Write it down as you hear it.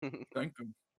Thank you.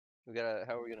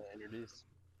 How are we gonna introduce?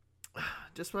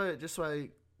 just by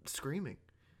screaming.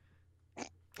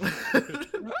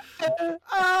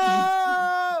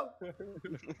 Oh!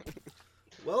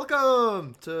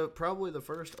 Welcome to probably the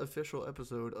first official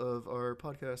episode of our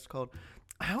podcast called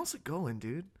 "How's It Going,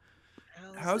 Dude?"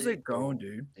 How's it going,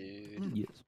 dude? dude?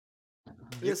 Yes.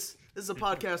 This is a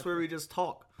podcast where we just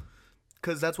talk,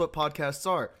 because that's what podcasts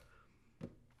are.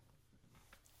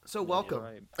 So welcome.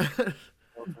 Welcome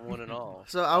one and all.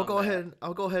 So I'll I'm go Matt.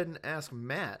 ahead and ask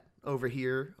Matt over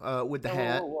here with the Whoa,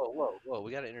 hat. Whoa!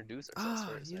 We gotta introduce ourselves Ah,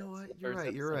 first. you know man. what? It's the You're first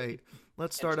right. You're episode. right.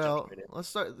 Let's start Let's jump out. right in. Let's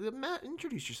start. Matt,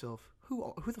 introduce yourself.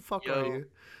 Who the fuck Yo. are you?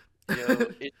 Yo,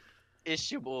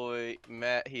 it's your boy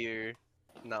Matt here.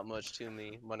 Not much to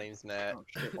me. My name's Matt.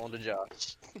 Oh, On to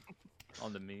Josh.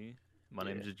 On to me. My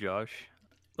Yeah. name is Josh,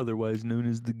 otherwise known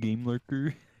as the Game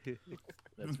Lurker.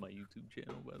 That's my YouTube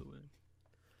channel, by the way.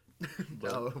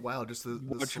 But Oh wow! Just the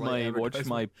watch slight my.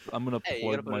 advertisement. I'm gonna Hey,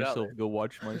 you gotta plug put it out myself. there. Go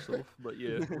watch myself. But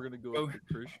yeah, we're gonna go Oh. up to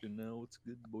Christian now. What's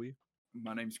good, boy?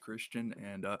 My name's Christian,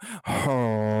 and All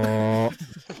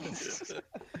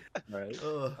right.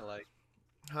 I like.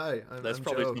 Hi, That's I'm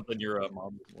probably Joe. something your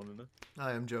mom would want to know.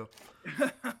 Hi, I'm Joe.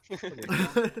 Don't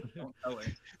tell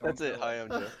him. That's Don't it. tell Hi,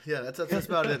 him. I'm Joe. Yeah, that's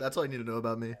about it. That's all you need to know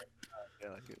about me. I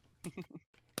like it.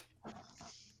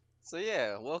 So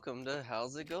yeah, welcome to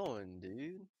How's It Going,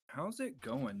 dude? How's it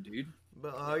going, dude?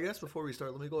 But I guess before we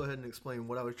start, let me go ahead and explain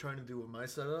what I was trying to do with my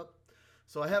setup.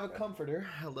 So I have a comforter,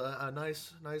 a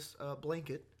nice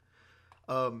blanket.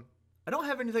 I don't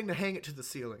have anything to hang it to the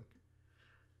ceiling.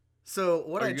 So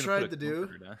what Are I you gonna tried put to a do,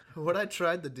 comforter down? what I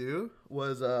tried to do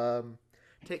was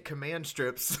take command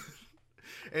strips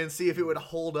and see if it would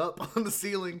hold up on the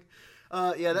ceiling.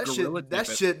 Yeah, that Gorilla shit tape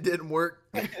it. shit didn't work.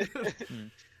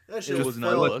 That shit was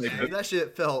not fell. busted. That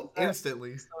shit fell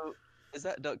instantly. So, is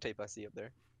that duct tape I see up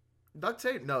there? Duct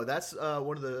tape? No, that's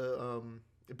one of the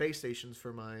base stations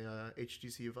for my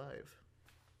HTC Vive.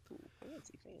 Ooh,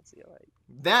 fancy. I like.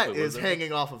 That Wait, is was that-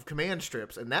 hanging off of command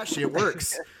strips, and that shit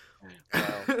works.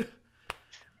 Wow.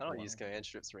 I don't use command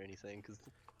strips for anything because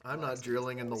I'm not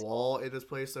drilling in the wall at this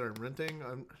place that I'm renting.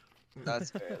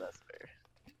 that's fair. That's fair.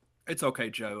 It's okay,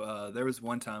 Joe. There was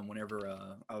one time whenever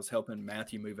I was helping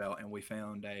Matthew move out, and we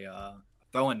found a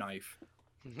throwing knife.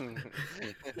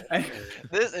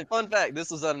 This and fun fact: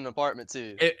 this was at an apartment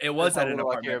too. It was That's at how an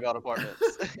little I care apartment, about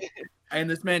apartments. and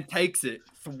this man takes it,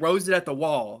 throws it at the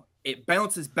wall. It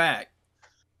bounces back.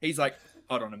 He's like,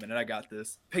 "Hold on a minute, I got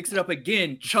this." Picks it up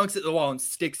again, chunks it at the wall, and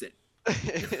sticks it.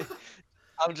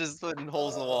 I'm just putting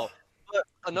holes in the wall. But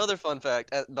another fun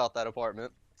fact about that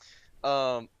apartment,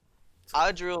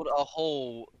 I drilled a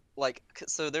hole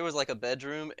so there was like a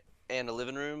bedroom and a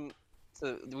living room.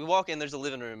 So we walk in, there's a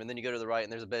living room, and then you go to the right,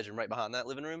 and there's a bedroom right behind that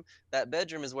living room. That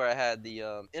bedroom is where I had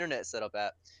the internet set up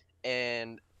at,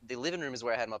 and the living room is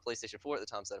where I had my PlayStation 4 at the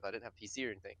time set up. I didn't have a PC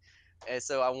or anything. And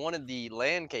so I wanted the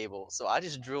LAN cable, so I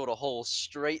just drilled a hole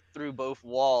straight through both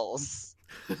walls,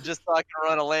 just so I could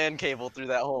run a LAN cable through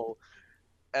that hole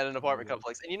at an apartment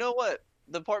complex. And you know what?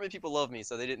 The apartment people love me,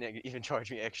 so they didn't even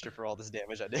charge me extra for all this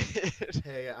damage I did.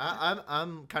 Hey,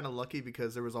 I'm kind of lucky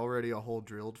because there was already a hole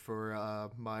drilled for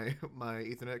my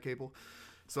Ethernet cable,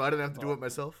 so I didn't have to do it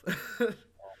myself.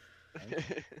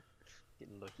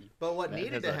 Getting lucky. But what Matt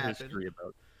needed has to a happen, history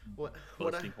about what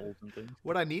busting holes and things.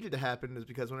 what I needed to happen is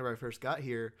because whenever I first got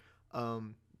here,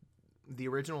 the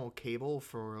original cable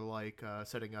for like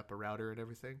setting up a router and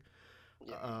everything,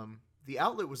 Yeah. the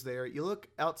outlet was there. You look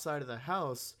outside of the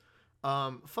house,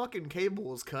 fucking cable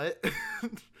was cut.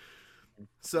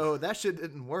 So that shit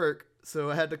didn't work. So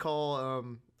I had to call.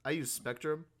 I use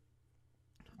Spectrum.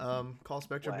 Call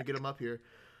Spectrum to get them up here.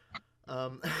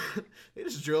 They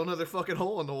just drill another fucking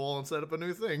hole in the wall and set up a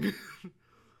new thing.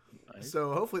 Nice.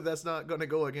 So hopefully that's not going to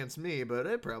go against me, but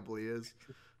it probably is.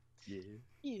 Yeah.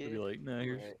 Yeah. They'd be like, nah,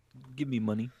 here's, Right. give me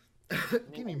money.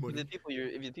 Give me If money. the people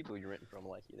you're renting from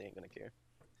like you, they ain't gonna care.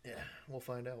 Yeah, we'll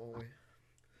find out, won't we?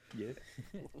 Yeah.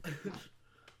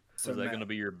 So Is that Matt- gonna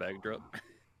be your backdrop?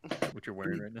 What you're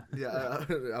wearing right now? Yeah,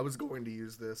 I was going to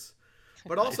use this,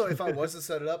 but also if I was to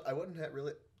set it up, I wouldn't have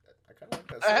really. I kind of like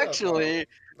that setup. Actually,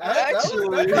 that actually-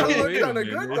 kind of Wait looked a kind of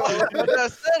good minute. though.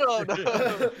 that's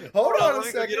setup. Hold on a let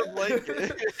me go get second. a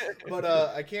blanket. But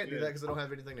I can't do that because I don't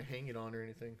have anything to hang it on or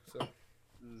anything.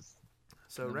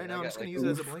 So right now I'm got, just gonna like, use it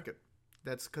as a oof. blanket.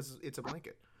 That's because it's a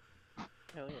blanket.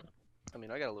 Hell yeah. I mean,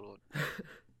 I got a little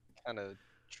kind of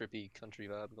trippy country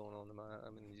vibe going on in my. I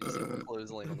mean, you just see my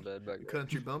clothes laying on the bed back there.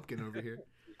 Country bumpkin over here.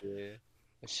 Yeah.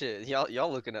 Shit,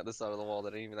 y'all looking at this side of the wall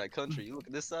that ain't even that country. You look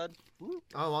at this side. Woo.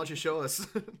 Oh, why don't you show us?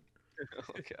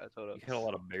 Okay, hold up. You got a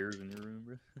lot of bears in your room,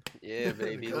 bro. Yeah,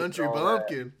 baby. look at Country all that.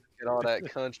 bumpkin. at all that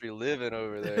country living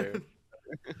over there.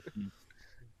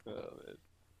 Oh man,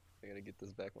 I gotta get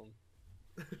this back on.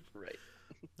 Right.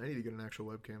 I need to get an actual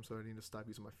webcam, so I need to stop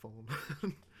using my phone.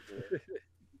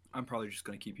 I'm probably just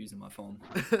gonna keep using my phone.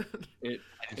 Just It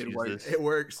use works. this. It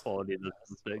works. Quality isn't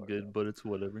that good, but it's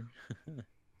whatever.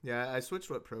 Yeah, I switched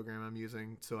what program I'm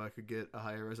using so I could get a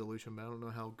higher resolution, but I don't know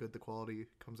how good the quality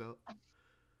comes out.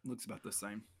 Looks about the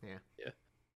same.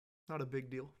 Not a big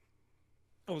deal.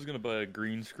 I was gonna buy a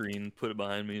green screen, put it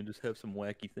behind me, and just have some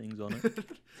wacky things on it.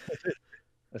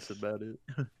 That's about it.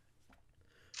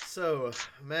 So,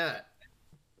 Matt,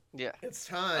 Yeah. it's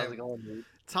How's it time. going, dude?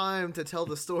 Time to tell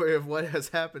the story of what has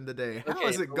happened today. How Okay,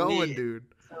 is it for going, me- dude?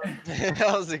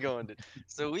 How's it going, dude?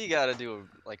 So we gotta do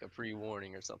a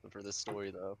pre-warning or something for this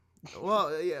story, though.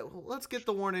 Well, yeah, let's get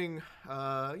the warning.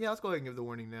 Yeah, let's go ahead and give the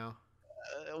warning now.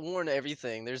 Warn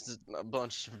everything. There's just a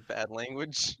bunch of bad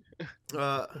language.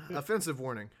 Offensive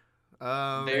warning.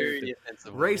 Very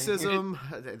offensive. warning.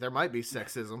 Racism. There might be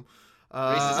sexism.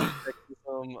 Racism,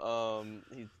 sexism.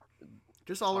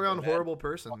 Just all Talking around bad. horrible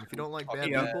person. If you don't like bad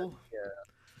Talking bad, people, yeah.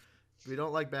 if you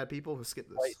don't like bad people, skip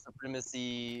White this.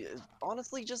 supremacy.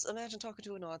 Honestly, just imagine talking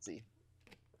to a Nazi.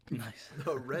 Nice.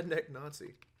 A redneck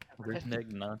Nazi.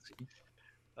 Redneck Nazi.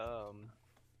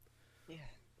 Yeah,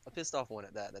 a pissed off one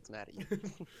at that. That's mad at you.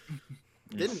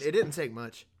 It didn't take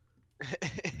much.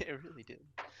 It really did.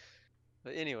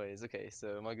 But anyways, okay.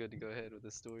 So am I good to go ahead with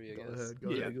this story? I Go guess. ahead. Go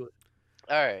Yeah. ahead. Go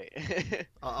All right.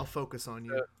 I'll focus on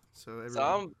you. So everyone.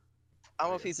 So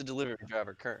I'm a piece of delivery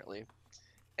driver currently,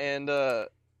 and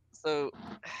so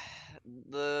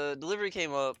the delivery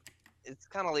came up. It's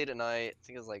kind of late at night. I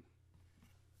think it was like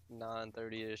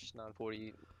 9:30ish,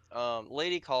 9:40.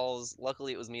 Lady calls.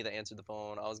 Luckily, it was me that answered the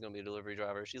phone. I was gonna be a delivery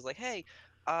driver. She's like, "Hey,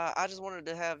 I just wanted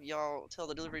to have y'all tell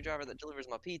the delivery driver that delivers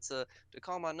my pizza to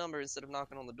call my number instead of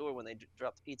knocking on the door when they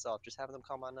drop the pizza off. Just have them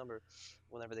call my number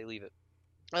whenever they leave it."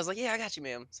 I was like, "Yeah, I got you,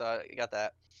 ma'am." So I got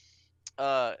that.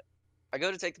 I go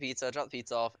to take the pizza, I drop the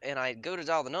pizza off, and I go to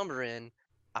dial the number in.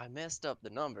 I messed up the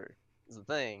number, is the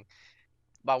thing.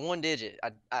 By one digit.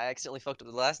 I accidentally fucked up.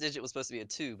 The last digit was supposed to be a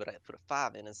 2, but I put a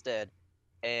 5 in instead.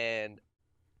 And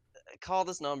I call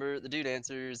this number, the dude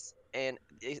answers, and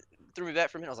it threw me back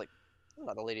for a minute. I was like, oh,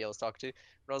 not the lady I was talking to.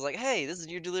 But I was like, hey, this is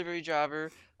your delivery driver.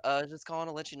 Just calling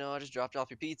to let you know I just dropped off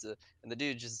your pizza. And the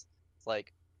dude just was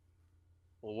like,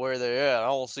 well, where they at? I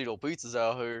don't see no pizzas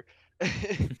out here.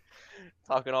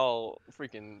 Talking all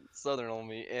freaking southern on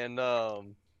me. And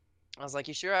I was like,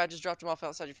 you sure? I just dropped him off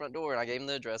outside your front door. And I gave him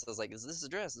the address. I was like, is this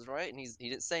address? Is right? And he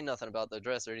didn't say nothing about the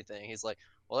address or anything. He's like,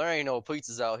 well, there ain't no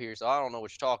pizzas out here, so I don't know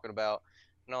what you're talking about.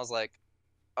 And I was like,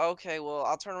 okay, well,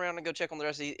 I'll turn around and go check on the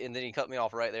rest of you. And then he cut me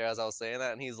off right there as I was saying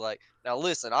that. And he's like, now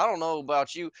listen, I don't know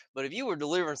about you, but if you were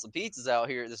delivering some pizzas out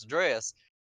here at this address,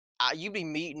 you'd be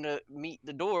meet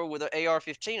the door with an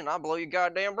AR-15 and I'll blow your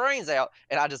goddamn brains out.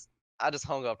 And I just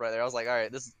hung up right there. I was like, all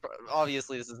right,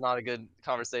 obviously this is not a good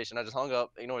conversation. I just hung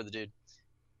up, ignored the dude.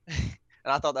 And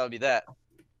I thought that would be that.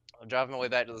 I'm driving my way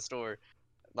back to the store.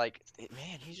 Like,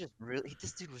 man,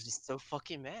 this dude was just so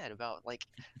fucking mad about, like,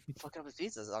 fucking up his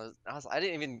pizzas. I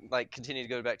didn't even, like, continue to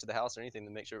go back to the house or anything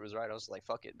to make sure it was right. I was just like,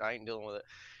 fuck it, I ain't dealing with it.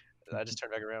 I just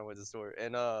turned back around with the store.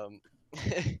 And,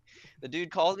 the dude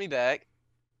called me back,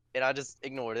 and I just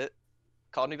ignored it.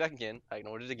 Called me back again. I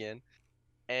ignored it again.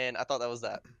 And I thought that was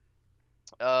that.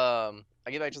 I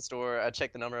get back to the store. I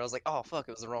checked the number. I was like, oh, fuck,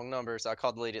 it was the wrong number. So I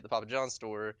called the lady at the Papa John's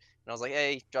store. And I was like,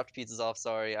 hey, dropped your pizzas off.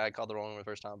 Sorry, I called the wrong one the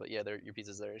first time. But yeah, your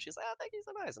pizza's there. And she's like, oh, thank you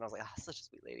so nice. And I was like, such a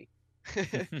sweet lady.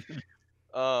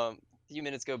 A few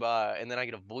minutes go by, and then I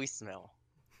get a voicemail.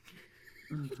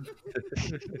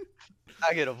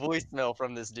 I get a voicemail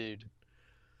from this dude.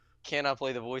 Can I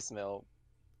play the voicemail?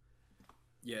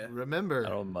 Yeah. Remember. I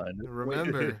don't mind it.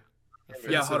 Remember.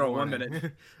 Yeah, hold Offensive on 1 warning.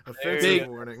 minute. Offensive Big-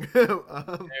 warning.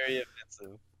 Very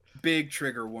offensive. Big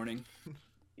trigger warning.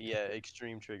 Yeah,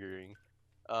 extreme triggering.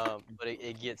 But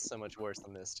it gets so much worse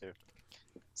than this too.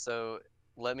 So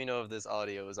let me know if this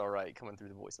audio is alright coming through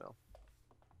the voicemail.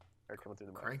 Or coming through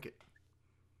the mic. Crank it.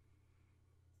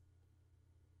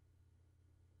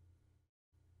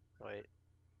 Wait.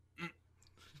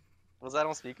 Was that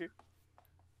on speaker?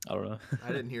 I don't know. I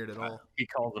didn't hear it at all. He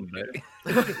calls him back.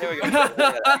 There we go.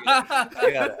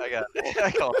 I got it.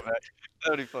 I called it back.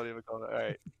 That would be funny if I called it.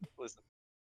 Alright, listen.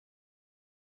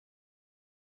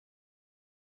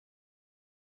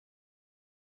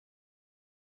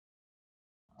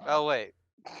 Oh, wait.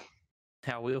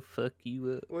 I will fuck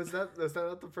you up. Was that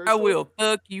not the first I one? will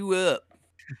fuck you up.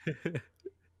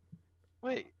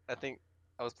 Wait, I think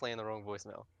I was playing the wrong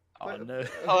voicemail. Oh no.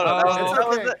 Hold on, It's that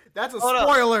was okay. the- That's a hold on.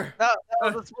 spoiler. that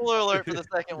was a spoiler alert for the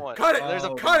second one. Cut it. There's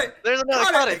a Oh. Cut it. There's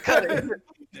another. Cut Cut it. it. Cut it.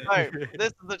 Alright,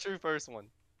 this is the true first one.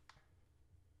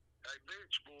 Hey,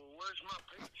 bitch, boy, where's my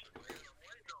pizza, man? I'm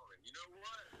waiting on it. You know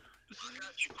what? I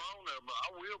got your phone number. I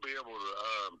will be able to.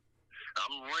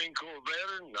 I'm a Marine Corps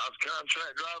veteran. I was a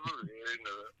contract driver in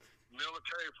the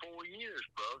military 4 years,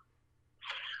 bro.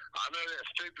 I know that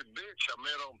stupid bitch I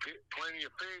met on Plenty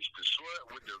of Fish, the slut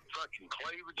with the fucking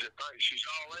cleavage that thinks she's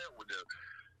all that with the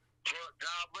plucked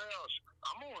eyebrows.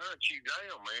 I'm gonna hunt you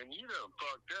down, man. You done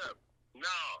fucked up.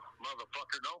 No,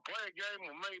 motherfucker, don't play a game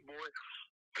with me, boy.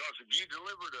 Because if you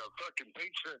delivered a fucking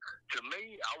pizza to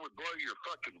me, I would blow your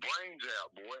fucking brains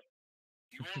out, boy.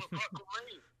 You want to fuck with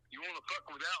me? You want to fuck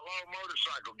with Outlaw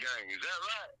Motorcycle Gang? Is that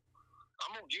right?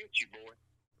 I'm going to get you, boy.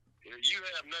 You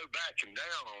have no backing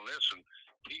down on this one,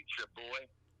 pizza boy.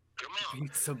 Come on.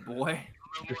 Pizza boy.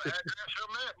 No more address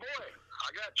on that, boy.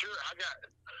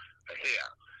 Yeah.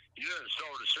 You done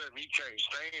started something you can't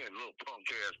stand, little punk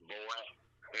ass boy.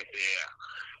 Yeah.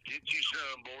 Get you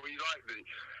some, boy. You like the.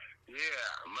 Yeah,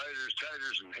 maters,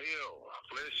 taters, and hell,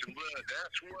 flesh and blood.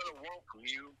 That's what I want from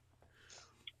you.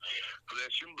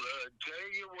 Flesh and blood. Tell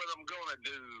you what I'm gonna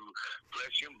do.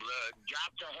 Flesh and blood.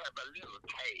 Got to have a little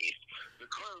taste. The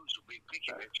clothes will be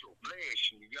picking at your flesh,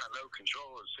 and you got no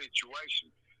control of the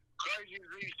situation. Crazy as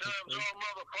these times are,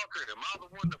 motherfucker. Am I the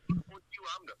one to fuck with you?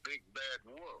 I'm the big bad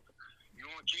wolf. You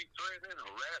want to keep threatening,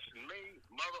 harassing me,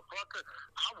 motherfucker?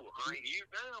 I will hunt you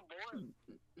down, boy.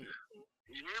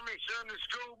 You hear me, Sunday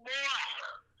school boy?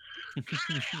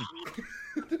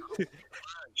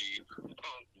 Find you,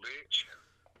 punk bitch.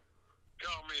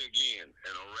 Call me again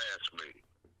and harass me.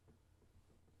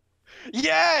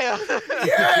 Yeah!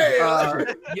 Yeah.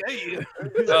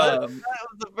 That was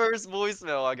the first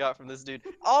voicemail I got from this dude.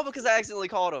 All because I accidentally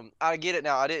called him. I get it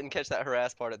now. I didn't catch that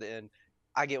harass part at the end.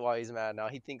 I get why he's mad now.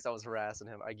 He thinks I was harassing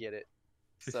him. I get it.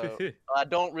 So I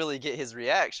don't really get his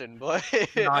reaction, but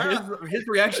His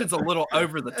reaction's a little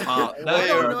over the top. I Way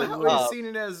don't over know the how top. he's seen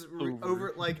it as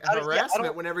over like I don't- yeah, I harassment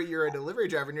don't- whenever you're a delivery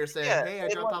driver and you're saying, Yeah, "Hey, I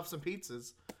and dropped like- off some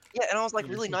pizzas." yeah, and I was like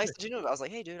really nice and genuine. I was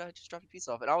like, "Hey, dude, I just dropped your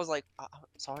pizza off," and I was like,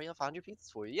 "Sorry, I'll find your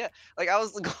pizzas for you." Yeah, like I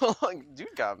was like, dude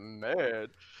got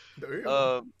mad.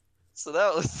 Damn. So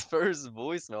that was the first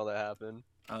voicemail that happened.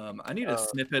 I need a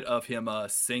snippet of him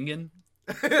singing.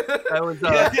 You That was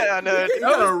Yeah, I know.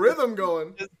 got a rhythm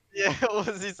going. Yeah, what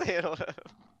was he saying? throw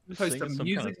Singing some some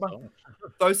music, kind of song.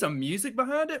 throw some music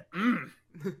behind it.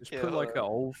 Just Yeah, put like an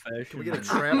old fashioned Can we get a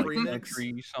trap remix?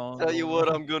 country song. Tell you on what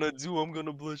it. I'm gonna do. I'm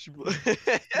gonna bless you.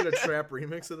 Get a trap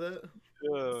remix of that.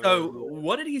 So,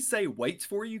 what did he say waits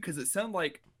for you? Because it sounded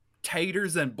like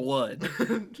taters and blood.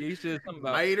 He said something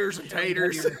about Maters and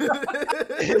taters.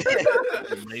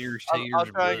 mayors, I'll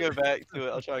taters, try and go blood. back to it.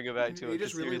 I'll try and go back to it. He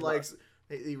just 'cause really Siri's likes.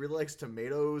 He really likes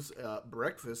tomatoes.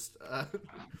 Breakfast.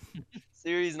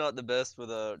 Siri's not the best with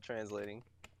translating.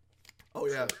 Oh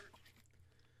yeah.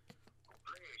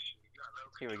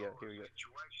 Here we go. Here we go.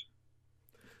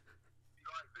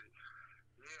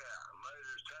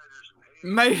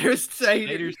 Maters,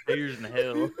 taters. Taters, and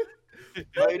hell.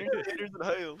 Haters, haters, and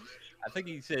hail. I think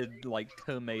he said like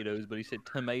tomatoes, but he said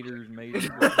tomatoes, maters,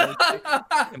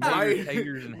 Maters,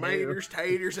 taters, and hell. Maters,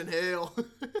 taters, and hell.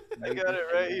 I got it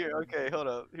right here. Okay, hold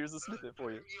up. Here's a snippet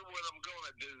for you. What I'm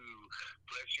gonna do,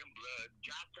 flesh and blood,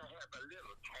 got to have a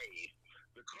little taste.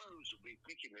 The clothes will be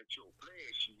picking at your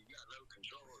flesh, and you got no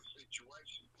control of the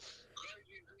situation.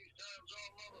 Crazy as these times are,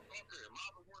 motherfucker. Am I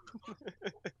the one to fuck?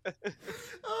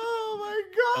 Oh my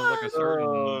Sounds like a certain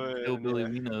Oh, man, hillbilly yeah.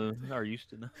 we know or used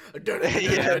to know. Sounds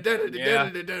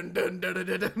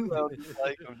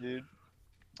like him, dude.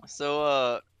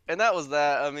 So, and that was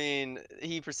that. I mean,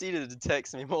 he proceeded to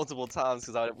text me multiple times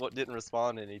because I didn't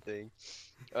respond to anything.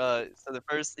 So the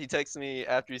first, he texts me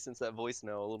after he sends that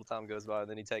voicemail. A little time goes by, and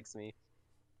then he texts me.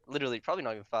 Literally, probably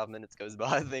not even 5 minutes goes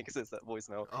by. I think since that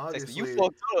voicemail. Texts me, you Obviously,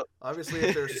 fucked up. obviously,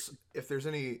 if there's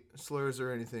any slurs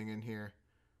or anything in here,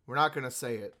 we're not gonna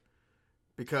say it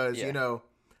because Yeah. you know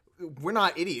we're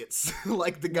not idiots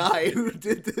like the guy who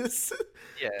did this.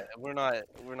 Yeah, we're not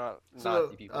So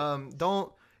Nazi people.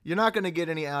 don't. You're not gonna get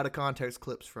any out of context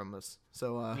clips from us.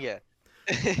 So Yeah.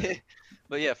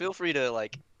 But yeah, feel free to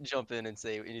like jump in and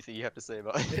say anything you have to say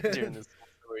about it during this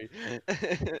story.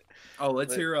 Oh,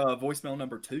 let's hear voicemail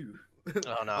number 2. Oh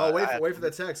no. oh wait for the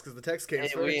text because the text came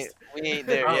first. We ain't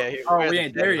there. Oh, Yeah, here- oh, we're at we the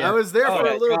ain't there text. yet. I was there for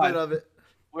Oh, a little God. bit of it.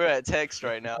 We're at text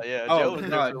right now. Yeah, Oh, Joe was there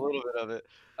God. for a little bit of it.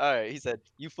 All right, he said,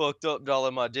 "You fucked up,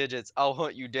 dollar my digits. I'll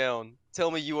hunt you down. Tell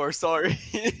me you are sorry.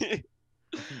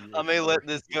 I may let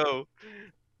this go.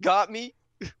 Got me,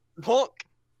 punk.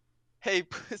 Hey,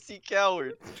 pussy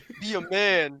coward. Be a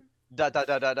man. Dot.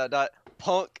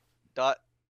 Punk. Dot.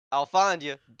 I'll find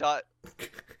you. Dot.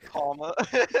 comma.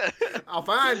 I'll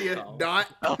find you. Oh. Dot.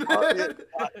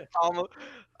 Comma.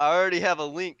 I already have a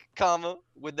link, comma,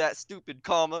 with that stupid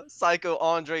comma. Psycho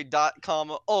Andre dot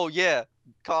comma. Oh yeah,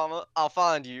 comma. I'll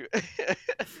find you.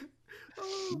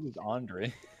 Who is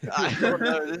Andre? I don't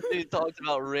know. This dude talks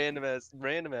about random ass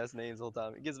names the whole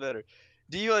time. It gets better.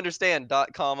 Do you understand?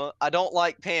 Dot comma. I don't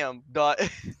like Pam. Dot. Who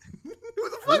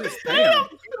the Who fuck is is Pam?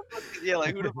 Yeah,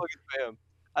 like who the fuck is Pam?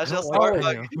 I shall don't start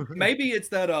like by. him. Maybe it's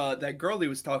that girl he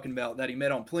was talking about that he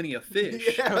met on Plenty of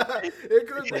Fish. Yeah, it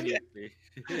could be.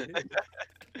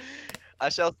 I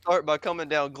shall start by coming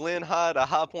down Glen High to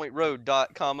High Point Road.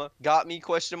 Dot comma. Got me?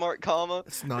 Question mark comma.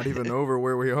 It's not even over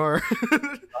where we are.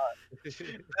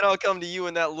 Then I'll come to you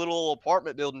in that little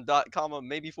apartment building. Dot comma.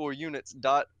 Maybe 4 units.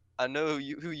 Dot. I know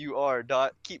who you are.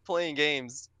 Dot. Keep playing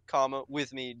games. Comma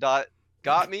with me. Dot.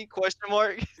 Got me? Question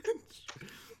mark.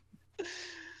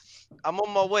 I'm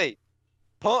on my way.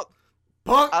 Punk.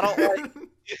 Punk. I don't like.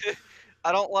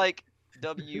 I don't like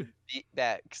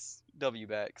backs. W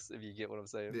backs. If you get what I'm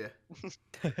saying.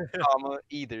 Yeah. Comma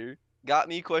either. Got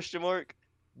me? Question mark.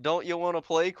 Don't you want to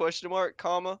play? Question mark.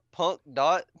 Comma. Punk.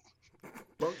 Dot.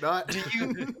 Punk. Dot. Do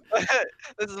you?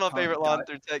 This is my Punk favorite line dot.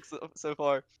 through text so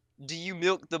far. Do you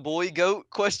milk the boy goat?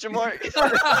 Question mark.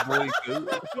 Boy, goat.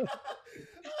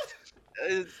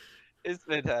 It's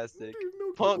fantastic. Milk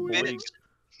the Punk boy.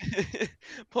 bitch.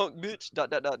 Punk bitch. Dot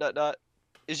dot dot dot dot.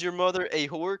 Is your mother a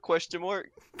whore? Question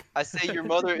mark. I say your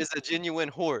mother is a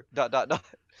genuine whore. Dot dot dot.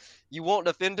 You won't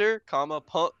defend her? Comma.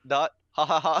 Punk. Dot. Ha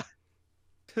ha ha.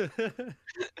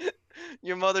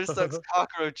 Your mother sucks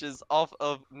cockroaches off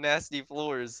of nasty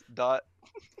floors. Dot.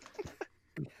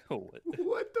 Oh, what?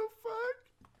 What the fuck?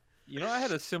 You know, I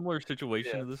had a similar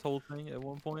situation Yeah. to this whole thing at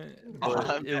one point, Oh, but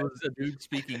I'm it was a dude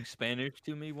speaking Spanish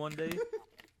to me one day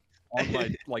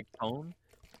on my phone,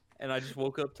 and I just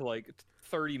woke up to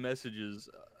 30 messages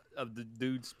of the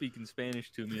dude speaking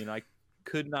Spanish to me, and I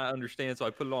could not understand, so I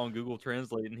put it on Google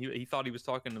Translate, and he thought he was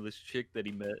talking to this chick that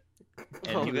he met,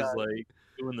 and Oh, he was God.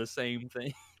 doing the same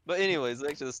thing. But anyways,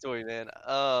 back to the story, man.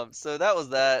 So that was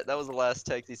that. That was the last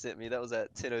text he sent me. That was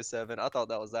at 10:07. I thought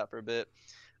that was that for a bit.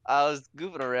 I was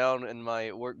goofing around in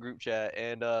my work group chat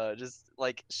and just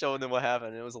showing them what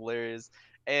happened. It was hilarious.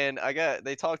 And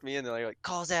they talked me in. They're like,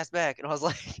 call his ass back. And I was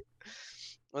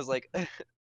like, I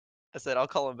said, I'll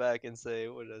call him back and say,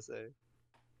 what did I say?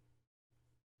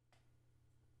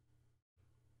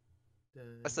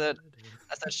 I said,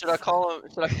 should I call him?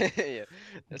 Yeah.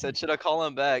 I said, should I call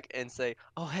him back and say,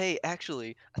 oh, hey,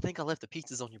 actually, I think I left the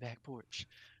pizzas on your back porch.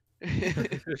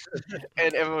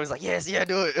 And everyone was like, yes, yeah,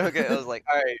 do it. Okay, I was like,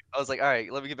 all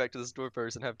right, let me get back to the store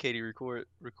first and have Katie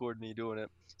record me doing it.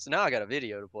 So now I got a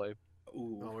video to play.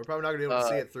 Ooh. Oh, we're probably not gonna be able to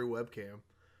see it through webcam.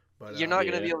 But You're not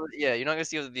gonna Yeah. be able to, you're not gonna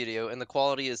see the video, and the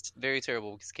quality is very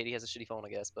terrible because Katie has a shitty phone, I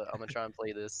guess. But I'm gonna try and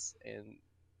play this. And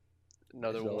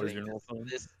another Is the warning: original phone?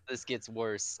 this gets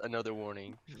worse. Another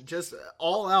warning. just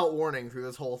all out warning through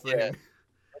this whole thing. Yeah.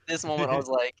 At this moment, I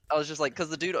was just like, because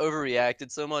the dude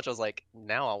overreacted so much, I was like,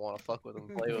 now I want to fuck with him,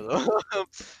 and play with him.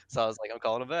 So I was like, I'm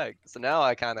calling him back. So now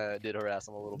I kind of did harass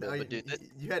him a little bit, Now but dude,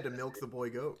 you had to milk the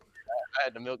boy goat. I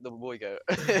had to milk the boy goat.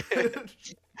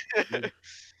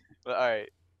 But all right.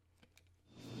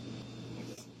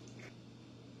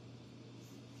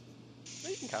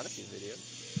 You can kind of see the video.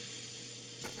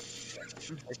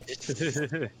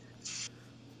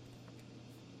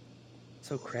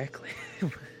 So crackly.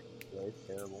 Yeah, it's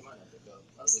terrible.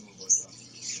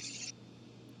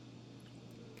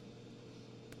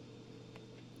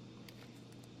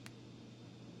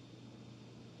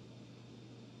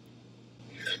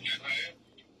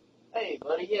 Hey,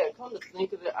 buddy, yeah, come to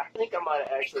think of it, I think I might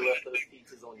have actually left those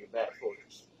pizzas on your back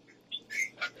porch.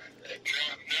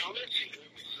 Now listen to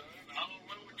me, son. I don't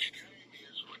know what your game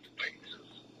is with the pizzas.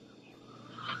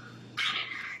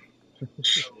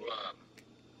 So,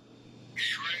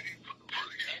 you ready for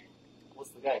the game?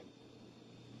 What's the game?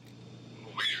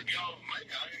 Well, you're calling me. I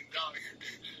didn't call your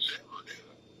pizzas ever, did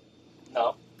I? No.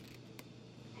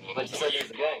 Well, But you said there's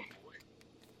a game.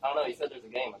 I don't know, you said there's a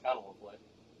game, I kind of want to play.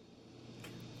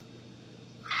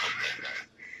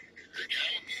 The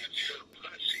game is you're a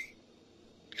pussy.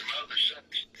 Your mother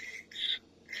sucks dicks.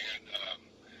 And,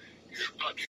 you're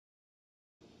fucking.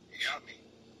 You got me?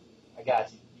 I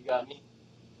got you. You got me?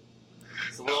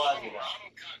 So what do I do now? I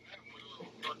don't got nothing with a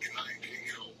little fucking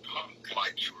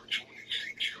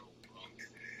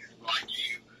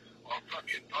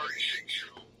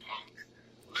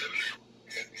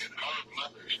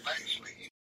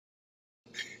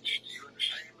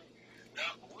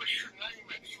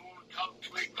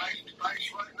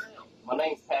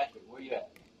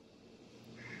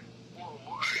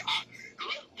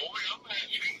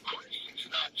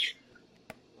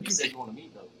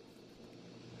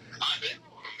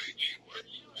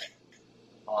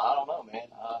Oh, I don't know,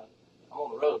 man. I'm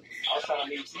on the road. I was trying to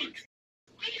meet you.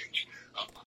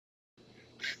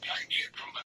 That shit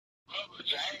from my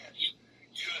mother's ass. You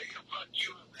fuck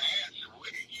you in the ass.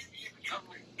 What did you come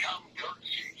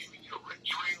courtesy giving you a rich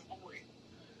real boy?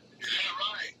 Is that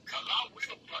right? Cause I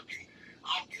will fucking,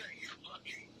 I'll get your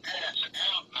fucking ass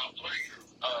out and I'll throw your,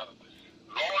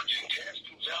 large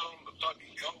intestines out on the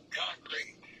fucking cold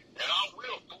concrete. And I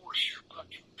will force your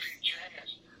fucking bitch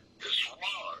ass to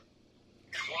swallow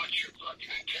and watch your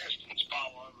fucking intestines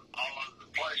fall all over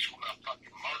the place when I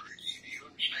fucking murder you. Do you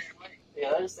understand me?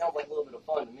 Yeah, that just sounds like a little bit of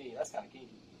fun to me. That's kind of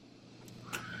kinky.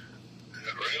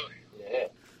 Really? Yeah.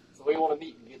 So we want to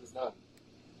meet and get this done.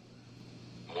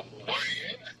 Well, where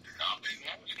you at? I've been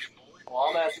asking, boy. Well,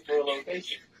 I'm asking for a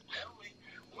location. Tell me,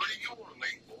 where do you want to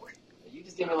meet, boy? You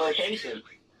just give me a location.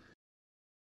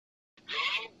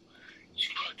 Girl, you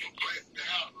fucking flipped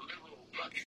out, liberal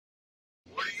fucking.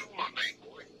 Where do you want to meet,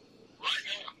 boy? Right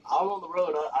now. I'm on the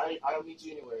road. I'll meet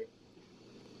you anywhere.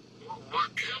 Well,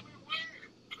 tell me where.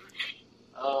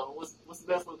 What's the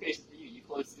best location for you? You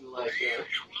close to like? Do you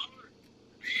swallow?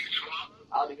 Do you swallow?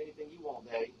 I'll do anything you want,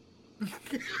 Daddy. You're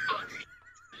fucking.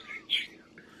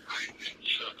 I didn't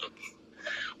shut up.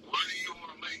 Where do you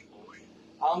want to meet, boy?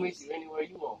 I'll meet you anywhere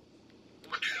you want.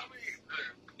 Well, tell me the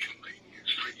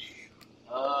convenience for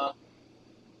you.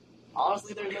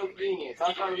 Honestly, there's no convenience.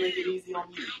 I'm trying to make it easy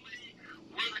on you. Tell me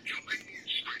where the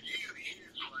convenience for you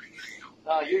is right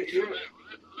now. No, you're.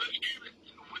 Let's get it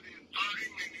within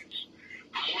 30 minutes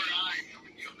from where I am,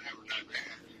 and you'll never know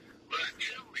that. But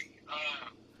tell me,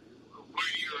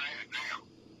 where you're at now.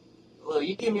 Look,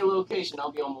 you give me a location,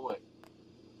 I'll be on my way.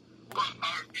 Well,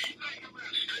 you think I'm a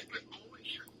stupid boy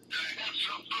to have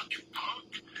some fucking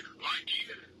punk like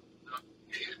you?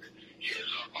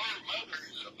 Our mother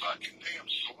is a fucking damn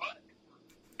slut.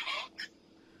 Punk.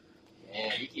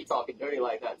 Man, you keep talking dirty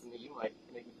like that to me, you might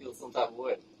make me feel some type of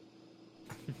way.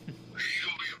 You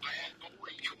gonna be a bad boy?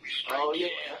 You gonna be straight? Oh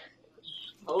yeah.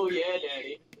 Oh yeah,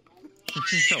 Daddy.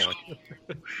 You know what?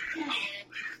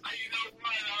 I was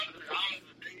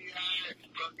a DI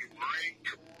fucking Marine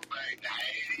Corps back in the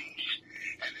 80s.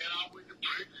 And then I went to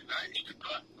prison. I used to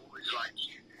fuck boys like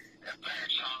you at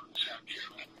Vashon, South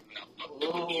Carolina.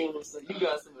 Oh, so you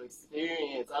got some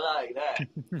experience. I like that.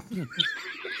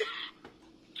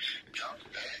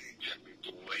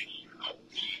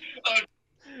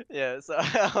 Yeah, so I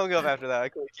hung up after that. I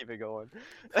couldn't keep it going.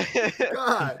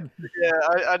 God. Yeah,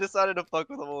 I decided to fuck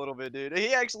with him a little bit, dude.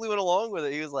 He actually went along with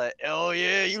it. He was like, "Oh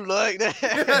yeah, you like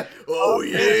that? Oh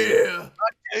yeah.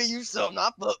 Tell you something.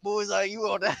 I fuck boys like you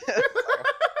on that."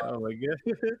 Oh my god.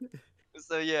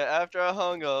 So yeah, after I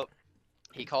hung up,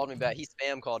 he called me back. He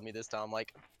spam called me this time.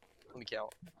 Like, let me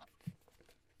count.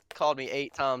 Called me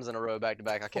 8 times in a row, back to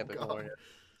back. I kept ignoring it.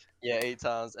 Yeah, 8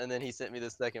 times, and then he sent me the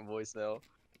second voicemail.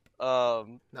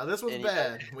 Now this was And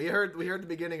bad. We heard the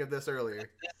beginning of this earlier.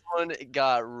 This one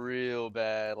got real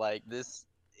bad. Like this,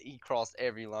 he crossed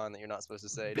every line that you're not supposed to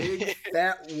say. Big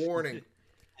fat warning.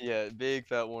 Yeah, big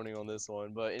fat warning on this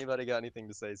one. But anybody got anything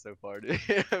to say so far, dude?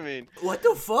 I mean, What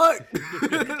the fuck?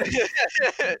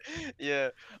 yeah,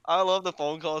 I love the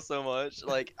phone call so much.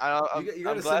 Like, I'm You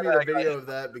gotta I'm send glad me that the I got video it. of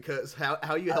that because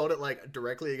how you held it like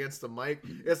directly against the mic.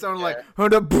 It sounded like It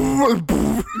was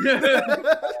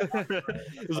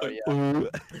Oh, like, ooh.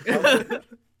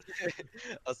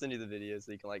 I'll send you the video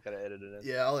so you can like kind of edit it in.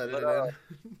 yeah, I'll edit But,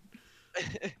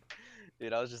 it in.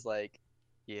 Dude, I was just like,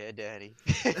 yeah, daddy.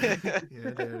 Yeah,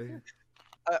 daddy.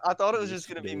 I thought it was Yes, just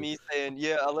gonna be dude. me saying,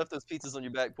 yeah, I left those pizzas on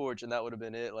your back porch, and that would have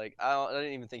been it. Like, I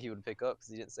didn't even think he would pick up because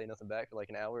he didn't say nothing back for like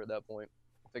an hour at that point.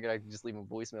 I figured I could just leave him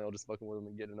a voicemail, just fucking with him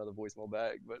and get another voicemail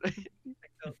back. But he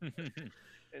picked up,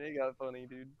 and it got funny,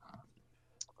 dude.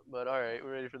 But all right,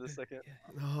 we're ready for the second.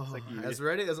 Oh, like you. as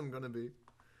ready as I'm gonna be.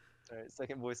 All right,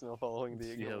 second voicemail following the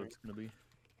See how ignoring. it's gonna be.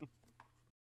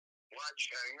 Why'd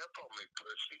you hang up on me,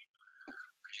 pussy?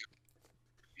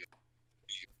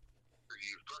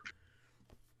 You fucking.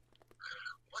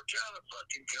 What kind of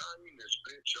fucking communist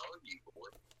bitch are you,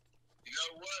 boy? You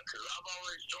know what? Because I've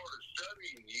already started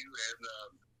studying you, and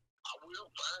I will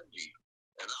find you,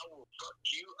 and I will fuck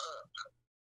you up.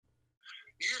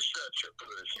 You're such a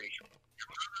pussy. Your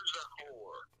mother's a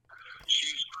whore.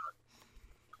 She's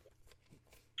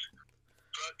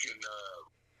fucking,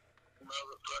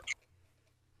 motherfucking,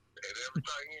 and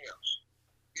everything else.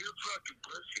 You're a fucking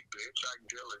pussy, bitch. I can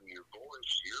tell in your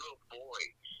voice. You're a boy.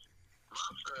 My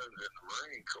son's in the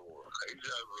Marine Corps. He's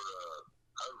over,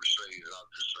 overseas.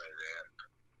 I'll just say that.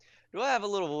 Do I have a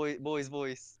little boy's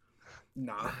voice?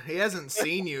 Nah. He hasn't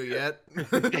seen you yet. Yeah,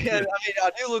 I mean,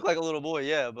 I do look like a little boy,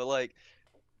 yeah, but like,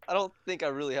 I don't think I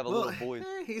really have a little voice.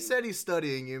 He said he's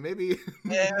studying you. Maybe,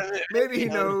 Yeah, maybe he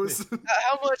knows.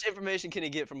 How much information can he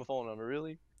get from a phone number?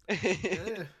 Really?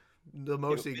 The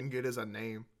most he can get is a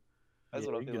name. That's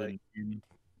what I feel like. like.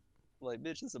 Like,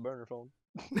 bitch, it's a burner phone.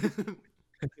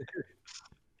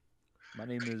 My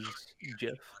name is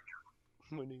Jeff.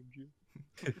 My name's you.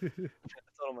 I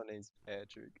told him my name's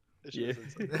Patrick. That shit Yeah.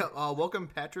 was insane. Welcome,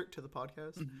 Patrick, to the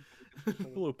podcast.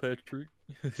 Hello, Patrick.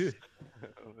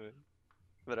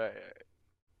 But alright.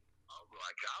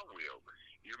 Like I will.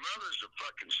 Your mother's a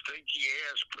fucking stinky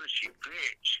ass pussy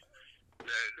bitch.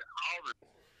 That all the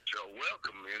are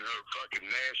welcome in her fucking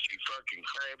nasty fucking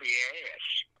crabby ass.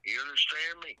 You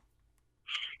understand me?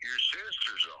 Your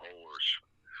sister's a horse.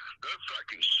 They're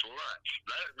fucking sluts.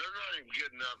 They're not even good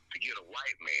enough to get a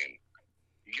white man.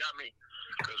 You got me?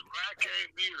 Because black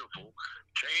ain't beautiful,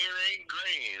 tan ain't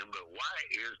grand, but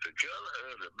white is the color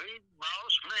of the big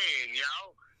boss man,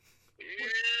 y'all.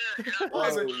 Yeah.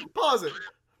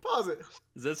 Pause it.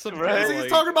 Is that something? Right. Is he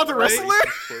talking about the wrestler?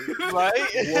 Right?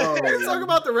 He's talking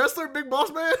about the wrestler, Big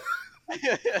Boss Man.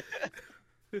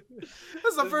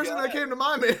 That's the first thing that came to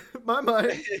my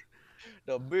mind.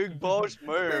 The big boss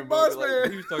man. Big boss but,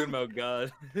 man. He was talking about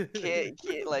God.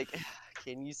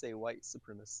 Can you say white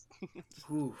supremacist?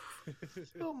 Ooh.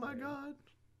 Oh my God.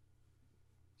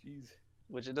 Jeez.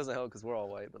 Which it doesn't help because we're all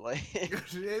white, but like,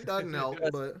 It doesn't help,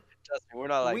 but trust me, we're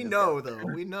not like we this know guy. though.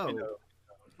 We know.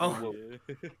 Oh,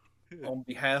 Yeah. on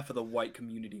behalf of the white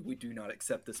community, we do not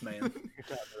accept this man. Not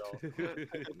at all. Alright.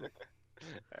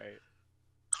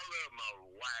 I love my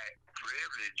white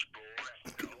privilege,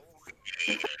 boy. Oh,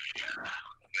 yeah.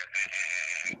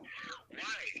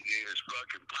 White is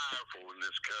fucking powerful in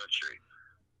this country.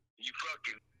 You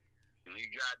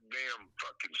goddamn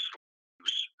fucking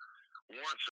slaves.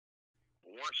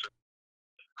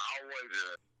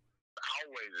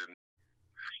 Always.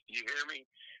 You hear me?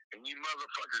 And you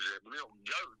motherfuckers that milk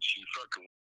goats, you fucking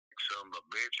son of a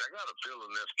bitch. I got a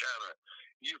feeling that's kind of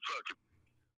you fucking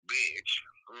bitch.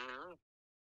 Mm-hmm.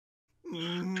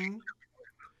 Mhm.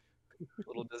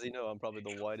 Little does he know, I'm probably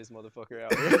the whitest motherfucker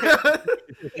out here.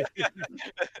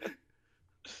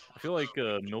 I feel like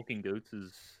milking goats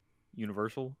is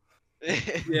universal.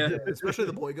 Yeah. Especially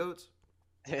the boy goats.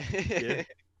 Yeah.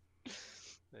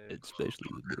 Especially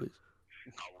the boys. I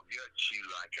will gut you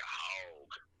like a hog.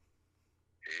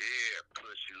 Yeah,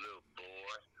 pussy little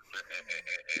boy.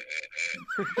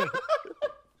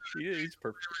 Yeah, he's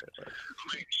perfect. I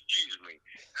mean, excuse me.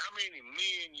 How many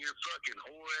men your fucking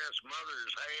whore ass mother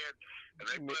has had and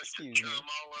they busted Excuse me. cum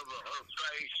all over her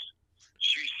face?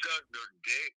 She sucked their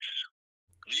dicks.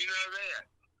 You know that?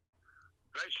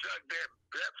 They sucked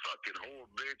that fucking whore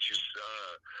bitch's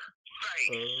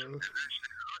face. Look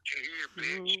at here,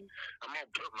 bitch. I'm gonna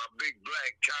put my big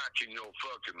black cock in your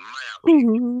fucking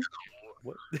mouth.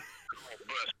 What? I'm gonna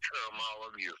bust cum all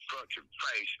over your fucking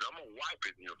face, and I'm gonna wipe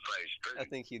it in your face, too. I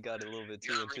think you got a little bit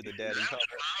You too know what I into the mean? daddy That's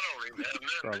comment. why I don't even have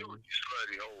nothing to do with you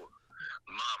slutty whore.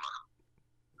 Mama.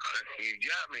 You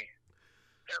got me.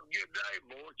 Have a good day,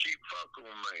 boy. Keep fucking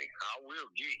with me. I will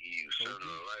get you sooner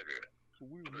or later.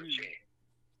 Pussy.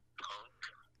 Punk.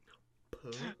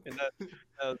 And that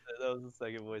was the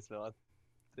second voicemail, I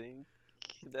think.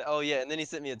 Oh yeah, and then he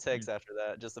sent me a text after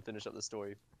that just to finish up the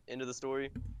story. End of the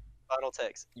story. Final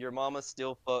text. Your mama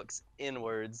still fucks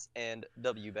N-words and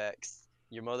W-backs.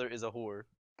 Your mother is a whore.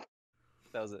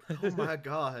 That was it. Oh my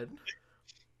God.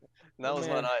 And that was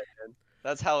my man. night, man.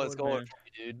 That's how it's Oh, going man. for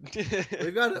me, dude.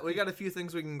 We got a few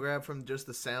things we can grab from just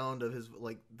the sound of his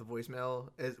the voicemail.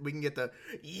 We can get the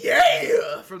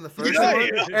yeah from the first one,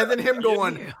 and then him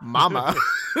going mama.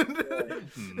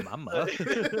 Mama.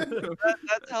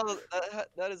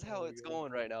 That is how it's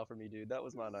going right now for me, dude. That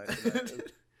was my night. Tonight. It was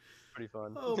pretty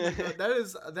fun. Oh my God,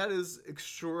 that is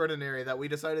extraordinary that we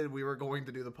decided we were going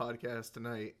to do the podcast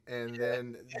tonight, and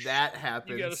then that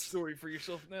happens. You got a story for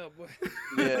yourself now, boy.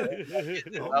 Yeah.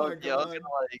 Oh my God.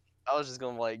 I was just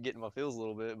gonna get in my feels a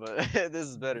little bit, but this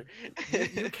is better.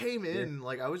 You came in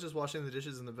like I was just washing the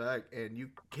dishes in the back, and you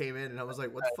came in, and I was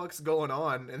like, "What the fuck's going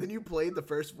on?" And then you played the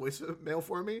first voicemail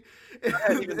for me.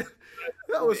 And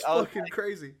that was I was fucking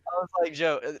crazy. I was like,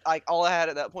 Joe, all I had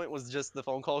at that point was just the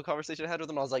phone call conversation I had with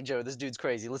him. I was like, Joe, this dude's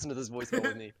crazy. Listen to this voicemail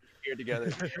with me. Here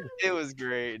together. It was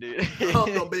great, dude.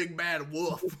 I'm the big bad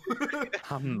wolf.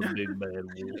 I'm the big bad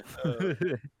wolf.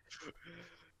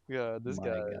 God, this My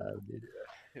guy. God, dude.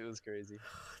 It was crazy.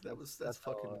 That's That's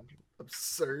how, fucking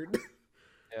absurd.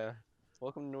 Yeah.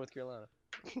 Welcome to North Carolina.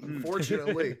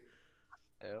 Unfortunately.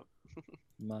 Yep.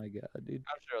 My God, dude.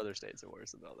 I'm sure other states are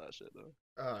worse about that shit though.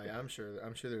 Oh yeah, I'm sure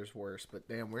there's worse, but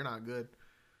damn, we're not good.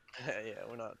 Yeah,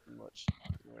 we're not one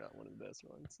of the best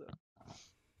ones. So.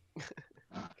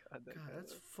 God,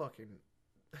 that's fucking.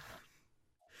 So,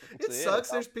 It yeah, sucks.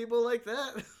 There's people like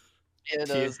that. Yeah, it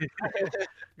does.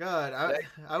 God,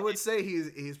 I would say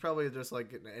he's probably just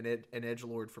like an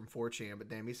edgelord from 4chan, but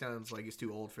damn, he sounds like he's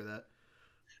too old for that.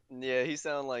 Yeah, he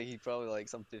sounded like he's probably like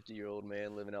some 50-year-old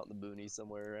man living out in the boonies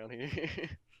somewhere around here.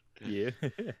 Yeah.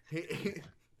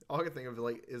 All I can think of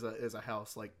like is a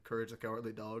house like Courage the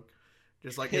Cowardly Dog,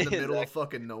 just like in the middle of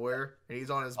fucking nowhere, and he's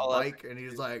on his bike, and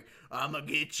he's like, "I'ma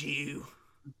get you."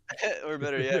 Or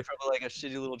better yet, probably like a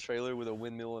shitty little trailer with a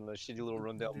windmill and a shitty little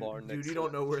rundown barn Dude, next you to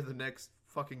don't know where the next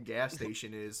fucking gas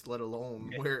station is, let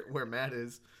alone where Matt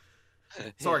is.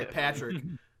 it. Sorry, Yeah. Patrick.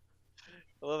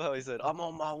 I love how he said, "I'm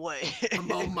on my way."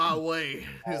 I'm on my way.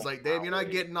 He's like, damn, you're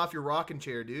not getting off your rocking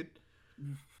chair, dude.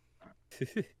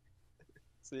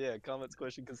 So yeah, comments,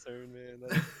 question, concern, man.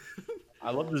 That's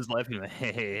I love this laughing.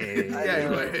 Hey.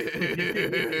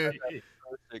 Yeah,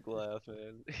 perfect laugh,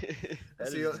 man. That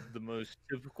See, is the most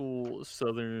typical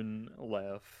Southern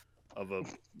laugh of a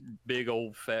big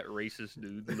old fat racist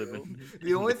dude living.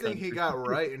 the only in thing he country. got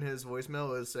right in his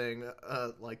voicemail is saying,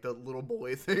 like the little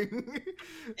boy thing.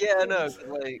 Yeah, I know. 'Cause,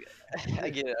 like, I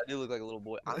get it. I do look like a little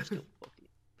boy. I'm still fucking.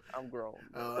 I'm grown.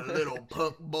 Little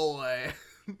punk boy.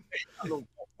 Little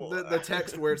The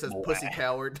text where it says Boy. pussy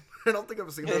coward. I don't think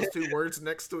I've seen those two words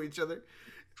next to each other.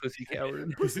 Pussy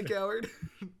coward. Pussy coward.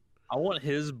 I want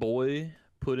his boy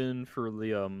put in for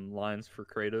the lines for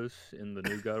Kratos in the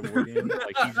new God of War game.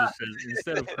 Like he just says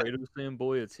instead of Kratos saying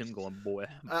boy, it's him going boy.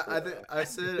 I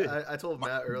told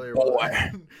Matt earlier.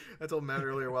 I told Matt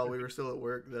earlier while we were still at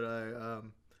work that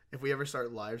if we ever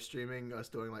start live streaming us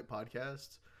doing like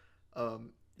podcasts,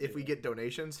 if we get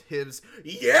donations, his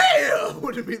yeah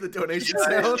would be the donation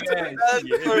sound. That's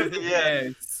perfect, yeah.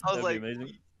 Yes. I was That'd like, be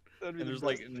amazing. that'd be And the there's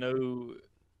best. like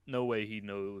no way he'd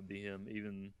know it would be him.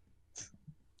 Even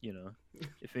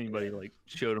if anybody like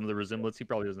showed him the resemblance, he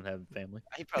probably doesn't have family.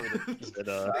 He probably did. But,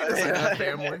 He doesn't have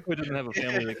family. he doesn't have a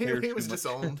family that cares. He was too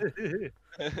much. disowned.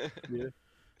 Yeah.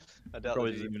 I doubt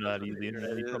Probably that doesn't he even know how to knows use what the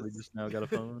internet. He probably is. just now got a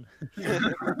phone.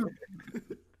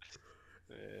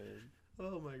 Man.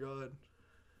 Oh my god.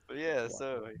 But yeah,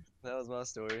 so that was my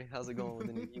story. How's it going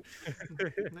with you?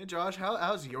 Hey Josh,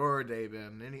 how's your day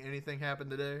been? Anything happened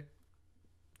today?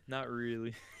 Not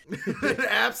really.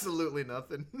 Absolutely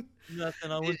nothing.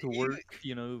 Nothing. I went to work,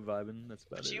 vibing. That's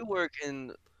about But it. you work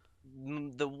in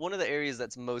the one of the areas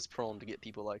that's most prone to get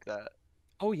people like that.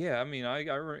 Oh yeah, I mean, I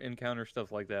encounter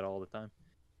stuff like that all the time.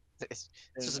 It's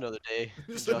just another day.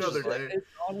 Just Josh is another like, day. It's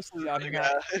honestly,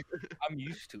 I'm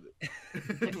used to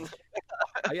it.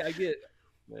 I get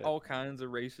Yeah. all kinds of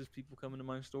racist people coming to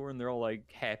my store, and they're all like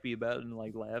happy about it and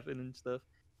like laughing and stuff.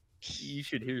 You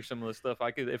should hear some of the stuff.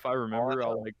 If I remember,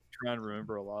 I'll like try and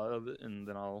remember a lot of it, and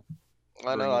then I'll.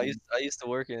 I know. bring I used to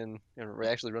work in and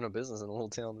actually run a business in a little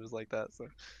town that was like that. So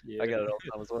Yeah, I got it all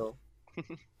the time as well.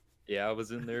 yeah. I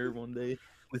was in there one day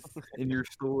in your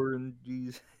store, and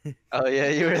geez, Oh yeah,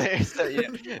 you were there. So, yeah.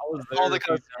 I was All there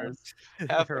the a few customers, times.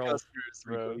 half They're the all customers,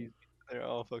 pretty bro. crazy. They're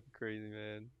all fucking crazy,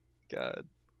 man. God,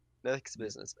 next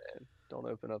business, man. Don't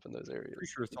open up in those areas.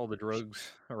 Pretty sure it's all the drugs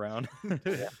around.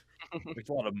 There's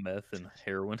a lot of meth and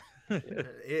heroin.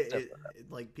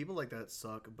 Like people like that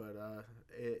suck, but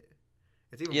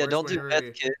it's even Yeah, worse don't do whenever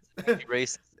meth, kids. Be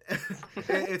racist.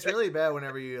 it's really bad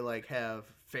whenever you like have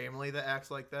family that acts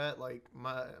like that. Like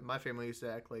my family used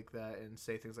to act like that and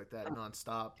say things like that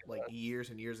nonstop, like years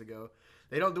and years ago.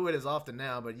 They don't do it as often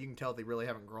now, but you can tell they really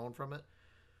haven't grown from it.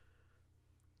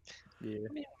 Yeah.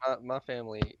 I mean, my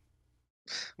family,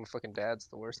 my fucking dad's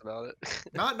the worst about it.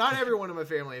 Not everyone in my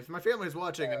family. If my family's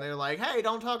watching and they're like, "Hey,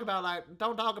 don't talk about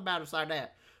us like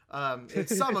that,"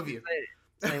 it's some of you.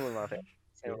 Same with my family.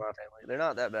 Same with my family. They're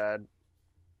not that bad.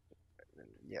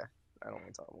 Yeah, I don't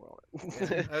want to talk more on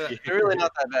it. Uh, They're really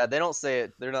not that bad. They don't say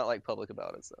it. They're not like public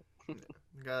about it. So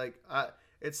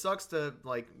it sucks to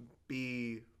like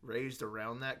be raised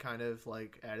around that kind of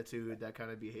like attitude, that kind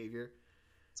of behavior,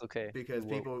 it's okay. because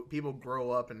We won't. people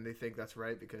grow up and they think that's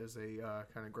right because they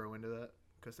kind of grow into that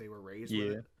because they were raised with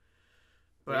Yeah. it.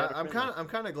 But Yeah, I'm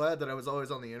kind of glad that I was always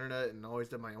on the internet and always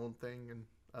did my own thing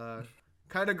and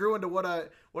kind of grew into what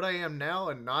I am now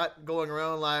and not going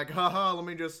around like, haha, let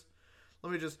me just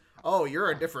oh, you're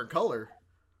a different color.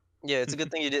 Yeah, it's a good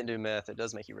thing you didn't do meth. It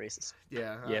does make you racist.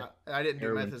 Yeah, Yeah. I didn't do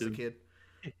Heroin meth as a too. kid.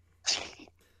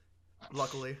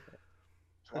 Luckily.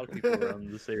 A lot of people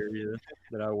around this area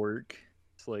that I work,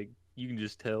 it's like you can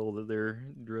just tell that they're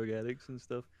drug addicts and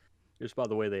stuff just by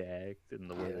the way they act and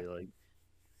the way they like,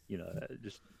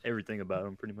 just everything about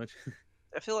them pretty much.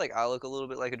 I feel like I look a little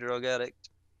bit like a drug addict,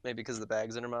 maybe because the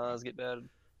bags under my eyes get bad.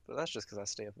 but that's just because I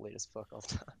stay up late as fuck all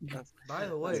the time. By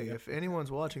the way, if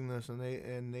anyone's watching this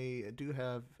and they do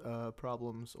have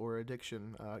problems or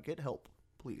addiction, get help,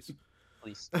 please.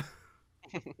 Please,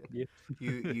 You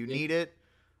need it.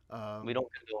 we don't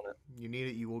condone it You need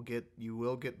it. You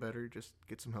will get better. Just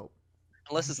get some help.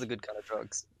 unless it's the good kind of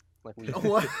drugs, like weed.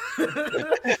 What?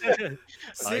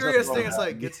 Serious wrong thing. with It's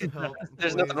like get some help.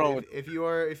 There's nothing wrong with if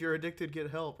you're addicted, get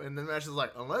help. And then Mash is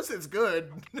like, unless it's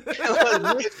good.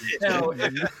 Now,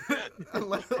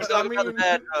 Unless, We're talking about the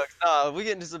bad drugs. Nah, if we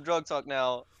get into some drug talk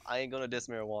now, I ain't gonna diss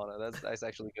marijuana. That's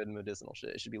actually good medicinal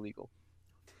shit. It should be legal.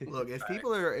 Look, if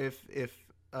people are if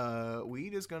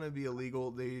weed is gonna be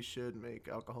illegal, they should make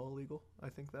alcohol illegal. I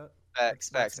think that. Facts.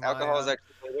 That's my, Alcohol is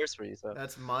actually way worse for you. So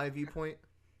That's my viewpoint.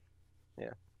 Yeah.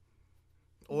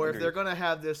 Or if Agreed. they're gonna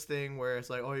have this thing where it's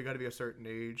like, oh, you got to be a certain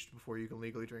age before you can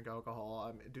legally drink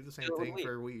alcohol, do the same Do it with thing weed.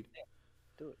 for weed.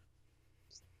 do it.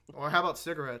 Or how about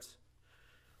cigarettes?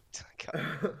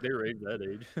 God. They raised that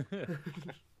age.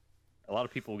 A lot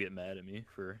of people get mad at me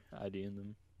for IDing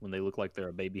them when they look like they're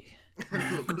a baby.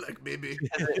 Look like baby.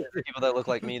 People that look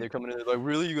like me, they're coming in. They're like,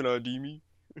 "Really, you gonna ID me?"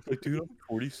 Like, dude, I'm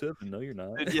 47. No, you're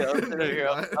not. Yeah, I'm sitting over here.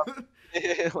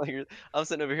 Can Like, I'm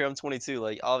sitting over here. I'm 22.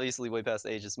 Like, obviously, way past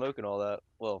the age of smoking all that.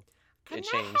 Well, it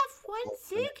changed. one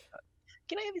cig?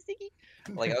 Can I have a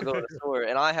ciggy? Like, I'll go to the store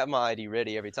and I have my ID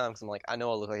ready every time because I'm like, I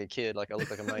know I look like a kid. Like, I look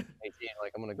like I'm 19, 18.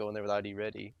 Like, I'm gonna go in there with ID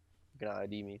ready. You're gonna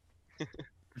ID me.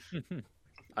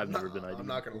 I've never been ID'd. I'm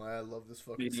not gonna lie, I love this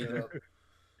Me fucking neither.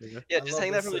 setup. Yeah, I just love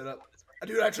hang that this from setup.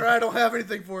 Dude, I try. I don't have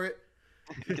anything for it.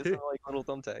 Get some like little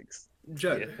thumbtacks.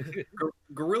 Joe,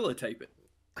 gorilla tape it.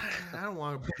 I don't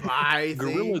want to buy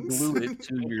Gorilla things. glue it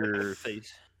to your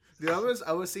face. Dude, I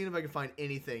was seeing if I could find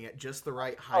anything at just the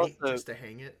right height Also, just to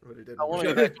hang it, but it didn't. I want to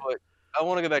work. go back to what I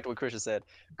want to go back to what Christian said.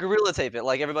 Gorilla tape it.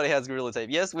 Like everybody has gorilla tape.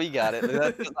 Yes, we got it.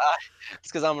 That's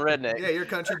because I'm a redneck. Yeah, you're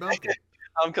country bumpkin.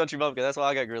 I'm country bumpkin. That's why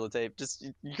I got gorilla tape. Just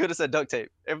you could have said duct tape.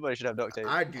 Everybody should have duct tape.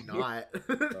 I do not.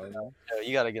 Yo,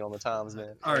 you got to get on the times,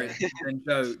 man. All right, and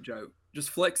Joe,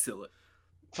 just flex seal it.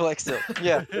 Flex seal.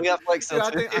 Yeah, we got flex seal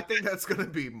Dude, too. I think that's gonna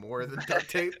be more than duct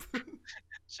tape.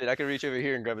 Shit, I can reach over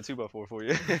here and grab a 2x4 for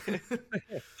you.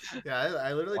 Yeah,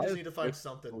 I literally Why just is need to find this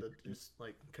something so to just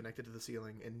like connect it to the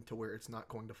ceiling and to where it's not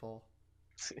going to fall.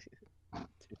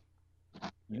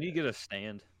 You need to get a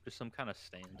stand. Just some kind of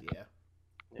stand.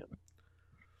 Yeah.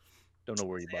 Don't know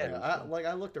where you buy Yeah, it.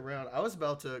 I looked around. I was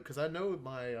about to, because I know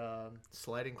my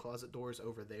sliding closet doors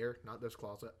over there. Not this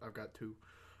closet. I've got two.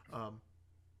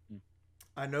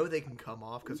 I know they can come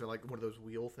off because they're like one of those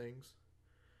wheel things.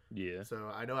 Yeah. So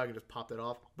I know I can just pop that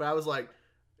off. But I was like,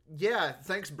 yeah,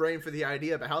 thanks brain for the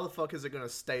idea. But how the fuck is it gonna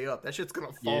stay up? That shit's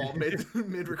gonna fall mid It's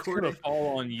gonna recording.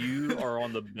 fall on you or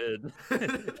on the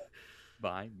bed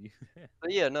behind you.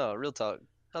 But yeah, no, real talk.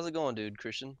 How's it going, dude,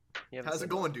 Christian? You haven't How's said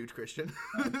it going, dude, Christian?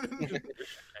 How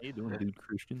you doing, dude,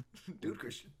 Christian? Dude,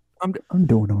 Christian. I'm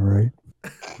doing all right.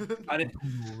 I didn't.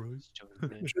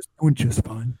 much. Just doing just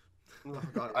fine. Oh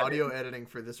god, audio editing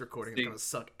for this recording is See. gonna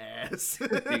suck ass.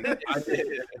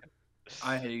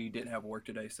 I didn't have work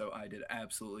today, so I did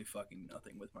absolutely fucking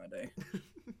nothing with my day.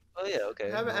 Oh yeah,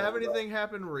 okay. Have anything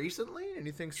happened recently?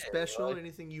 Anything Yeah, special? well,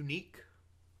 Anything unique?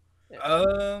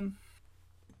 No,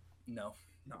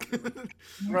 not really.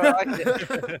 Bro,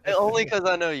 only because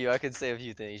I know you, I could say a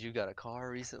few things. You got a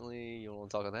car recently. You want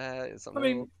to talk about that? It's I something.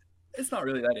 mean, it's not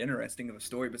really that interesting of a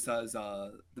story. Besides,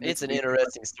 It's an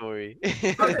interesting story.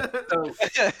 So,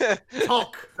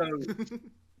 Talk. so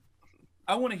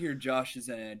I want to hear Josh's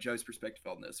and Joe's perspective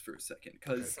on this for a second,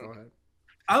 because Okay, go ahead.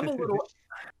 I'm a little.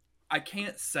 I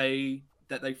can't say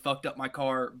that they fucked up my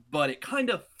car, but it kind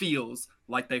of feels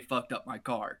like they fucked up my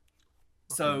car.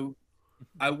 So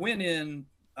I went in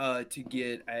to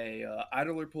get a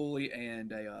idler pulley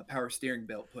and a power steering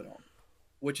belt put on,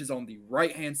 which is on the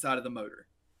right hand side of the motor.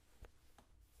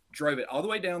 Drove it all the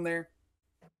way down there,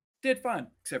 did fine,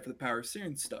 except for the power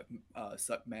steering sucked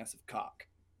massive cock.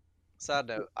 Side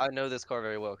note: I know this car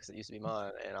very well because it used to be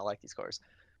mine, and I like these cars.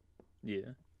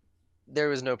 Yeah. There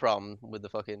was no problem with the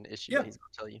fucking issue Yeah. that he's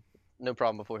gonna tell you. No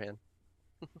problem beforehand.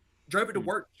 Drove it to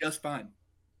work just fine.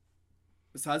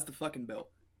 Besides the fucking belt.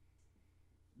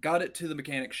 Got it to the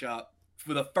mechanic shop.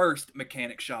 For the first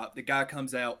mechanic shop, the guy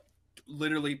comes out,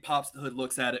 literally pops the hood,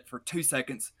 looks at it for 2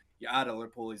 seconds. Your idler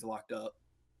pulley's locked up.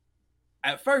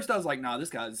 At first, I was like, nah,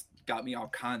 this guy's got me all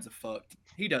kinds of fucked.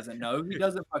 He doesn't know. He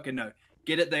doesn't fucking know.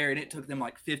 Get it there, and it took them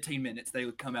like 15 minutes. They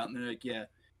would come out, and they're like, yeah,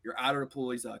 your idler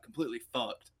pulley's completely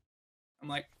fucked. I'm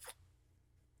like,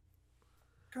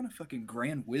 what kind of fucking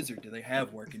grand wizard do they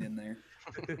have working in there?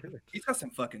 He's got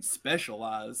some fucking special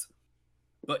eyes.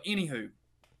 But anywho,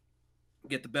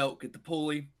 get the belt, get the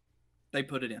pulley. They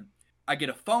put it in. I get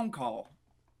a phone call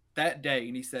that day,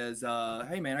 and he says,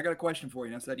 "Hey man, I got a question for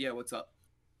you." And I said, "Yeah, what's up?"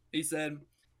 He said,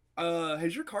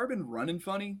 "Has your car been running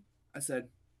funny?" I said,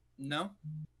 "No,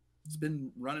 it's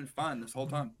been running fine this whole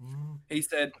time." He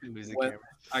said, Lose the "Well," camera.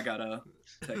 I got a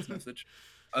text message.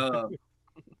 Uh,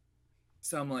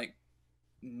 so I'm like,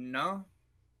 "No,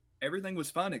 everything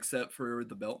was fine except for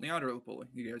the belt and the idler pulley."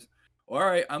 He goes, "All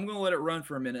right, I'm gonna let it run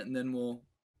for a minute, and then we'll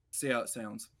see how it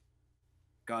sounds."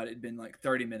 God, it'd been like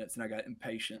 30 minutes, and I got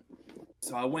impatient.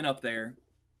 So I went up there.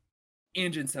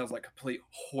 Engine sounds like complete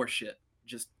horseshit,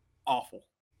 just awful.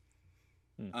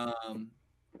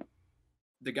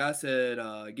 The guy said,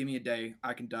 "Give me a day,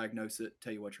 I can diagnose it,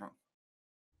 tell you what's wrong."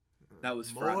 That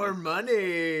was More Friday.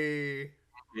 money.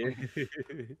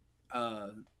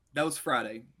 That was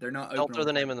Friday. They're not open. Don't throw on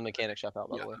the name Friday. of the mechanic shop out,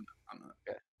 by Yeah, the way. I'm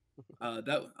not.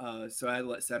 Okay. So I had to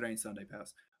let Saturday and Sunday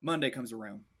pass. Monday comes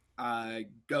around. I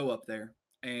go up there,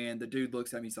 and the dude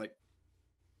looks at me. He's like,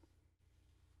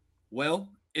 "Well,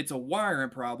 it's a wiring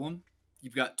problem.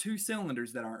 You've got 2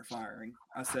 cylinders that aren't firing."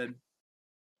 I said,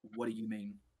 "What do you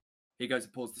mean?" He goes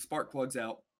and pulls the spark plugs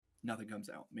out. Nothing comes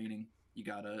out, meaning you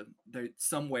gotta there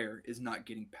somewhere is not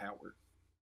getting power.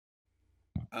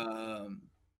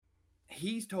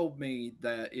 He's told me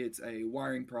that it's a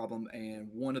wiring problem, and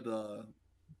one of the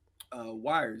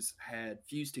wires had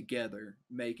fused together,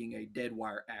 making a dead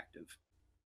wire active.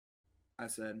 I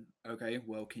said, "Okay,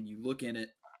 well, can you look in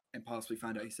it and possibly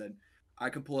find out?" He said, "I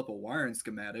can pull up a wiring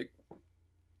schematic."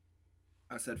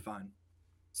 I said, "Fine."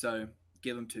 So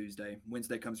give him Tuesday.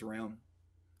 Wednesday comes around,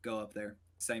 go up there.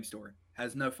 Same story.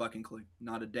 Has no fucking clue.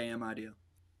 Not a damn idea.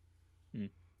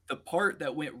 The part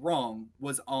that went wrong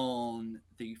was on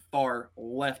the far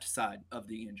left side of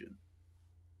the engine.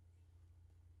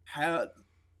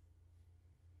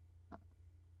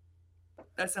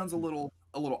 That sounds a little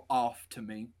off to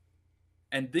me.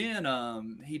 And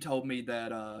then he told me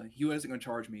that he wasn't going to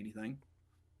charge me anything,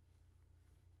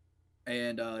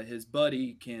 and his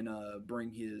buddy can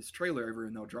bring his trailer over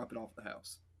and they'll drop it off at the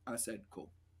house. I said, "Cool."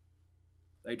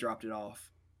 They dropped it off,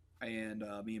 and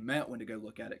me and Matt went to go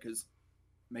look at it because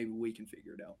maybe we can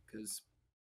figure it out because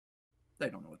they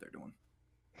don't know what they're doing.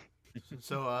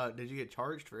 So, did you get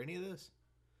charged for any of this?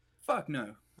 Fuck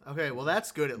no. Okay, well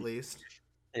that's good at least.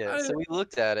 Yeah, so we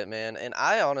looked at it, man, and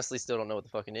I honestly still don't know what the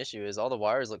fucking issue is. All the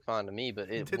wires look fine to me, but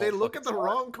it Did they won't look at the fucking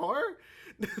wrong car?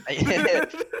 yeah,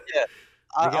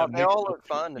 got they all mixed look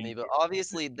fine to me, but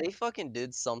obviously they fucking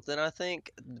did something. I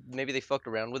think maybe they fucked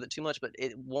around with it too much, but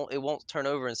it won't turn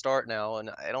over and start now, and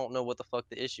I don't know what the fuck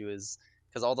the issue is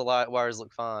because all the wires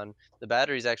look fine. The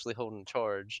battery's actually holding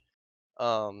charge.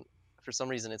 For some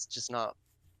reason, it's just not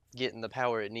getting the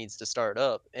power it needs to start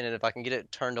up. And if I can get it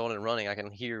turned on and running, I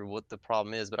can hear what the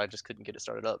problem is, but I just couldn't get it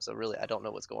started up. So really, I don't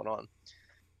know what's going on.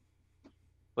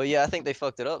 But yeah, I think they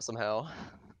fucked it up somehow.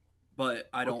 But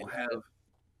I don't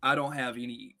have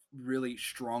any really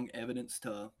strong evidence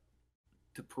to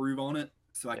prove on it,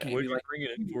 so I can't What be did you like bring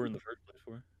it in for in the first place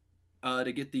for?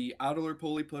 to get the idler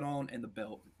pulley put on and the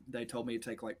belt. They told me it'd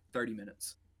take like 30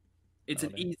 minutes. It's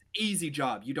an easy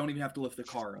job. You don't even have to lift the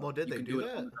car up. Well, did You they can do it on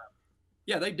that? the ground.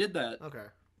 Yeah, they did that. Okay.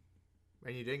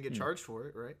 And you didn't get charged for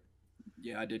it, right?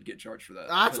 Yeah, I did get charged for that.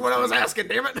 That's what I was asking,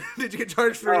 damn it. Did you get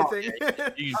charged for anything?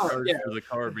 You charged for the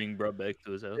car being brought back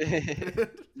to his house.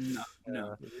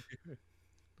 No.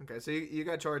 Okay, so you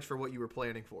got charged for what you were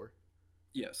planning for.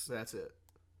 Yes. That's it.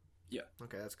 Yeah.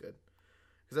 Okay, that's good.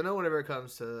 Because I know whenever it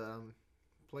comes to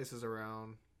places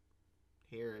around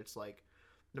here, it's like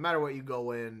no matter what you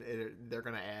go in, they're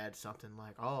gonna add something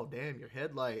like, "Oh, damn, your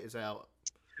headlight is out."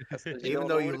 Even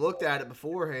though you looked at it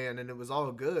beforehand and it was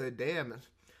all good, damn it.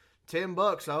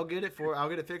 $10, I'll get it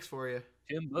fixed for you.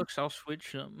 $10, I'll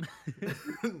switch something.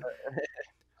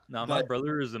 Now, my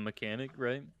brother is a mechanic,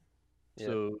 right? Yeah.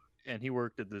 So, and he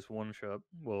worked at this one shop,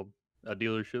 well, a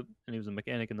dealership, and he was a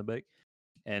mechanic in the back.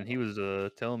 And he was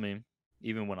telling me,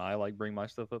 even when I like bring my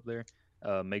stuff up there,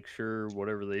 make sure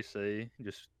whatever they say,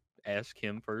 just ask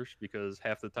him first, because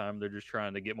half the time they're just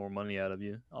trying to get more money out of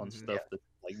you on stuff that's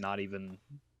like not even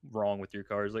wrong with your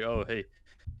car. It's like, "Oh, hey,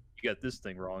 you got this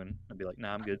thing wrong," and I'd be like,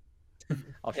 "Nah, I'm good."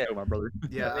 I'll show my brother.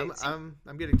 Yeah, I'm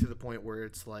getting to the point where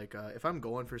it's like if I'm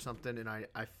going for something and I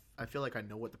feel like I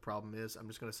know what the problem is, I'm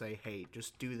just gonna say, "Hey,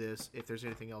 just do this. If there's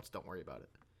anything else, don't worry about it."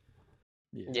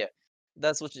 Yeah,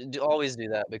 that's what you do. Always do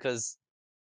that because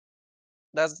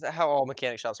that's how all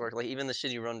mechanic shops work. Like even the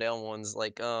shitty rundown ones,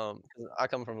 like 'cause I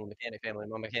come from a mechanic family.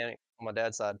 My mechanic on my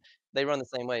dad's side, they run the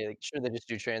same way. Like sure, they just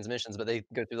do transmissions, but they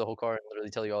go through the whole car and literally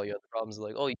tell you all your other problems.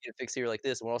 Like, oh, you need to fix here like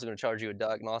this, and we're also going to charge you a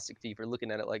diagnostic fee for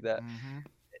looking at it like that.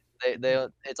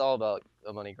 it's all about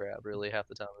a money grab really half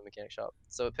the time in the mechanic shop.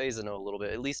 So it pays to know a little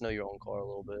bit, at least know your own car a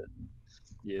little bit.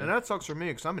 Yeah. And that sucks for me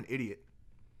because I'm an idiot.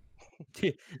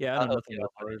 Yeah, I I'll know help nothing you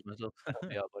out, about buddy. cars myself. I'll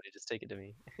help you out, buddy. Just take it to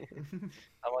me.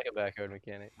 I'm like a backyard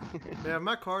mechanic. Man, if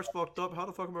my car's fucked up, how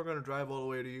the fuck am I gonna drive all the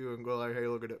way to you and go like, hey,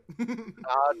 look at it?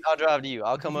 I'll drive to you.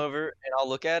 I'll come over and I'll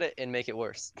look at it and make it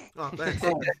worse. Oh, thanks.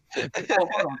 Oh, hold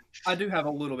on. I do have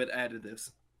a little bit to add to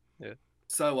this. Yeah.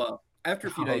 So after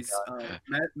a few Oh, days,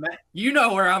 Matt, you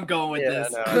know where I'm going with Yeah,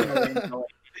 this. I You know where I'm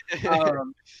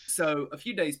going. So a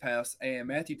few days passed, and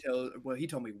Matthew he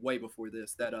told me way before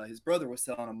this that his brother was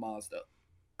selling a Mazda.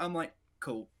 I'm like,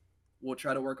 cool. We'll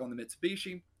try to work on the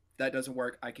Mitsubishi. If that doesn't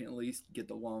work, I can at least get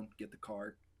the loan, get the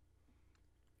car,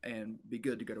 and be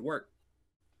good to go to work.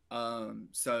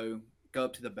 So go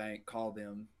up to the bank, call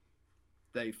them.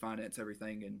 They finance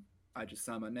everything, and I just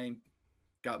sign my name,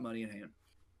 got money in hand.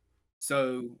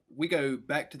 So we go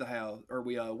back to the house, or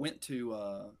we went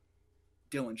to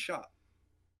Dylan's shop.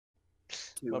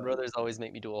 My brothers always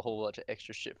make me do a whole bunch of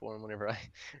extra shit for them whenever I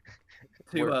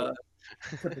to work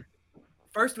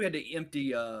first we had to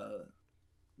empty the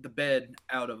bed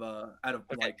out of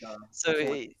Okay. like So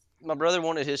toilet. my brother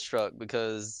wanted his truck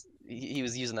because he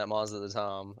was using that Mazda at the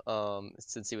time.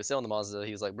 Since he was selling the Mazda,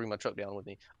 he was like, "Bring my truck down with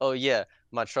me." Oh yeah,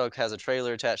 my truck has a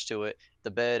trailer attached to it.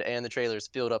 The bed and the trailer is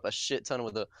filled up a shit ton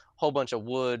with a whole bunch of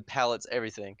wood, pallets,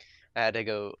 everything. We had to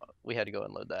go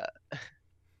unload that.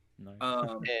 Nice.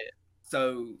 And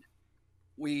So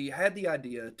we had the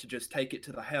idea to just take it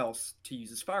to the house to use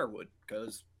as firewood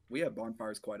because we have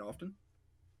bonfires quite often.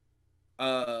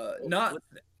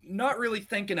 Not really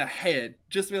thinking ahead,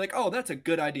 just be like, oh, that's a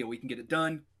good idea. We can get it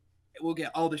done. We'll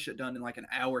get all this shit done in like an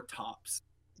hour tops.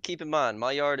 keep in mind,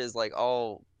 my yard is like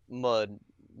all mud,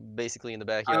 basically in the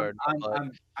backyard.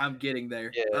 mud. I'm getting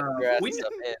there. Yeah, grass we and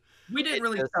stuff. And we didn't it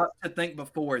really just- stop to think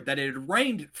before that it had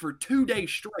rained for 2 days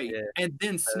straight Yeah. and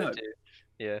then snowed. too.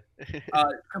 Yeah.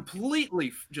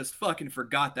 Completely just fucking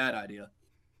forgot that idea.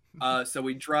 So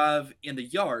we drive in the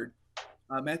yard.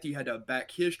 Matthew had to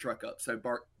back his truck up, so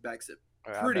Bart backs it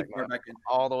All right, I pretty back far mine back in.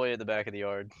 all the way at the back of the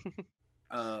yard.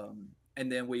 And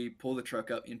then we pull the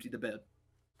truck up, empty the bed.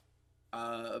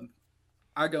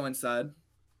 I go inside,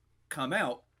 come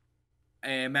out,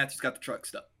 and Matthew's got the truck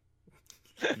stuck.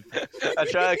 I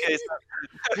try. Okay,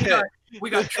 so, We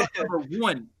got truck number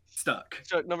 1 stuck.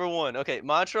 truck number 1. Okay,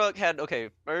 my truck had. Okay,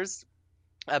 first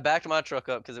I backed my truck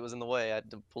up because it was in the way. I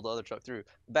had to pull the other truck through.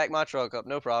 Backed my truck up,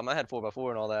 no problem. I had 4x4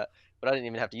 and all that, but I didn't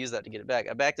even have to use that to get it back.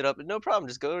 I backed it up, no problem.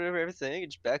 Just go over everything. It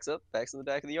just backs up, backs in the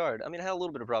back of the yard. I mean, I had a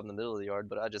little bit of problem in the middle of the yard,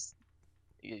 but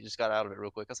you just got out of it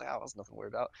real quick. I was like, oh, that's nothing to worry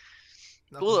about.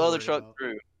 Nothing Pull the to other worry truck about.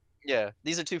 through. Yeah,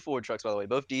 these are 2 Ford trucks, by the way,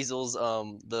 both diesels.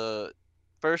 The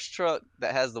first truck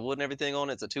that has the wood and everything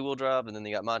on it's a 2-wheel drive, and then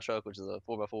you got my truck, which is a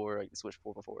 4x4. I can switch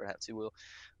 4x4 and have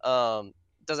 2-wheel.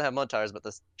 Doesn't have mud tires, but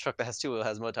the truck that has 2-wheel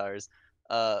has mud tires.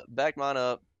 Backed mine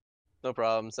up, no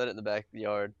problem. Set it in the back of the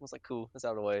yard. I was like, cool, that's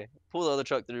out of the way. Pull the other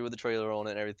truck through with the trailer on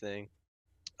it and everything.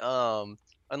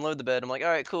 Unload the bed. I'm like, all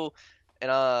right, cool.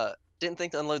 And didn't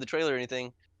think to unload the trailer or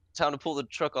anything. Time to pull the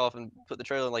truck off and put the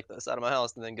trailer in like the side of my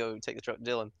house, and then go take the truck to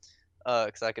Dylan,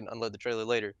 because I can unload the trailer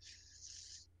later.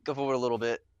 Go forward a little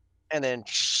bit, and then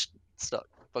stuck.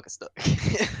 Fucking stuck.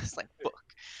 It's like fuck.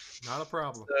 Not a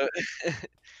problem.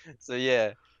 So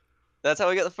yeah, that's how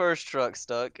we got the first truck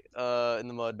stuck in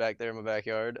the mud back there in my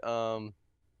backyard. I'll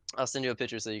send you a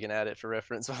picture so you can add it for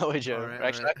reference, by the way, Joe. Alright,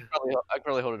 Actually, alright. I could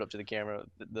probably hold it up to the camera,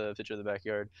 the picture of the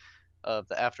backyard, of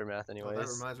the aftermath, Oh, anyways.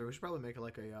 that reminds me, we should probably make it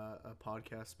like a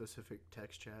podcast specific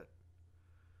text chat.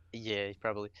 Yeah,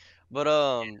 probably. But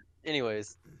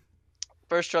anyways,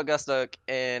 first truck got stuck,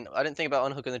 and I didn't think about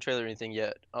unhooking the trailer or anything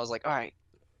yet. I was like, all right,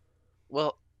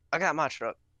 well, I got my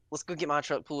truck. Let's go get my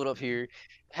truck, pull it up here,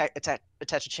 attach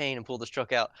a chain, and pull this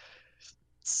truck out.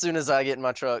 As soon as I get in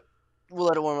my truck, we'll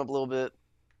let it warm up a little bit.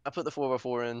 I put the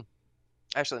 4x4 in.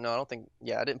 Actually, no, I don't think.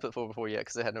 Yeah, I didn't put 4x4 yet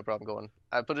because it had no problem going.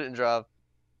 I put it in drive.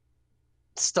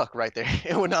 Stuck right there.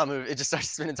 It would not move. It just started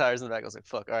spinning tires in the back. I was like,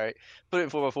 fuck, all right. Put it in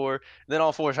 4x4. Then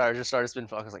all 4 tires just started spinning.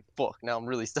 Fuck. I was like, fuck, now I'm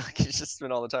really stuck. It just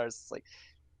spin all the tires. It's like,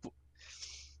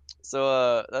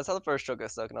 so that's how the first truck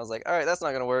got stuck. And I was like, all right, that's not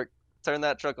going to work. Turn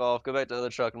that truck off. Go back to the other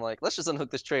truck. I'm like, let's just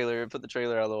unhook this trailer and put the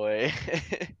trailer out of the way.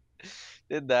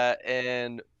 Did that.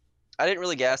 And I didn't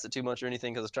really gas it too much or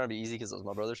anything because I was trying to be easy because it was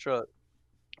my brother's truck.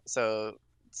 So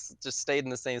just stayed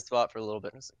in the same spot for a little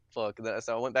bit. I was like, fuck.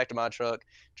 So I went back to my truck,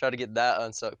 tried to get that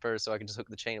unstuck first so I could just hook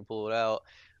the chain and pull it out.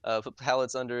 Put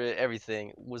pallets under it.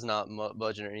 Everything was not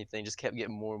budging or anything. Just kept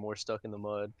getting more and more stuck in the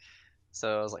mud.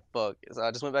 So I was like, fuck. So I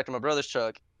just went back to my brother's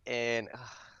truck, and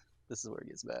this is where it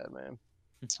gets bad, man.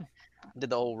 Did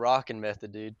the whole rocking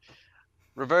method, dude.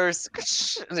 reverse,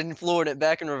 and then floored it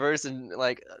back in reverse and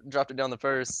like dropped it down the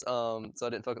first, so I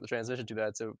didn't fuck up the transmission too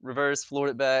bad. So reverse, floored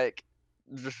it back,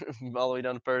 all the way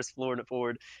down the first, floored it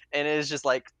forward, and it was just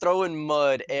like throwing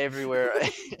mud everywhere,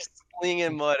 just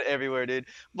slinging mud everywhere, dude.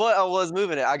 But I was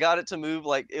moving it. I got it to move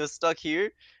like it was stuck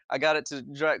here. I got it to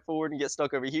drag forward and get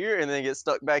stuck over here, and then get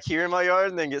stuck back here in my yard,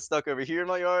 and then get stuck over here in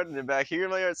my yard, and then back here in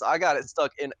my yard. So I got it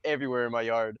stuck in everywhere in my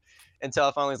yard until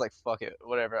I finally was like, fuck it,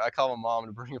 whatever. I called my mom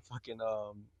to bring a fucking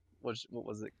what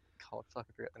was it called? Fuck,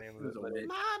 I forgot the name of it. But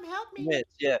Mom, help me. Mitch,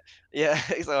 yeah.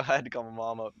 So I had to call my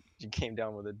mom up. She came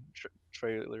down with a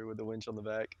trailer with the winch on the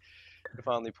back to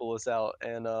finally pull us out.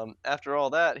 And after all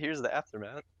that, here's the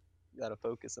aftermath. Got to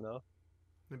focus enough.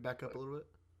 Let me back up a little bit.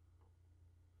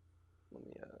 Let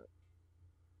me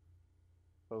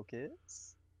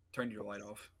focus. Turn your light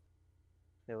off.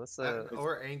 Yeah, let's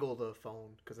Or angle the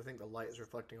phone because I think the light is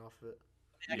reflecting off of it.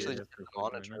 actually Yeah, just that's turn the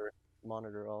reflecting right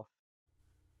monitor off.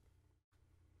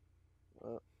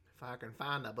 If I can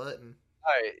find the button.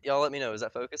 All right, y'all let me know. Is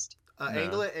that focused? No.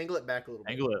 Angle it back a little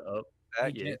bit. Angle it up.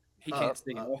 Back? He Yeah. can't Up,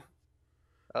 see up. all.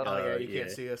 Up, Oh yeah, you yeah.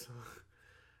 can't see us.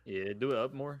 Yeah, do it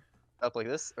up more. up like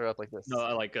this or up like this? No,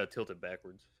 I like tilt it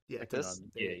backwards. Yeah, Like this? this?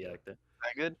 There Yeah, you yeah, go. like that.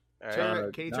 That good? All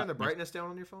right. Can you turn the not- brightness down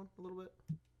on your phone a little bit?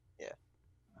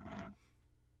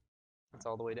 It's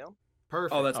all the way down.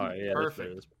 Perfect. Oh, that's All right, yeah,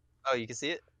 perfect. That's Oh, you can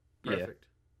see it? yeah. Perfect.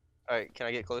 All right, can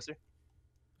I get closer?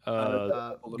 Uh, Go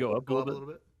up a go up a little bit, little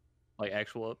bit. like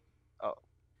actual up.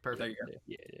 There Perfect. you go.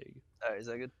 Yeah, there you go. All right, is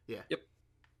that good? Yeah. Yep.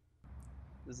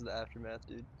 This is the aftermath,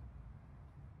 dude.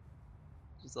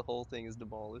 Just the whole thing is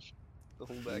demolished. The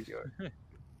whole backyard.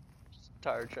 Just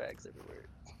tire tracks everywhere.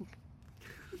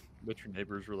 But your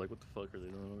neighbors were like, "What the fuck are they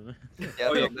doing over there?" Yeah, I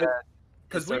Oh, feel yeah, bad.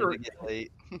 because It's we starting were to get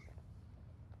late.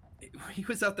 he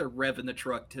was out there revving the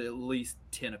truck to at least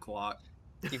 10 o'clock.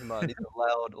 Keep in mind, these are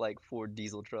loud, like Ford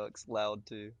diesel trucks. Loud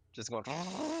too. Just going.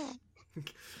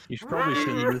 You should probably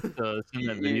send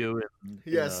that video.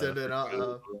 Yeah, send it.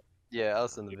 Yeah, I'll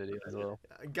send the video as well.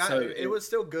 So it was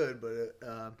still good, but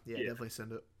yeah, Yeah. definitely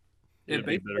send it. It'd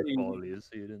be better basically- quality to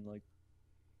see it in like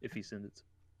if he sends it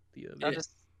the I'll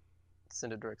just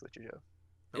send it directly to Joe.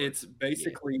 It's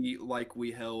basically like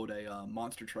we held a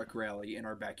monster truck rally in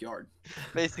our backyard.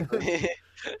 Basically,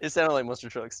 it sounded like monster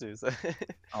trucks too. So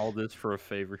all this for a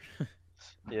favor.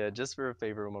 yeah, just for a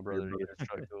favor of my brother to brother. get his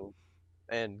truck tooled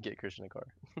and get Christian a car.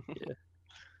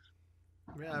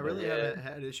 Yeah, I really haven't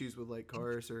had issues with like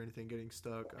cars or anything getting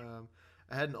stuck.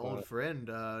 I had an old friend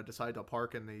decide to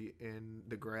park in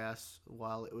the grass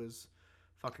while it was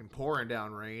fucking pouring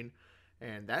down rain,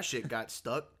 and that shit got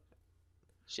stuck.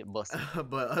 Shit busted.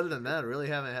 But other than that, I really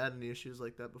haven't had any issues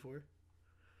like that before.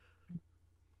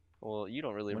 Well, you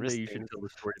don't really One risk day you should things tell the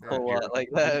story. a whole lot like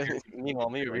that. Meanwhile,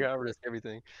 me over here, I risk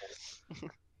everything.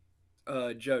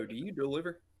 Joe, do you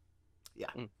deliver? Yeah.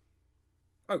 Mm.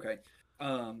 Okay.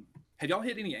 Have y'all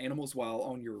hit any animals while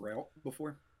on your route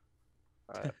before?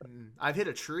 Alright. I've hit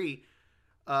a tree.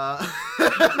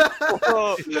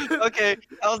 Oh, okay,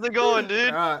 how's it going,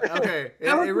 dude? Okay, it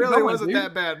How's it really going, wasn't dude?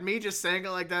 that bad. Me just saying it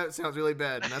like that sounds really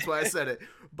bad, and that's why I said it.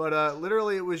 But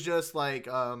literally, it was just like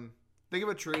think of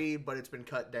a tree, but it's been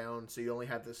cut down, so you only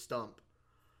have this stump.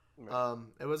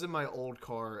 It was in my old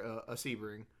car, a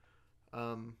Sebring.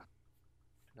 Another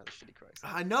shitty Christ.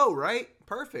 I know, right?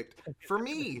 Perfect for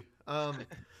me.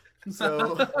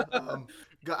 So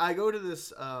I go to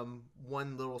this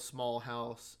one little small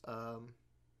house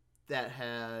that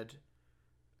had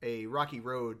a rocky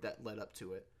road that led up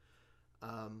to it.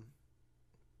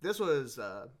 This was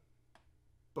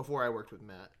before I worked with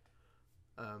Matt,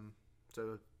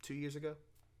 so 2 years ago.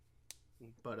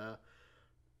 But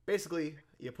basically,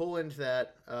 you pull into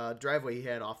that driveway he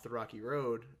had off the rocky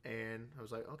road, and I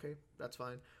was like, okay, that's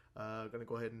fine. Gonna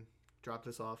go ahead and drop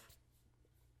this off.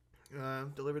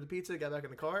 Deliver the pizza, got back in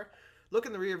the car. Look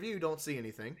in the rear view, don't see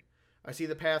anything. I see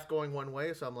the path going one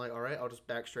way, so I'm like, all right, I'll just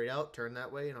back straight out, turn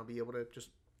that way, and I'll be able to just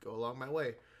go along my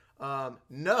way.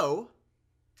 No.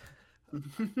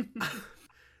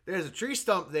 There's a tree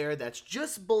stump there that's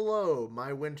just below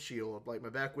my windshield, like my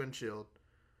back windshield.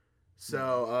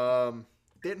 So,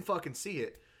 didn't fucking see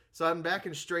it. So I'm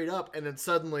backing straight up, and then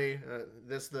suddenly,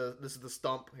 this is the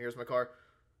stump. Here's my car.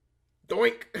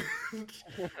 Doink!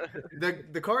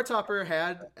 The car topper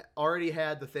already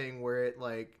had the thing where it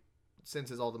like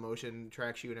senses all the motion,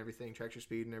 tracks you and everything, tracks your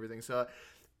speed and everything. So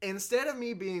instead of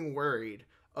me being worried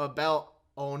about,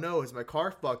 oh no, is my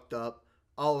car fucked up?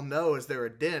 Oh no, is there a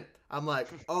dent? I'm like,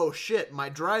 oh shit, my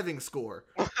driving score.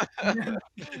 Not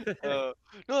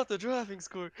the driving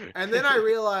score. And then I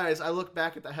realize, I look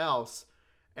back at the house,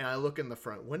 and I look in the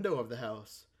front window of the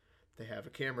house. They have a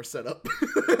camera set up.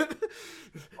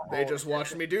 They just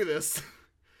watched me do this.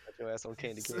 Got your ass on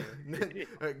candy cane.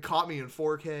 It caught me in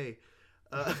 4K.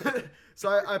 So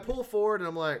I pull forward and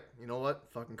I'm like, you know what?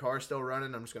 Fucking car's still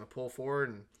running. I'm just gonna pull forward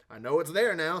and I know it's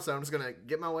there now, so I'm just gonna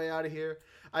get my way out of here.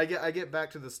 I get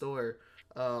back to the store,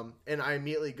 and I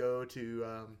immediately go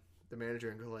to the manager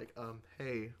and go like,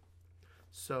 hey,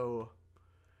 so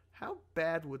how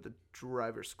bad would the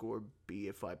driver score be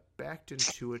if I backed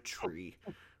into a tree?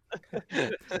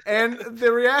 And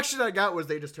the reaction I got was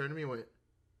they just turned to me and went,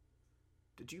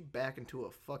 did you back into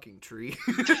a fucking tree?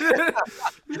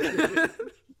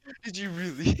 Did you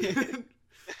really?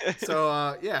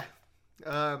 So, yeah.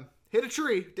 Hit a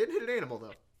tree. Didn't hit an animal,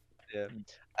 though. Yeah.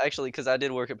 Actually, because I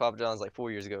did work at Papa John's like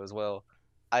 4 years ago as well.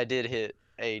 I did hit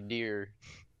a deer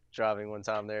driving one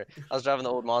time there. I was driving the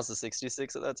old Mazda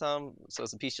 66 at that time, so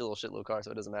it's a piece of little shit little car,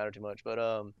 so it doesn't matter too much. But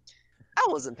I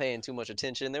wasn't paying too much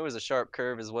attention. There was a sharp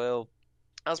curve as well.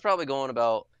 I was probably going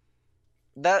about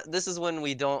that. This is when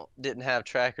we didn't have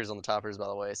trackers on the toppers, by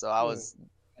the way. So I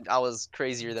was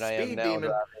crazier than I am Speed now. demon.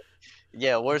 driving.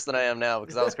 Yeah, worse than I am now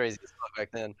because I was crazy as fuck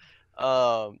back then.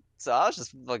 So I was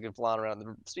just fucking flying around.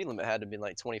 The speed limit had to be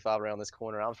like 25 around this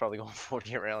corner. I was probably going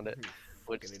 40 around it.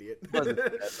 Which Fucking idiot. wasn't too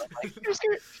bad, so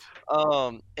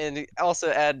I'm like, and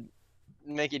also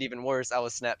make it even worse, I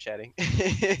was Snapchatting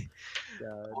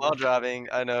while driving.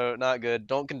 I know, not good.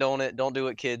 Don't condone it. Don't do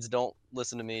it, kids. Don't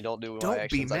listen to me. Don't do my Don't be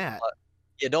actions. Matt.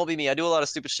 Yeah, don't be me. I do a lot of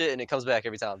stupid shit and it comes back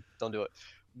every time. Don't do it.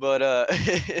 But Yeah,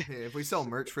 if we sell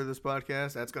merch for this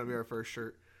podcast, that's going to be our first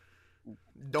shirt.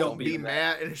 Don't be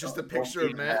Matt, and it's just a picture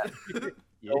of Matt.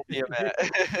 Don't be a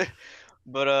Matt.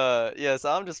 But yeah,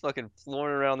 so I'm just fucking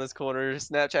flooring around this corner,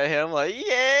 Snapchat him, like,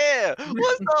 yeah,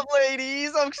 what's up,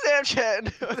 ladies? I'm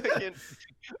Snapchatting.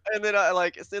 And then I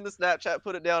like send the Snapchat,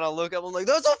 put it down, I look up, I'm like,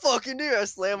 that's a fucking deer. I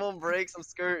slam on brakes, I'm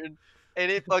skirting,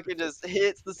 and it fucking just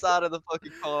hits the side of the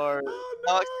fucking car.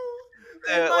 Oh,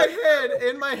 no.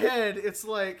 In my head, it's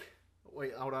like,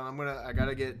 wait, hold on, I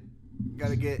gotta get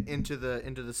into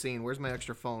the scene. Where's my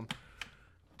extra phone?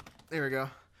 There we go.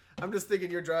 I'm just thinking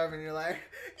you're driving and you're like,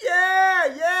 yeah,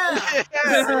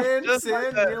 sin,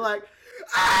 like and you're like,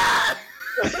 ah!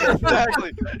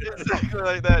 exactly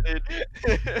like that, dude.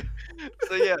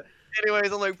 So yeah,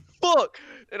 anyways, I'm like, fuck,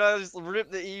 and I just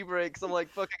ripped the e-brakes. I'm like,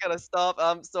 fuck, I gotta stop.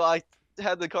 So I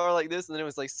had the car like this, and then it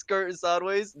was like skirting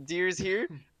sideways. Deer's here.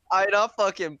 I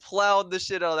fucking plowed the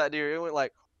shit out of that deer. It went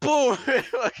like, boom, it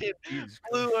fucking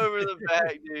flew over the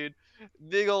back, dude.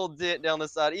 Big old dent down the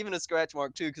side, even a scratch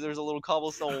mark too, because there's a little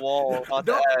cobblestone wall.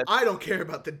 I don't care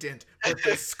about the dent, but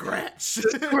the scratch.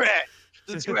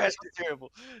 The scratch was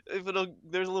terrible.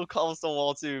 There's a little cobblestone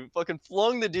wall too. Fucking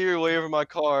flung the deer away over my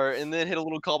car, and then hit a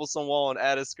little cobblestone wall and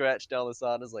add a scratch down the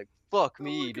side. I was like, "Fuck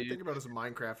me, all I can dude." think about is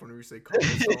Minecraft whenever you say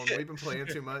cobblestone. We've been playing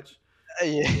too much.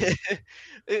 Yeah,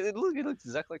 it looks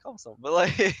exactly like cobblestone, but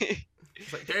like,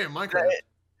 it's like, damn, Minecraft.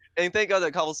 And thank God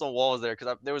that cobblestone wall was there,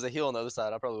 because there was a hill on the other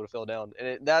side. I probably would have fell down,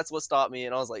 and that's what stopped me.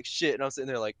 And I was like, shit. And I'm sitting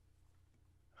there like,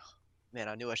 man,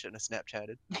 I knew I shouldn't have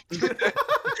Snapchatted.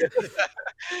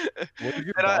 What did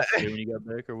your boss say when you got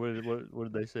back, or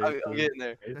what did they say? I'm getting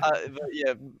there. But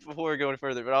yeah, before we go any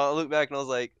further, but I look back and I was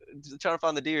like, trying to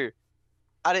find the deer.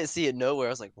 I didn't see it nowhere.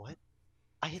 I was like, what?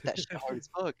 I hit that shit hard as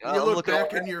fuck. You look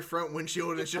back in your front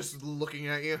windshield and it's just looking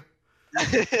at you.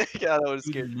 Yeah, that would have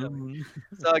scared me.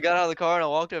 So I got out of the car and I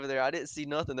walked over there. I didn't see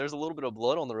nothing. There's a little bit of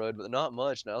blood on the road, but not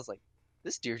much. And I was like,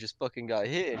 this deer just fucking got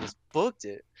hit and just booked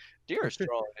it. Deer are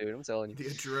strong, dude. I'm telling you. The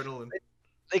adrenaline.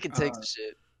 They can take some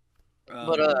shit.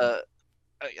 But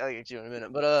I'll get you in a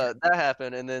minute. But that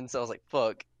happened, and then so I was like,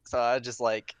 fuck. So I just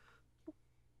like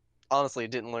honestly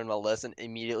didn't learn my lesson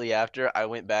immediately after. I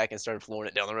went back and started flooring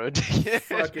it down the road.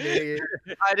 Fucking idiot.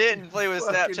 I didn't play with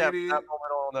Fucking Snapchat from idiot. that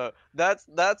moment on though.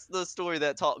 That's the story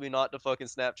that taught me not to fucking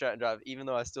Snapchat and drive, even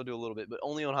though I still do a little bit, but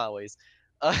only on highways.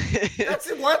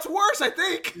 That's what's worse, I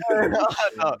think. No.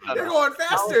 You're going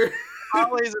faster.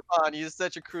 Highways are fine. You just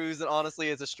set your cruise, and honestly,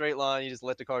 it's a straight line. You just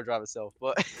let the car drive itself.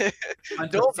 But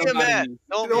don't be a Matt.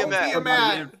 Don't be a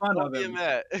Matt. In front Don't of be a him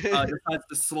Matt. decides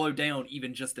to slow down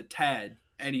even just a tad,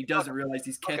 and he doesn't realize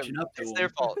he's catching up to It's him. their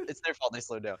fault. It's their fault they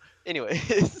slowed down. Anyway,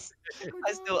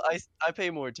 I pay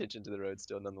more attention to the road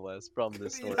still, nonetheless. From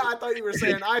this story. I thought you were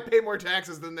saying I pay more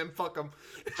taxes than them. Fuck them.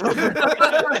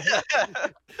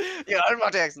 Yeah, I'm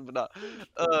not taxing, but not.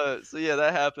 So yeah,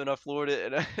 that happened. I floored it,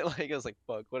 and I was like,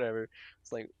 fuck, whatever.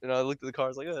 It's like, I looked at the car. I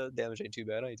was like, damage ain't too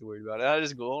bad. I ain't too worried about it. I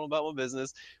just go on about my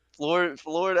business. Floor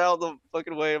it out the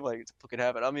fucking way. I'm like, it's fucking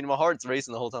happened. I mean, my heart's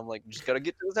racing the whole time. I'm like, just gotta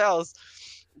get to his house.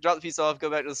 Drop the piece off. Go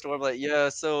back to the store. I'm like, yeah.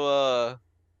 So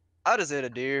I just hit a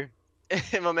deer,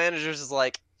 and my manager's just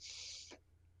like,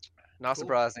 not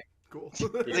surprising. Cool.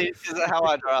 This is how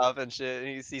I drive and shit. And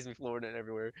he sees me flooring it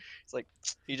everywhere. It's like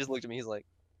he just looked at me. He's like,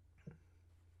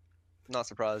 not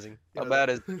surprising. How Yeah, bad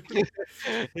is?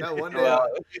 that one day? Wow.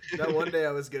 That one day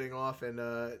I was getting off, and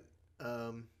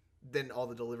then all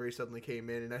the deliveries suddenly came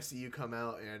in, and I see you come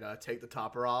out and take the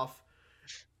topper off,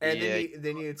 and Yeah.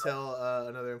 then you tell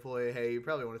another employee, "Hey, you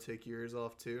probably want to take yours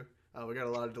off too. We got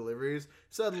a lot of deliveries."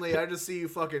 Suddenly, I just see you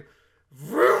fucking.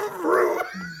 Vroom, vroom.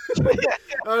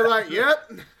 I was like,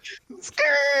 "Yep,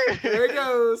 there it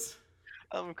goes."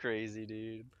 I'm crazy,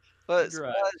 dude. But You're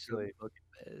right. surprisingly,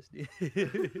 Fucking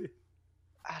fast.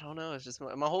 I don't know. It's just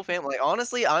my whole family. Like,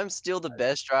 honestly, I'm still the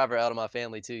best driver out of my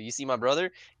family too. You see, my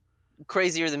brother,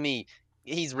 crazier than me.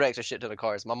 He's wrecked a shit ton of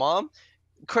cars. My mom,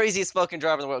 craziest fucking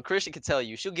driver in the world. Christian can tell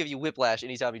you, she'll give you whiplash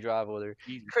anytime you drive with her.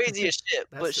 Jesus. Crazy as shit.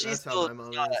 But That's, she's that's still, how my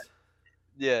mom not- is.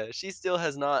 yeah, she still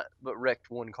has not but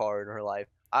wrecked one car in her life.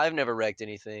 I've never wrecked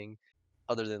anything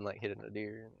other than like hitting a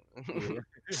deer. Yeah,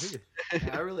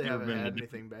 I really Never haven't been in a had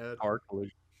anything bad. Car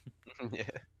collision. Yeah,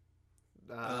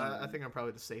 I think I'm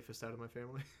probably the safest out of my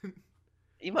family.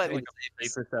 you might be Like the the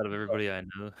safest. safest out of everybody I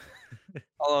know.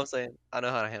 All I'm saying, I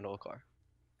know how to handle a car.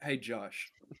 Hey Josh,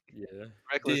 Yeah.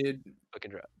 Reckless did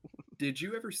fucking drive. did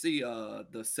you ever see the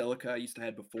Celica I used to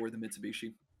have before the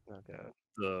Mitsubishi? Oh god.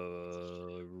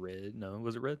 The red? No,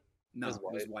 was it red? No, was it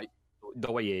was white.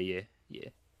 The way, yeah.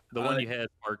 The one you had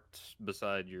parked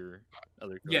beside your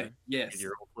other car. Yeah, At yes.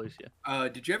 your old place, yeah.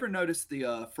 Did you ever notice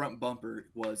the front bumper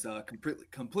was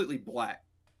completely black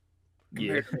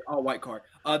compared to the all white car?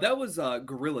 That was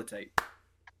Gorilla Tape.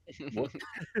 What?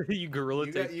 You gorilla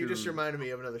taped You just your- reminded me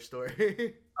of another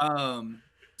story.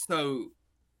 So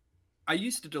I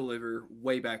used to deliver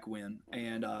way back when,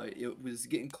 and it was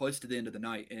getting close to the end of the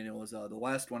night, and it was the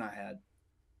last one I had.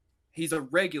 He's a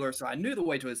regular, so I knew the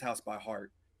way to his house by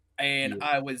heart, and Yeah.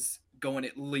 I was going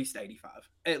at least 85,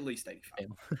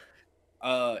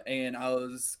 and I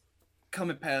was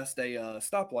coming past a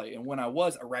stoplight, and when I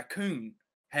was, a raccoon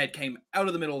had came out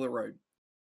of the middle of the road,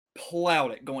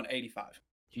 plowed it going 85.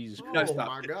 Jesus Christ. No, Oh stop.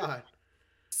 my god.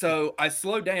 So I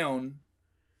slowed down,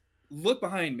 look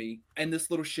behind me, and this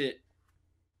little shit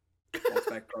walks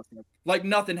back across the road. Like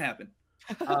nothing happened.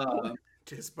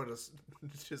 Just but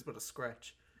a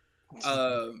scratch.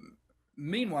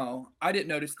 Meanwhile, I didn't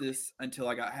notice this until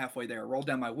I got halfway there. I rolled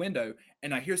down my window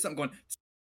and I hear something going,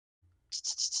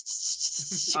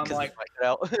 I'm 'Cause like, you whacked it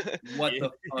out. what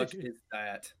the fuck is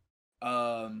that?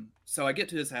 So I get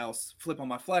to his house, flip on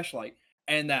my flashlight,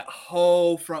 and that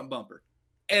whole front bumper,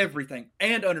 everything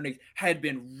and underneath had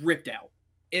been ripped out.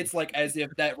 It's like as if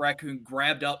that raccoon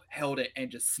grabbed up, held it, and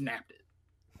just snapped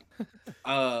it.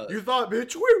 You thought,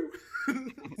 bitch, woo!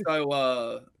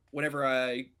 So whenever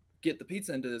I get the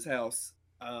pizza into his house,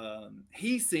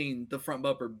 he's seen the front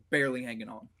bumper barely hanging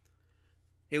on.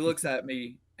 He looks at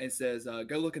me and says,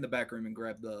 go look in the back room and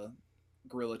grab the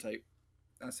Gorilla Tape.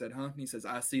 I said, huh? And he says,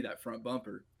 I see that front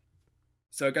bumper.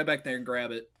 So I go back there and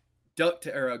grab it,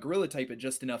 Gorilla Tape it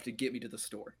just enough to get me to the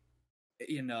store.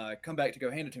 And come back to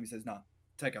go hand it to him. He says, nah,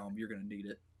 take it home. You're going to need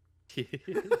it.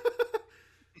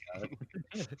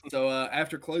 So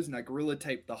after closing, I Gorilla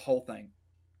Taped the whole thing.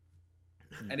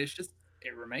 And it's just,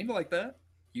 it remained like that.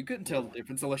 You couldn't tell the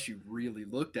difference unless you really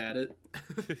looked at it.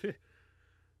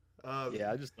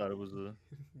 Yeah, I just thought it was a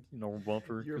normal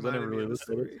bumper You because I never reminded me really of a looked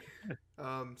at it.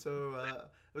 story. So I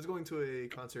was going to a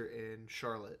concert in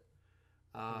Charlotte,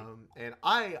 and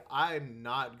I'm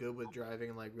not good with driving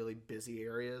in like really busy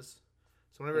areas.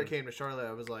 So whenever I came to Charlotte,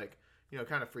 I was like,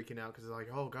 kind of freaking out because like,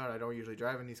 oh god, I don't usually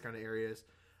drive in these kind of areas,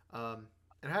 and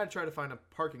I had to try to find a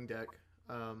parking deck.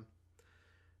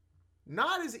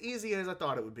 Not as easy as I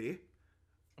thought it would be.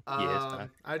 Yeah,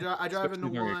 I drive Especially into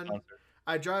during a one. concert.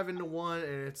 I drive into one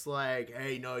and it's like,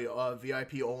 hey, no,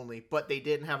 VIP only, but they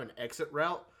didn't have an exit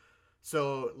route.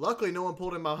 So luckily no one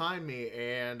pulled in behind me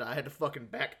and I had to fucking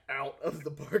back out of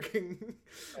the parking.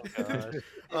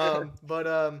 But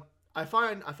I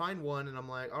find one and I'm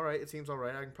like, all right, it seems all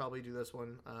right. I can probably do this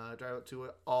one. Drive up to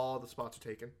it. All the spots are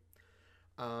taken.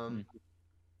 And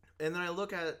then I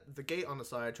look at the gate on the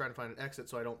side trying to find an exit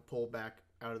so I don't pull back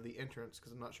out of the entrance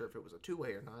because I'm not sure if it was a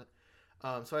two-way or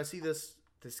not. So I see this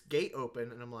gate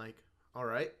open and I'm like, all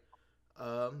right,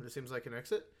 this seems like an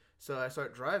exit. So I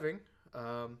start driving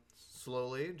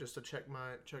slowly just to check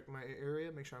my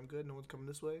area, make sure I'm good, no one's coming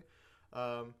this way.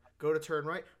 Go to turn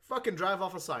right, fucking drive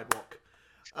off a sidewalk.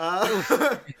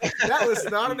 That was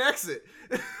not an exit.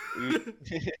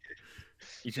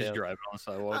 You just drive on the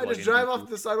sidewalk. I like just in drive YouTube. off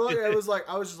the sidewalk and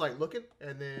I was just like looking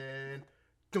and then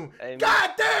boom. Hey, man. God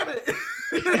damn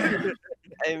it.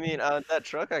 I mean, that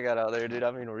truck I got out there, dude.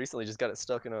 I mean, recently just got it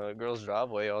stuck in a girl's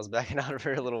driveway. I was backing out of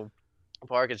her little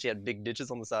park, and she had big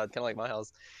ditches on the side, kind of like my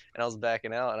house. And I was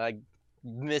backing out, and I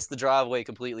missed the driveway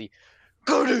completely.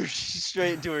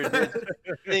 Straight into her ditch.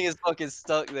 Thing is fucking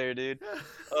stuck there, dude.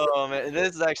 Oh man, and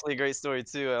this is actually a great story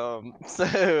too. So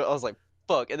I was like,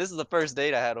 fuck, and this is the first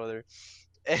date I had with her,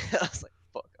 and I was like,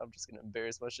 fuck, I'm just gonna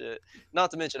embarrass my shit.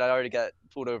 Not to mention, I already got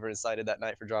pulled over and cited that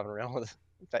night for driving around with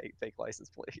a fake license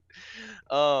plate.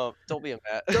 Don't be a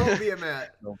Matt. Don't be a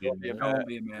Matt. Don't be a Don't Matt.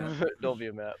 be a man. Don't be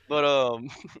a Matt. But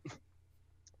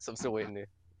so I'm still waiting to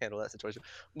handle that situation.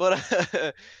 But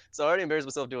so I already embarrassed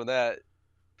myself doing that.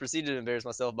 Proceeded to embarrass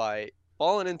myself by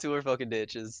falling into her fucking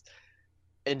ditches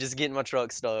and just getting my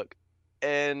truck stuck.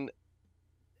 And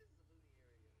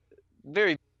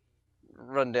very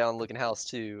rundown looking house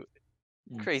too.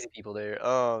 Crazy people there.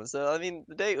 So I mean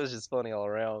the date was just funny all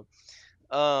around.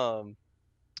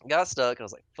 Got stuck. I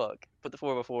was like, fuck. Put the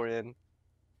 4x4 in.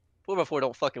 4x4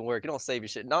 don't fucking work. It don't save your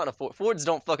shit. Not in a Ford. Fords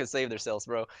don't fucking save themselves,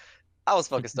 bro. I was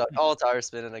fucking stuck. All tires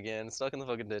spinning again. Stuck in the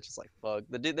fucking ditch. It's like, fuck.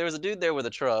 There was a dude there with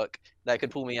a truck that could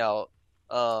pull me out.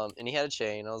 And he had a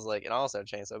chain. I was like, and I also had a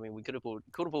chain. So I mean, we could have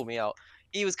pulled me out.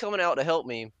 He was coming out to help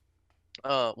me.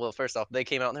 Well, first off, they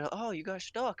came out and they're like, oh, you got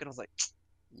stuck. And I was like,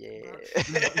 yeah.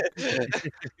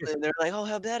 And they're like, oh,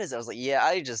 how bad is it? I was like, yeah,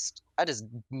 I just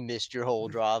missed your whole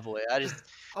driveway.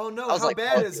 Oh no, I was how like,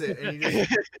 bad fuck. is it? And you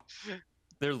just,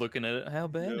 They're looking at it. How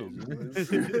bad is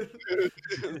it?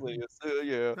 So,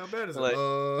 yeah. how bad is Like-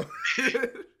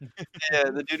 it? Yeah,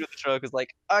 the dude with the truck was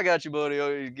like, I got you, buddy.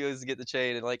 Oh, he goes to get the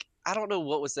chain. And like, I don't know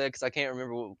what was said because I can't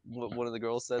remember what one of the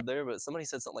girls said there, but somebody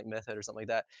said something like meth head or something like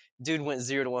that. Dude went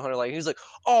 0 to 100. Like, he was like,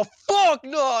 oh, fuck,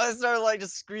 no. I started like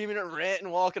just screaming and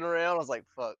ranting, walking around. I was like,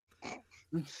 fuck.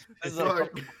 This is a Fuck.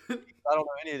 I don't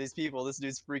know any of these people. This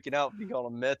dude's freaking out being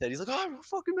called a meth head. He's like, oh, I'm a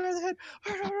fucking meth head.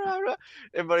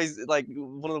 Everybody's like,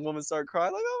 one of the women started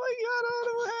crying, like, oh my God, I don't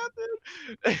know what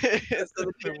happened. So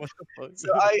the dude- What the fuck? so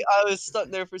I was stuck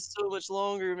there for so much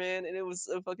longer, man, and it was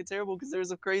so fucking terrible because there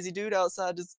was a crazy dude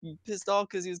outside just pissed off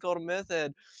because he was called a meth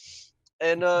head.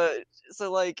 And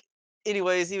so like,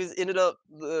 anyways, ended up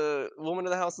the woman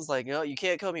in the house was like, no, you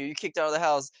can't come here. You kicked out of the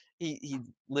house. He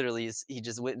literally he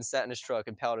just went and sat in his truck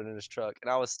and pouted in his truck,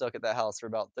 and I was stuck at that house for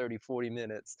about 30-40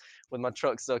 minutes with my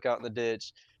truck stuck out in the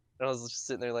ditch. And I was just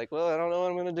sitting there like, well, I don't know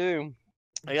what I'm gonna do.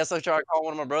 I guess I tried to call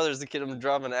one of my brothers to get him to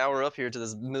drive an hour up here to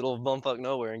this middle of bumfuck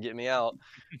nowhere and get me out.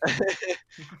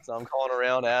 So I'm calling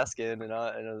around asking, and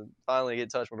I finally get in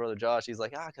touch with my brother Josh. He's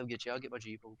like, come get you. I'll get my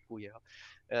Jeep. I'll pull you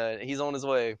out. He's on his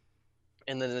way.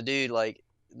 And then the dude, like,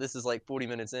 this is like 40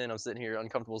 minutes in. I'm sitting here,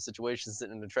 uncomfortable situation,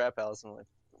 sitting in the trap house. And I'm like,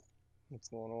 what's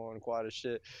going on? Quiet as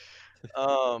shit.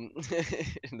 And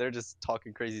they're just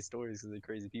talking crazy stories because they're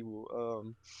crazy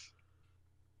people.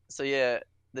 So yeah,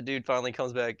 the dude finally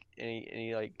comes back and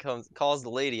he like calls the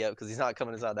lady out because he's not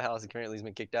coming inside the house. Apparently he's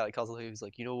been kicked out. He calls the lady. He's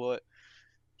like, you know what?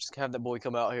 Just have that boy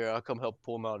come out here. I'll come help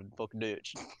pull him out of the fucking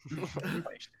ditch.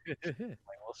 Like,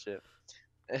 well, shit.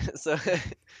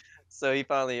 So he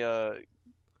finally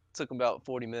took him about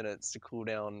 40 minutes to cool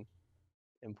down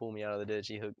and pull me out of the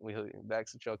ditch. We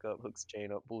backs the truck up, hooks the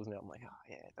chain up, pulls me out. I'm like, oh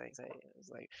yeah, thanks. Hey, it's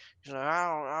like,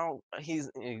 he's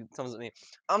like, he comes at me.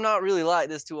 I'm not really like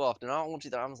this too often. I don't want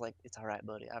you to. I was like, it's all right,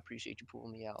 buddy. I appreciate you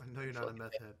pulling me out. I know you're not a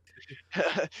meth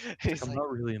head. He's I'm like, not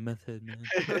really a meth head, man.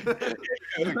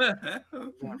 "You're not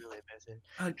really a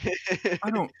meth head."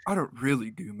 I don't really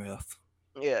do meth.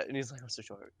 Yeah, and he's like, I'm so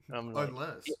short. And I'm like,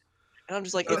 Unless. and I'm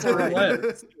just like, it's all right.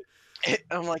 Unless.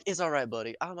 I'm like, it's all right,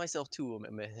 buddy. I myself too am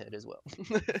a meth head as well.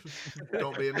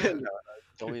 Don't be a man.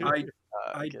 Don't be.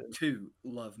 I kidding. too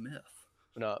love myth.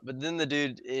 No, but then the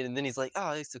dude, and then he's like,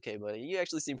 "Oh, it's okay, buddy. You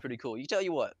actually seem pretty cool. You tell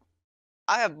you what,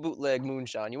 I have bootleg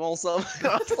moonshine. You want some?"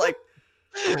 I was like,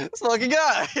 "This fucking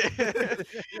guy."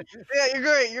 Yeah, you're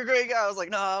great. You're a great guy. I was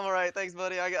like, "Nah, I'm all right. Thanks,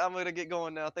 buddy. I'm gonna get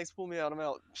going now. Thanks for pulling me out. I'm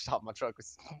out." Stopped my truck,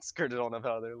 skirted on up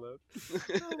out of there, left.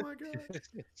 Oh my god.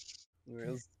 It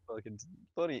was fucking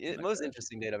funny. Most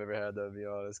interesting date I've ever had, though, to be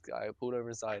honest. I pulled over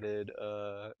and cited,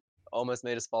 almost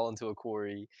made us fall into a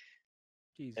quarry,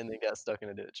 Jesus. and then got stuck in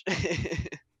a ditch.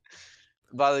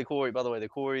 By the way, the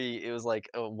quarry, it was like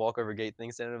a walkover gate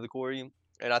thing standing over the quarry.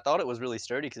 And I thought it was really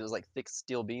sturdy because it was like thick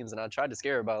steel beams. And I tried to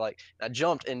scare her by I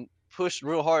jumped and pushed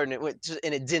real hard and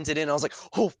it dented in. I was like,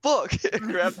 oh fuck!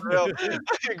 Grabbed the rail,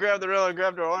 grabbed the rail and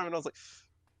grabbed her arm. And I was like,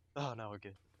 oh, now we're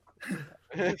good.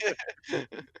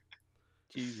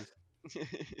 Jesus.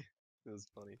 It was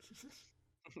funny.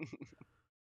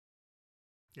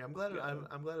 Yeah, I'm glad I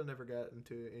never got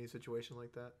into any situation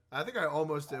like that. I think I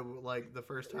almost did, like the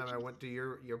first time I went to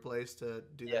your place to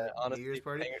do that honestly, New Year's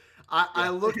party. yeah. I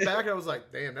looked back and I was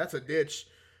like, damn, that's a ditch.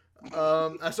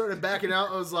 I started backing out.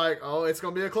 I was like, oh, it's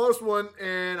gonna be a close one,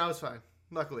 and I was fine.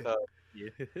 Luckily, Yeah.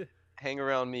 hang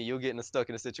around me, you'll get stuck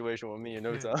in a situation with me in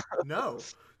no time. No.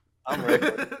 I'm ready.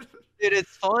 Dude,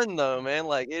 it's fun though, man.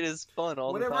 Like it is fun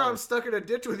all Whenever the time. I'm stuck in a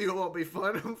ditch with you, it won't be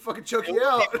fun. I'm fucking choke It you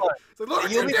will be out. fun. It's like, look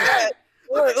what You'll you be did! mad.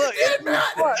 Look what Look, you did, it'll be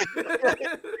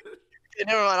Matt! Yeah,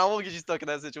 never mind. I won't get you stuck in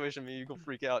that situation, man. You gonna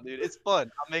freak out, dude. It's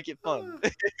fun. I'll make it fun.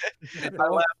 I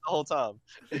laugh the whole time.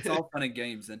 It's all fun and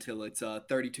games until it's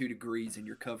 32 degrees and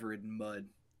you're covered in mud.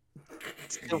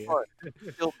 It's still fun.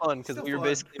 Still fun because Still we were fun.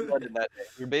 basically mudding that day.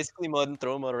 We were basically mudding,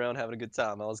 throwing mud around, having a good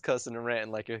time. I was cussing and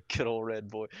ranting like a good old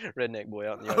redneck boy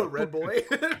out in the Oh, yard. red boy.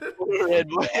 Red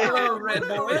boy. Hello, Red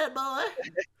boy. Red boy.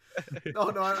 Oh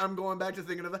no, I'm going back to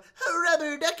thinking of a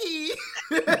rubber ducky.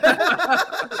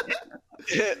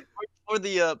 For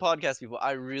the podcast people,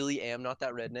 I really am not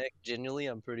that redneck. Genuinely,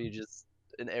 I'm pretty just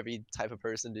an every type of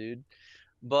person, dude.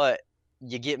 But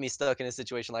you get me stuck in a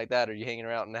situation like that, or you hanging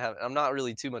around and I'm not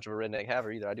really too much of a redneck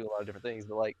haver either. I do a lot of different things,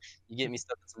 but like you get me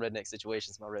stuck in some redneck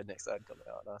situations, my redneck side coming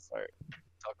out, and I start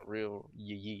talking real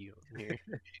yee over here.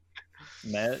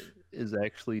 Matt is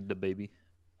actually the baby.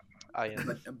 I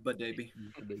am. But baby.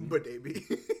 But baby.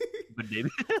 But baby.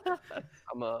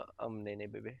 I'm Nene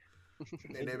baby.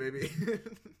 Nene baby.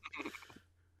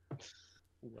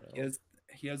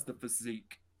 He has the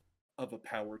physique of a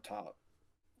power top,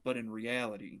 but in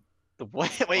reality, The wait,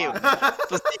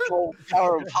 physical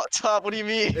power of hot top. What do you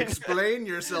mean? Explain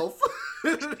yourself.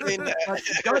 Explain that.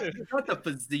 he's got the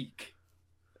physique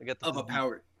I got the of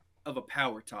a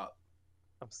power top,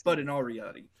 I'm but in all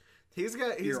reality, He's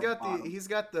got You're the bottom. he's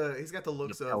got the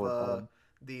looks The of power bottom.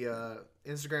 the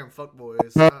Instagram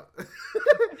fuckboys.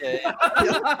 yeah.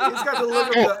 He's got the look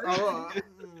of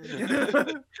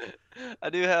the. I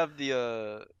do have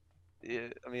the yeah,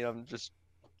 I mean I'm just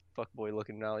fuckboy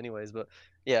looking now anyways, but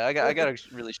yeah, I got a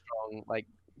really strong like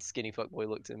skinny fuckboy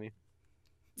look to me.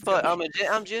 But I'm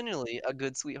genuinely a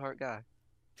good sweetheart guy.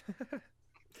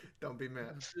 Don't be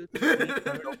mad.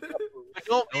 But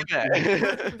don't be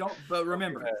mad. But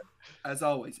remember, as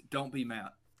always, don't be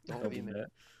Matt. Don't be mad.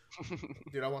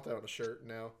 Dude, I want that on a shirt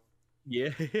now. Yeah.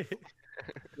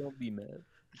 Don't be mad.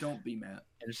 Don't be Matt.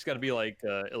 And it's got to be like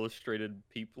illustrated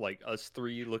people, like us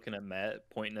three looking at Matt,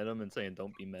 pointing at him and saying,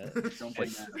 "Don't be mad." Don't be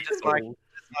Like, Matt. That's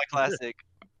my classic.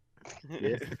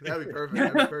 yeah. That'd be perfect.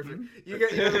 That'd be perfect. You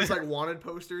get those like wanted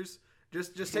posters.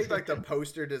 Just take like the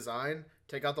poster design,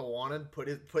 take out the wanted,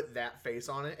 put that face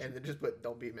on it, and then just put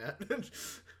 "Don't be mad."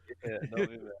 Yeah, don't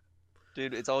be mad.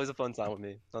 Dude, it's always a fun time with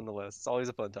me. Nonetheless, it's always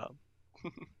a fun time.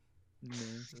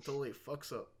 Until he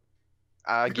fucks up.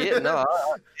 I get no.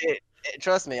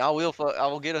 Trust me, I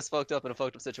will get us fucked up in a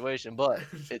fucked up situation, but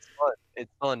it's fun.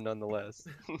 It's fun nonetheless.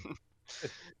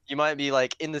 You might be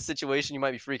like in the situation, you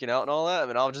might be freaking out and all that,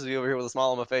 but I'll just be over here with a smile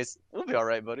on my face. We'll be all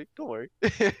right, buddy. Don't worry.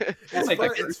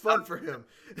 It's fun for him.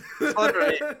 It's fun for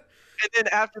me. And then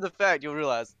after the fact, you'll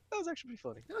realize that was actually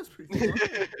pretty That was pretty fun.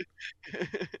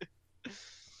 funny.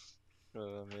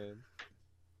 Oh man.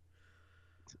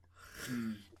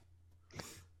 Hmm.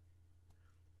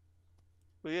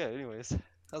 But yeah, anyways,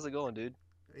 how's it going, dude?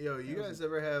 Yo, you guys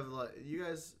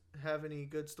have any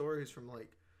good stories from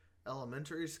like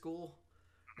elementary school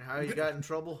and how you got in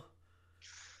trouble?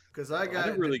 Because I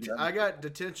got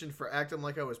detention for acting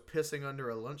like I was pissing under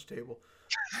a lunch table.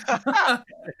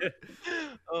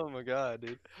 Oh my god,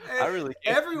 dude. And I really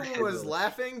can't everyone remember was that.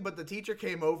 laughing, but the teacher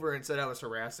came over and said I was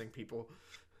harassing people.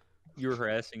 You were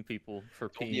harassing people for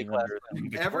Don't be a peeing under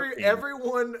class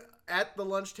Everyone at the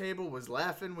lunch table was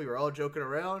laughing. We were all joking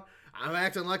around. I'm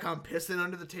acting like I'm pissing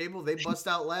under the table. They bust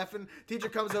out laughing. Teacher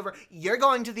comes over. You're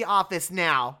going to the office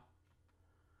now.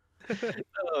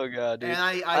 Oh god, dude. And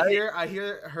I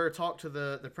hear her talk to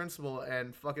the principal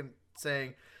and fucking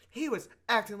saying he was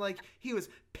acting like he was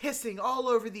pissing all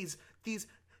over these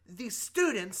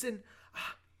students, and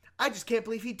I just can't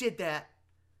believe he did that.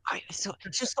 It's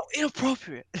just so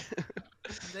inappropriate.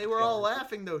 They were all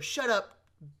laughing though. Shut up,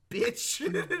 bitch.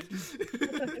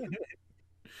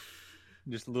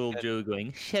 Just little Joe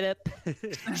going, "Shut up."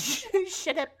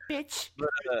 Shut up, bitch. But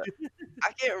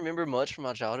I can't remember much from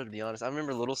my childhood, to be honest. I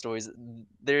remember little stories.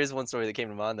 There is one story that came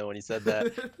to mind though when he said that.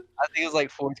 I think it was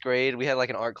like 4th grade. We had like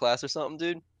an art class or something,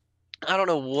 dude. I don't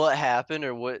know what happened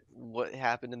or what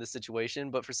happened in the situation,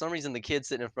 but for some reason the kid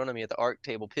sitting in front of me at the art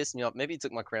table pissed me off. Maybe he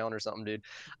took my crown or something, dude.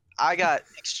 I got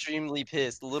extremely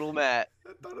pissed. Little Matt,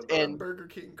 I thought about a Burger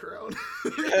King crown.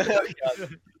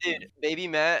 dude, baby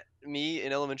Matt, me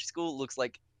in elementary school looks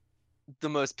like the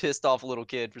most pissed off little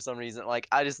kid for some reason. Like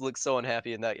I just look so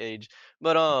unhappy in that age.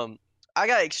 But I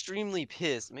got extremely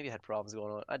pissed. Maybe I had problems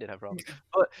going on. I did have problems.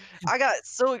 But I got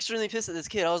so extremely pissed at this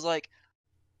kid. I was like,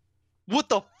 what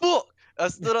the fuck? I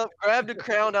stood up, grabbed a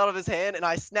crown out of his hand, and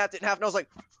I snapped it in half, and I was like,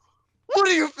 what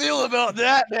do you feel about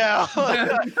that now?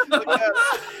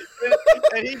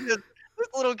 And he just, this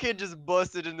little kid just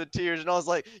busted into tears, and I was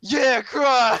like, yeah,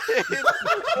 cry.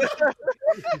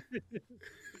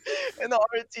 And the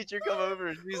art teacher come over,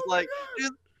 and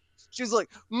she's like,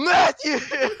 Matthew.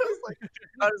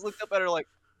 I just looked up at her like,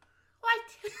 What?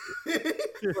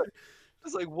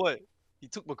 it's like, what? He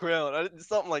took my crown.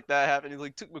 Something like that happened. He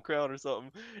like took my crown or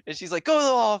something. And she's like, go to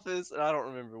the office. And I don't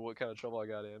remember what kind of trouble I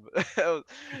got in, but that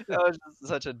was just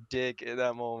such a dick in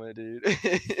that moment, dude.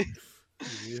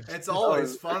 It's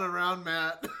always fun around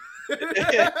Matt.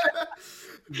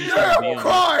 Yeah,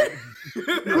 cry.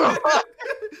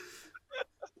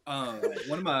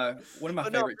 One of my But no,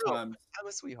 favorite real. times. I'm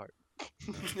a sweetheart.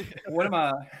 One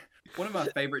of my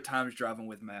favorite times driving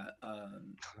with Matt. Oh,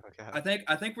 God.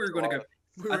 I think we were going to go.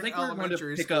 We I were think in we were going to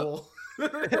elementary pick up. school. We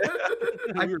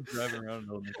were driving around in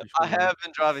elementary I school. have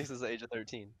been driving since the age of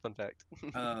 13. Fun fact.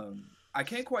 I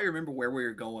can't quite remember where we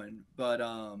were going, but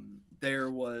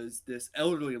there was this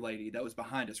elderly lady that was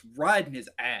behind us riding his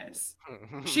ass.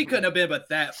 She couldn't have been but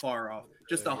that far off,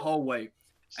 just the whole way.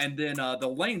 And then the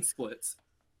lane splits,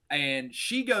 and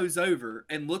she goes over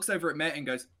and looks over at Matt and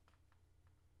goes,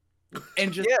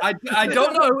 and just Yeah. I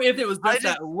don't know if it was I just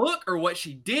just- that look or what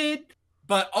she did,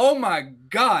 but oh my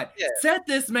God, Yeah. set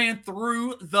this man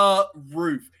through the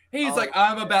roof. He's Oh, like,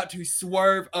 I'm about to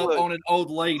swerve up Look. on an old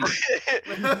lady.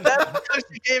 That's because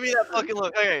she gave me that fucking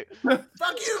look. Okay, Fuck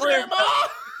you, Clarify-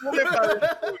 Grandma.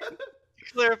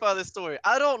 clarify this story.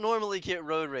 I don't normally get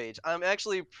road rage. I'm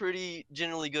actually pretty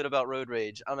generally good about road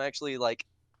rage. I'm actually like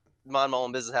mind my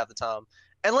own business half the time.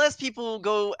 Unless people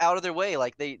go out of their way,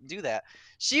 like they do that.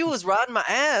 She was riding my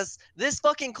ass this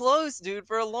fucking close, dude,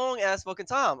 for a long ass fucking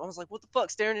time. I was like, what the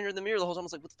fuck? Staring in the mirror the whole time. I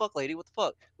was like, what the fuck, lady? What the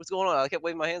fuck? What's going on? I kept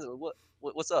waving my hands. Like,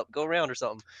 what's up? Go around or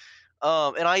something.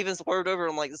 And I even swerved over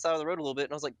on like the side of the road a little bit,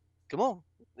 and I was like, come on,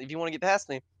 if you want to get past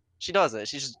me. She doesn't.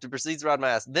 She just proceeds to ride my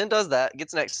ass. Then does that,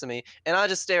 gets next to me, and I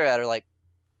just stare at her like,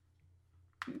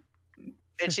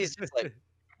 and she's just like,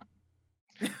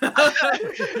 and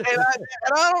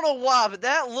I don't know why, but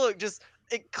that look just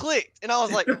it clicked, and I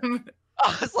was like,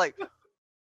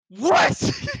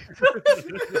 what?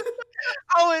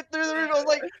 I went through the roof. I was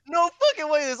like, no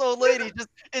fucking way, this old lady just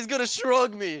is gonna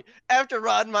shrug me after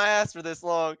riding my ass for this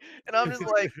long, and I'm just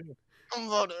like,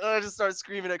 I just start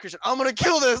screaming at Christian, I'm gonna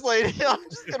kill this lady. I'm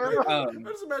just gonna run. I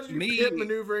just imagine you Me- pit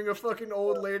maneuvering a fucking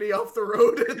old lady off the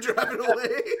road and driving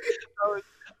away.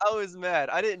 I was mad.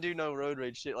 I didn't do no road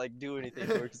rage shit, like do anything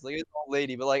to her, cause like it's an old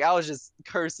lady, but like I was just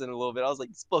cursing a little bit. I was like,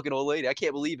 this fucking old lady, I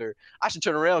can't believe her. I should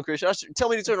turn around, Christian. Tell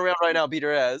me to turn around right now, and beat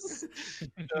her ass.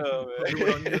 Oh, Do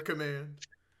it on your command.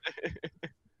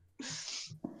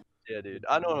 Yeah, dude.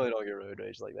 I normally don't get road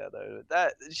rage like that though.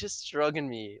 That it's just shrugging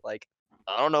me. Like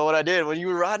I don't know what I did when you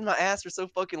were riding my ass for so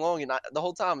fucking long, and the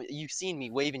whole time you've seen me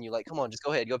waving you like, come on, just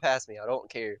go ahead, go past me. I don't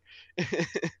care.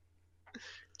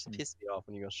 Just piss me off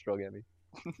when you're gonna shrug at me.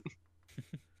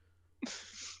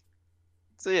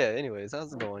 So yeah. Anyways,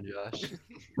 how's it going, Josh?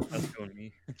 That's going to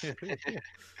me.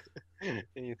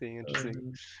 Anything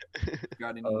interesting?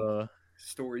 Got any Uh,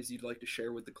 stories you'd like to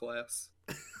share with the class?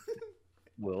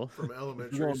 well, From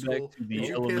elementary Going back school. to the Did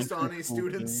you piss elementary on any school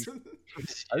students?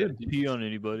 I didn't pee on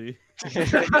anybody.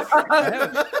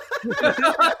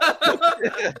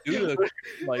 Due to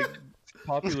like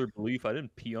popular belief, I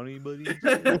didn't pee on anybody.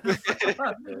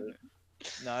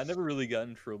 No, I never really got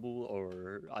in trouble,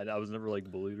 or I was never like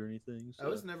bullied or anything. I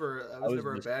was so- never was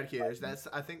never a just bad kid. surprised. That's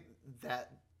I think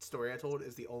that story I told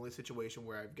is the only situation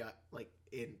where I've got like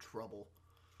in trouble.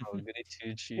 Oh, goody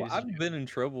two shoes. Well, I've been in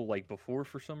trouble like before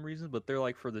for some reason, but they're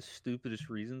like for the stupidest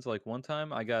reasons. Like one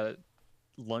time I got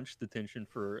lunch detention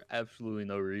for absolutely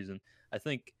no reason. I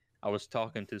think I was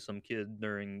talking to some kid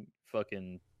during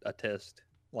fucking a test,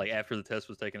 like after the test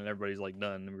was taken and everybody's like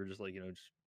done, and we were just like, just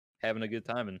having a good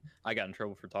time, and I got in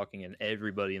trouble for talking, and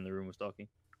everybody in the room was talking.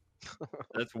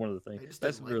 That's one of the They things. just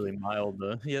That's didn't like really you. mild.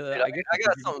 Yeah, Dude, I guess I if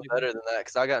got you something like- better than that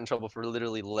because I got in trouble for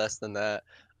literally less than that.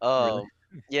 Really?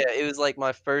 Yeah, it was like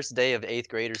my first day of 8th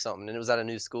grade or something, and it was at a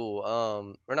new school.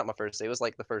 Or not my first day. It was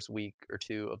like the first week or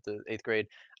two of the 8th grade.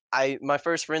 My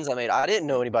first friends I made, I didn't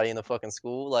know anybody in the fucking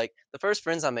school. Like the first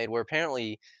friends I made were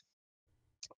apparently,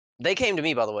 they came to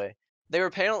me by the way. They were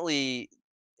apparently,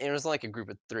 and it was like a group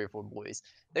of 3 or 4 boys.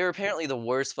 They were apparently the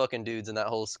worst fucking dudes in that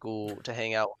whole school to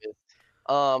hang out with.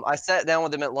 I sat down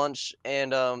with them at lunch,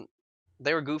 and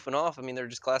they were goofing off. I mean, they're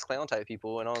just class clown type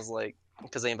people, and I was like,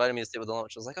 because they invited me to sit with the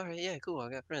lunch. I was like, all right, yeah, cool, I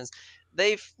got friends.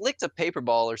 They flicked a paper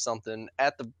ball or something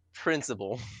at the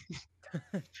principal.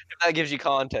 If that gives you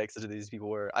context to who these people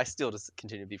were. I still just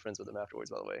continue to be friends with them afterwards,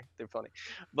 by the way. They're funny.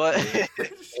 But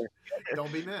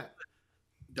Don't be mad.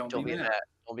 don't be mad.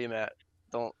 Don't be mad.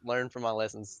 Don't learn from my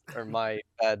lessons or my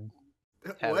bad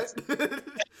habits. What?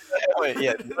 Wait,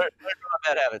 yeah, learn from my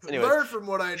bad habits. Anyways, Learn from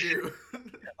what I do.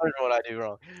 learn from what I do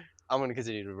wrong. I'm gonna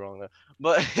continue to do wrong though.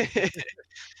 But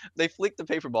they flicked the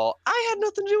paper ball. I had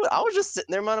nothing to do with it. I was just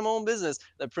sitting there minding my own business.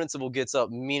 The principal gets up,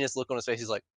 meanest look on his face. He's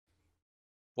like,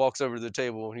 walks over to the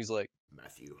table and he's like,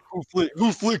 Matthew.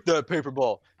 Who flicked that paper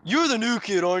ball? You're the new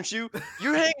kid, aren't you?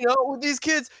 You're hanging out with these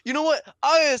kids. You know what?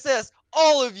 ISS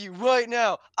all of you right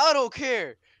now. I don't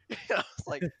care. I was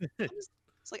like,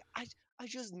 I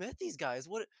just met these guys.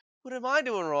 What am I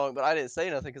doing wrong? But I didn't say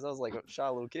nothing because I was like a shy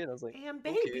little kid. I was like, And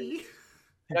okay. baby.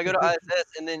 And I go to ISS,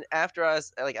 and then after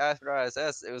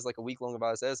ISS, it was like a week long of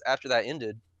ISS. After that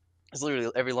ended, it's literally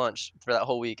every lunch for that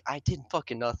whole week. I did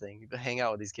fucking nothing but hang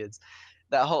out with these kids.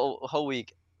 That whole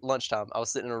week, lunchtime, I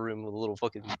was sitting in a room with little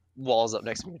fucking walls up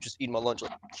next to me, just eating my lunch.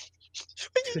 Like,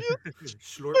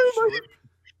 Slurp, Why slurp.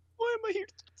 why am I here?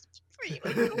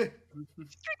 Drink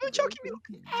my chalky milk.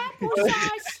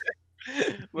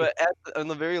 But on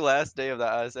the very last day of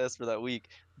that ISS for that week,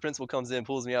 the principal comes in,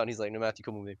 pulls me out, and he's like, "No, Matthew,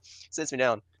 come with me." Sits me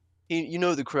down. You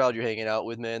know the crowd you're hanging out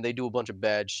with, man. They do a bunch of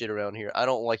bad shit around here. I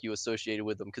don't like you associated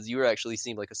with them because you actually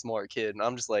seem like a smart kid. And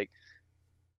I'm just like,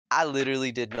 I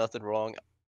literally did nothing wrong.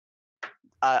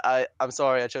 I'm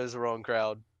sorry, I chose the wrong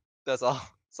crowd. That's all.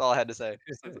 That's all I had to say.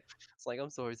 It's like, I'm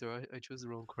sorry, sir. I chose the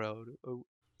wrong crowd. I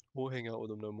won't hang out with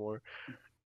them no more.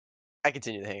 I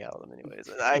continue to hang out with them anyways.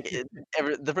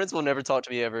 The principal never talked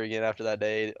to me ever again after that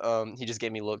day. He just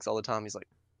gave me looks all the time. He's like,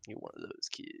 "You're one of those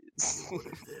kids."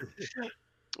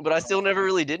 But I still never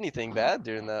really did anything bad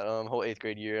during that whole 8th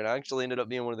grade year, and I actually ended up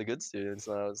being one of the good students.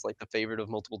 And I was like the favorite of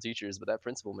multiple teachers. But that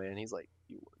principal, man, he's like,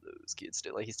 "You one of those kids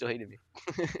still." Like he still hated me.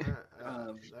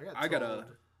 I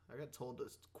got told to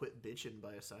quit bitching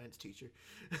by a science teacher.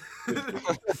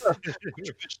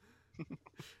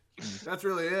 That's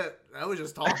really it. I was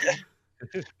just talking.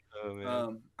 Oh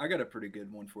man. I got a pretty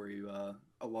good one for you.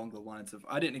 Along the lines of,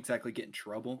 I didn't exactly get in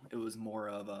trouble. It was more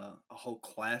of a whole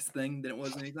class thing than it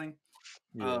was anything.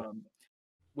 Yeah.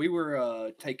 We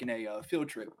were taking a field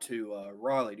trip to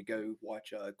Raleigh to go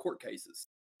watch court cases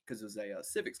because it was a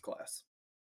civics class.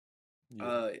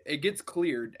 Yeah. It gets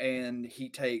cleared, and he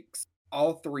takes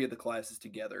all 3 of the classes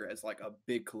together as like a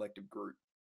big collective group.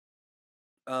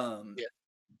 Yeah.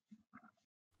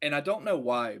 And I don't know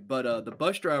why, but the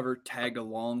bus driver tagged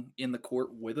along in the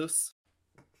court with us.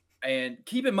 And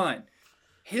keep in mind,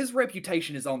 his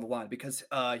reputation is on the line because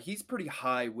he's pretty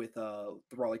high with the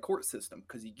Raleigh court system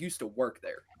because he used to work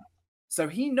there. So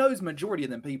he knows majority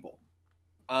of them people.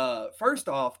 First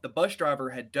off, the bus driver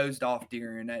had dozed off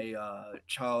during a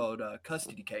child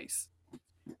custody case.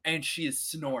 And she is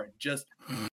snoring just...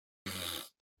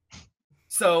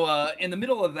 So in the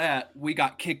middle of that, we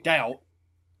got kicked out.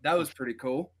 That was pretty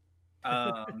cool.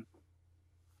 And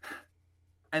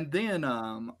then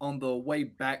on the way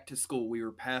back to school, we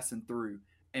were passing through,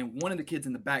 and one of the kids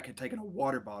in the back had taken a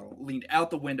water bottle, leaned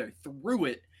out the window, threw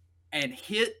it, and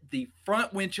hit the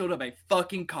front windshield of a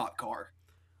fucking cop car.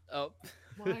 Oh.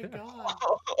 My God.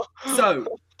 So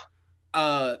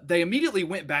they immediately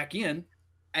went back in,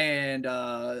 and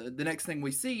the next thing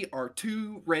we see are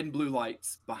 2 red and blue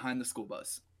lights behind the school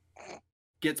bus.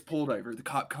 Gets pulled over. The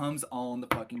cop comes on the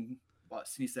fucking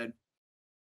bus, and he said,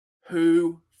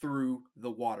 "Who threw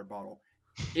the water bottle?"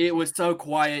 It was so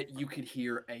quiet you could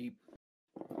hear a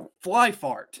fly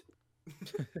fart.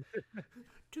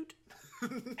 Toot.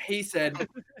 He said,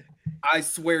 "I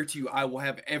swear to you, I will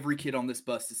have every kid on this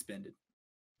bus suspended."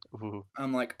 Ooh.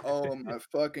 I'm like, "Oh my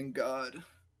fucking God."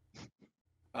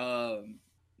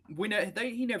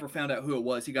 He never found out who it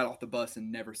was. He got off the bus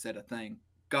and never said a thing.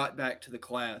 Got back to the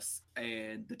class,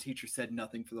 and the teacher said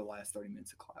nothing for the last 30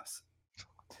 minutes of class.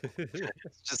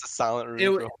 It's just a silent room. It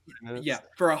for was- a whole 30 minutes. Yeah,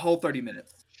 for a whole 30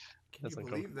 minutes. Can That's you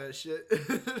believe that shit?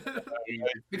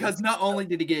 Because not only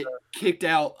did he get kicked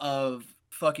out of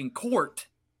fucking court,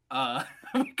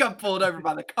 we got pulled over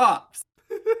by the cops.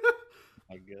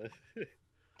 My God.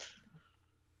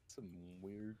 Some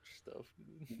weird stuff.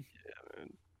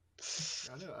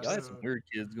 I know. Y'all had some weird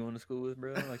kids going to school with,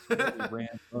 bro. Like some really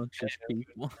rambunctious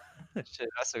people. Shit,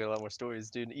 I still got a lot more stories,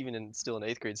 dude. Even still in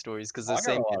 8th grade stories, because I the got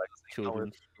same a lot kid of was hanging out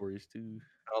with- children's stories too.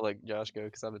 I'll let Josh go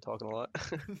because I've been talking a lot.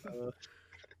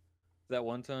 That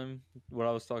one time, what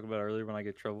I was talking about earlier, when I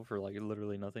get in trouble for like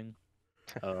literally nothing.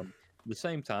 The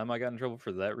same time I got in trouble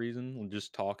for that reason,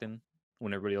 just talking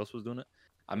when everybody else was doing it.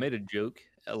 I made a joke,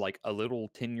 like a little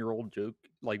 10-year-old joke.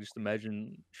 Like, just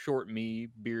imagine short me,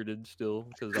 bearded still,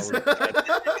 because I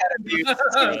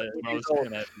was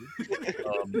looking at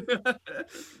you.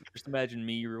 Just imagine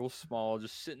me real small,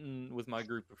 just sitting with my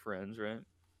group of friends, right?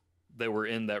 that were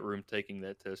in that room taking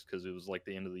that test because it was like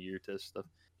the end of the year test stuff.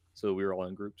 So we were all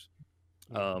in groups.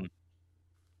 I'm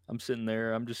sitting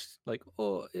there. I'm just like,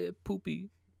 oh, poopy.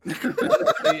 I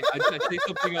say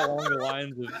something along the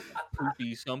lines of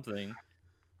poopy something,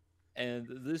 and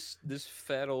this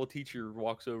fat old teacher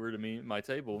walks over to me, my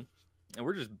table, and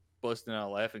we're just busting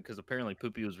out laughing because apparently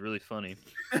poopy was really funny.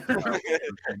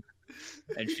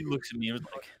 And she looks at me and was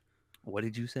like, "What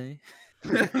did you say?"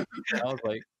 And I was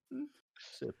like, "I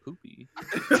said poopy."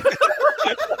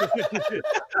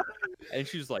 And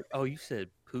she was like, "Oh, you said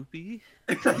poopy?"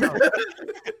 It's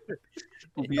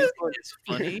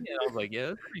funny, and I was like,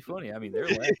 "Yeah, it's pretty funny." I mean, they're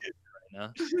laughing right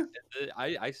now.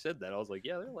 I said that. I was like,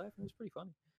 "Yeah, they're laughing. It's pretty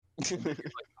funny." And she was like,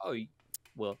 "Oh,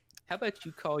 well, how about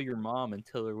you call your mom and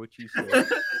tell her what you said?" In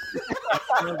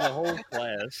front of the whole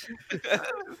class.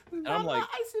 And I'm like,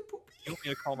 I said poopy. "You want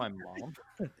me to call my mom?"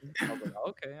 I was like,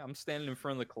 "Okay." I'm standing in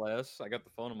front of the class. I got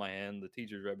the phone in my hand. The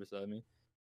teacher's right beside me.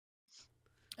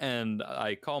 And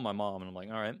I call my mom, and I'm like,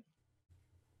 "All right."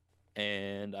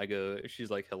 And I go, she's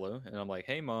like, "Hello." And I'm like,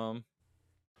 "Hey, Mom.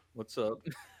 What's up?"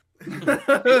 She's like,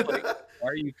 "Why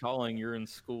are you calling? You're in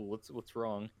school. What's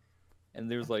wrong?" And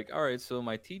there's like, "All right, so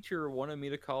my teacher wanted me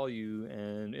to call you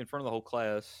and in front of the whole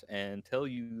class and tell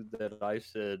you that I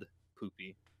said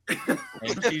poopy."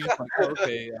 And she's like,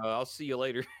 "Okay, I'll see you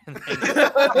later." And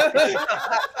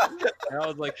I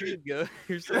was like, "Here you go.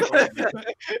 Here's some money."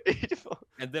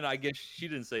 And then I guess she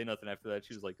didn't say nothing after that.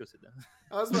 She was like, "Go sit down."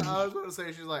 I was about to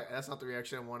say, she's like, that's not the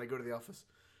reaction I want to go to the office.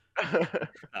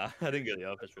 Nah, I didn't go to the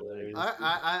office for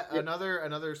that.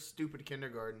 Another stupid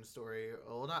kindergarten story.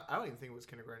 Well, not, I don't even think it was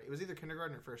kindergarten. It was either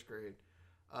kindergarten or first grade.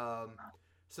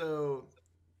 So,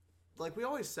 like, we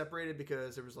always separated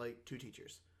because there was like 2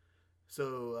 teachers.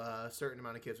 So a certain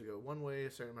amount of kids would go one way,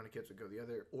 a certain amount of kids would go the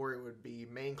other, or it would be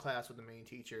main class with the main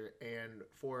teacher and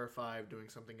 4 or 5 doing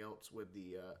something else with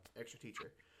the extra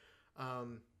teacher.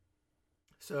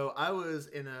 So I was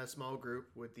in a small group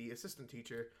with the assistant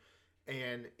teacher,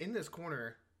 and in this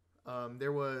corner,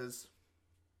 there was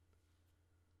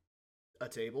a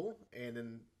table, and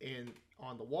then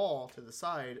on the wall to the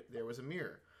side there was a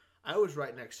mirror. I was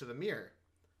right next to the mirror.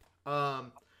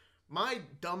 My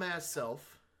dumbass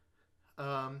self.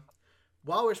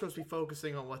 While we're supposed to be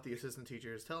focusing on what the assistant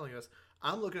teacher is telling us,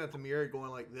 I'm looking at the mirror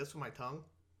going like this with my tongue.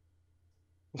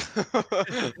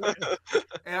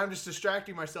 And I'm just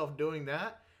distracting myself doing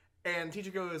that. And teacher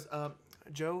goes,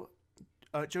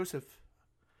 Joseph.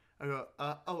 I go,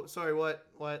 oh, sorry, what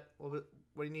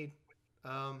do you need?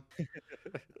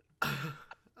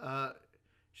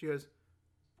 She goes,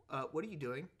 what are you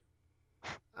doing?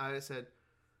 I said,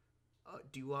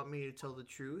 do you want me to tell the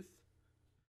truth?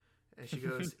 And she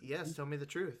goes, yes, tell me the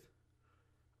truth.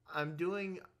 I'm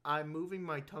moving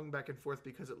my tongue back and forth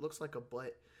because it looks like a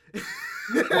butt.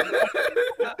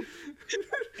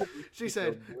 She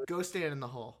said, go stand in the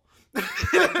hall.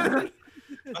 I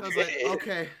was like,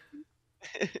 okay.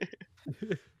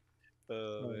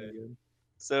 Man.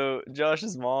 So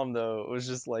Josh's mom, though, was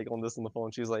just like on the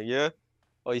phone. She was like, yeah?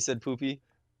 Oh, you said poopy?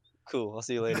 Cool, I'll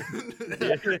see you later.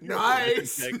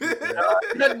 Nice.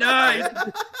 Nice.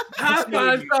 High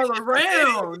fives all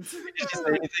around. Did you say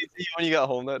anything to you when you got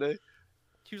home that day?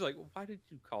 She was like, well, "Why did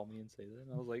you call me and say that?"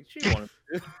 And I was like, "She wanted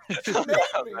to."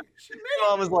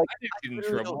 Mom was like, I didn't get in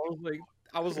trouble.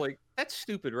 I was like, "That's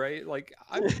stupid, right? Like,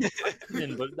 I'm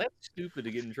in, but that's stupid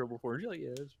to get in trouble for." And she's like,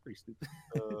 "Yeah, that's pretty stupid."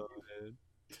 oh, man.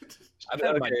 I've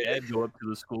had my dad go up to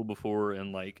the school before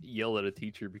and like yell at a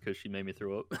teacher because she made me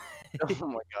throw up. Oh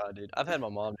my god, dude! I've had my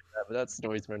mom do that, but that's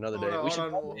stories for another day. We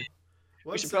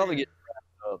should probably get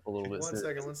wrapped up a little bit. One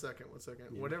second.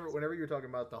 Yeah. Whenever you were talking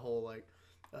about the whole like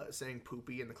saying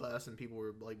poopy in the class and people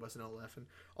were like busting out laughing,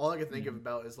 all I could think of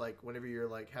about is like whenever you're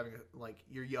like having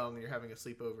you're young and you're having a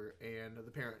sleepover and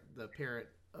the parent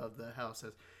of the house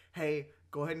says, "Hey,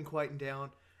 go ahead and quieten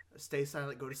down, stay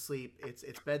silent, go to sleep. It's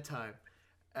bedtime."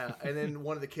 And then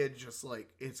one of the kids just like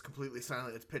it's completely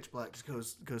silent, it's pitch black, just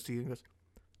goes to you and goes,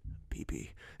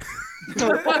 "Pee-pee."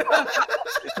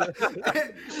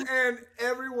 and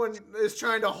everyone is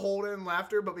trying to hold in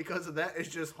laughter, but because of that, it's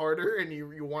just harder, and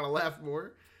you want to laugh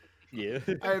more. Yeah,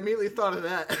 I immediately thought of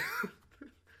that.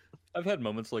 I've had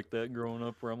moments like that growing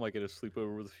up where I'm like at a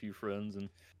sleepover with a few friends and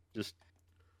just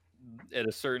at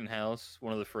a certain house,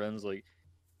 one of the friends like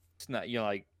it's not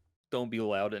like don't be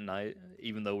loud at night,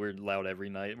 even though we're loud every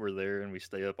night. We're there and we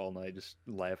stay up all night just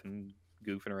laughing,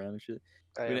 goofing around and shit.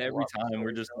 And every time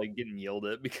we're just like getting yelled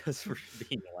at because we're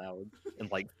being loud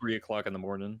and like 3 o'clock in the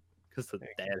morning because the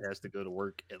dad has to go to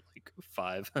work at like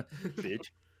 5. Bitch.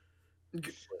 But,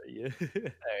 yeah. All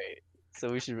right,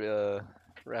 so we should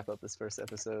wrap up this first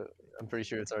episode. I'm pretty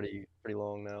sure it's already pretty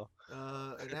long now.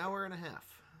 An hour and a half.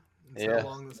 That's Yeah. how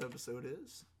long this episode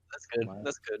is. That's good. Wow.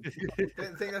 That's good. I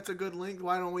think that's a good length.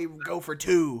 Why don't we go for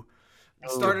 2?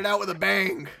 Oh. Started out with a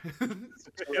bang. 2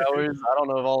 hours. I don't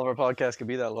know if all of our podcasts could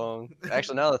be that long.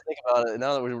 Actually, now that I think about it,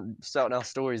 now that we're shouting out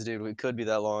stories, dude, we could be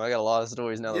that long. I got a lot of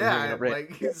stories now. That Yeah, we're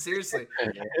bringing up. like seriously,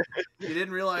 you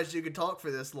didn't realize you could talk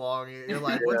for this long. You're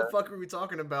like, what the fuck are we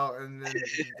talking about? And then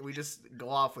we just go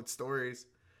off with stories.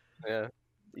 Yeah.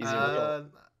 Easy to recall.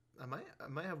 I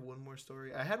might have one more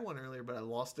story. I had one earlier, but I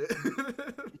lost it.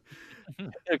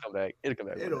 It'll come back. It'll come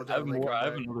back. It'll one day. I have definitely more. come I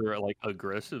have back. another like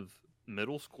aggressive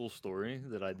middle school story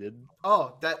that I did.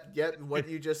 Oh, what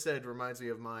you just said reminds me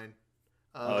of mine.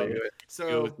 Oh, yeah. Go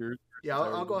So with yours. yeah,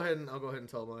 I'll go ahead and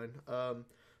tell mine.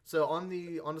 So on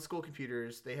the school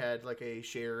computers, they had like a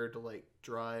shared like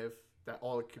drive that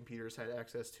all the computers had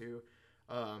access to,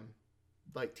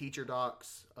 like teacher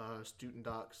docs, student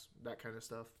docs, that kind of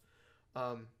stuff.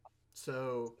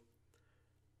 So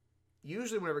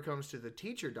usually whenever it comes to the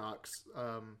teacher docs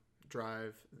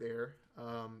drive there,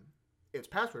 it's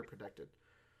password protected.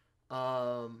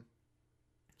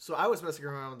 So I was messing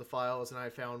around with the files and I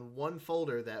found one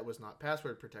folder that was not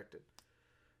password protected.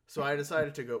 So I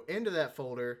decided to go into that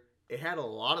folder. It had a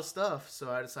lot of stuff, so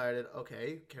I decided,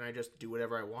 okay, can I just do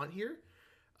whatever I want here?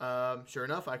 Sure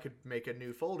enough, I could make a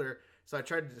new folder. So I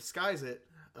tried to disguise it.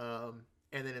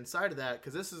 And then inside of that,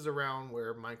 because this is around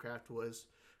where Minecraft was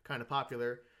kind of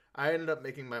popular, I ended up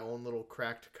making my own little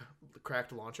cracked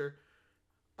launcher.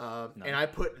 And I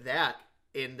put that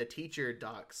in the teacher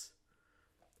docs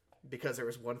because there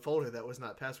was one folder that was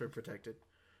not password protected.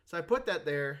 So I put that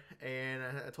there, and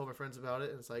I told my friends about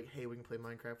it, and it's like, hey, we can play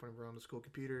Minecraft when we're on the school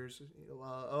computers.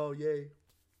 Oh, yay.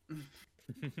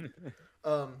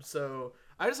 So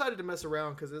I decided to mess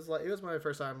around because it was my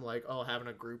first time having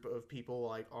a group of people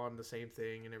like on the same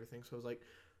thing and everything. So I was like,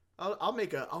 I'll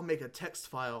make a text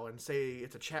file and say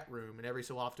it's a chat room, and every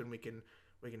so often we can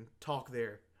talk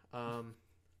there.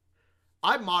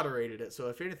 I moderated it, so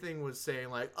if anything was saying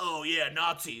like, "Oh yeah,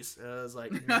 Nazis," I was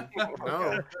like, no.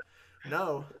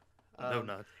 No,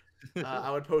 not.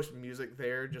 I would post music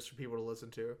there just for people to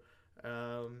listen to,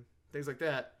 things like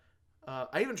that.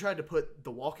 I even tried to put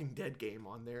the Walking Dead game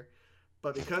on there,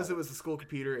 but because it was the school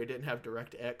computer, it didn't have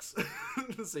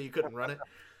DirectX, so you couldn't run it.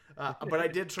 But I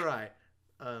did try.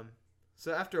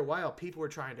 So after a while, people were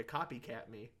trying to copycat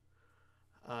me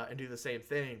and do the same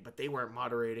thing, but they weren't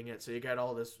moderating it. So you got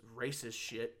all this racist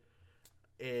shit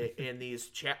in these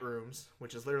chat rooms,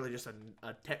 which is literally just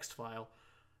a text file.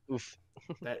 Oof.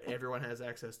 That everyone has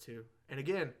access to. And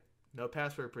again, no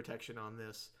password protection on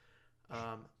this.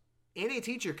 Any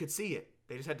teacher could see it.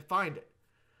 They just had to find it.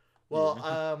 Well,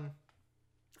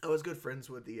 I was good friends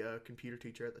with the computer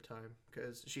teacher at the time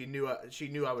because she knew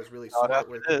I was really smart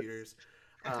with computers.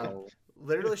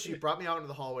 Literally, she brought me out into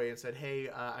the hallway and said, "Hey,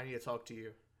 I need to talk to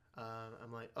you."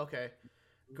 I'm like, "Okay,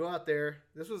 go out there."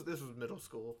 This was middle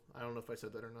school. I don't know if I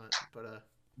said that or not, but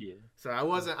Yeah. so I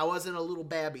wasn't a little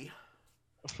babby.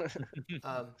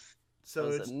 So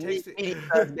it takes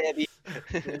baby.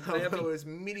 I was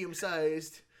medium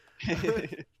sized.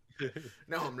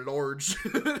 Now I'm large.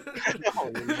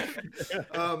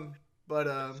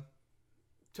 But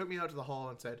took me out to the hall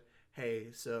and said,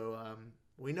 "Hey, so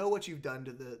we know what you've done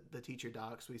to the teacher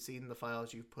docs. We've seen the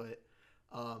files you've put.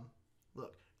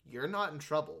 Look, you're not in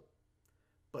trouble,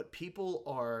 but people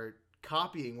are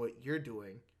copying what you're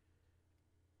doing,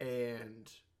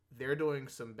 and they're doing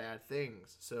some bad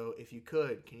things. So if you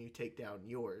could, can you take down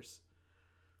yours?"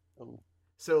 Oh.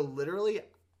 So literally,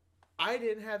 I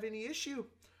didn't have any issue.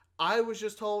 I was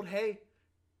just told, hey,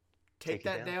 take it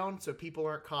that down. down so people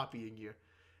aren't copying you.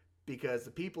 Because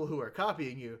the people who are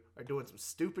copying you are doing some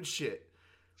stupid shit.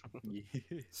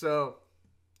 So,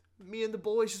 me and the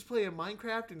boys just playing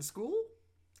Minecraft in school?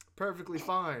 Perfectly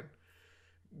fine.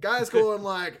 Guys going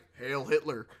like, Hail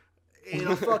Hitler. In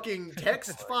a fucking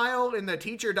text file in the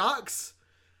teacher docs?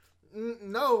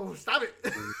 No, stop it.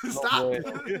 Stop.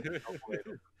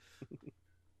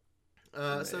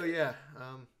 So yeah,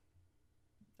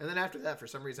 and then after that, for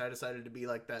some reason, I decided to be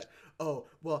like that. Oh,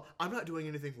 well, I'm not doing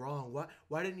anything wrong.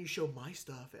 Why didn't you show my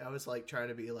stuff? I was like trying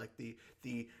to be like the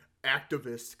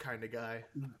activist kind of guy,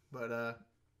 but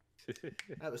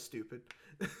that was stupid.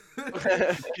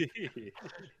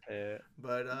 Yeah.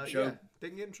 But Joe- yeah,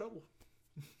 didn't get in trouble.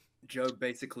 Joe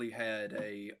basically had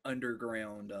a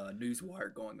underground news wire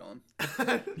going on.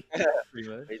 Pretty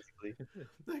much. Basically.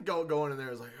 Going in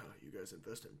there is like, oh, you guys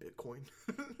invest in Bitcoin.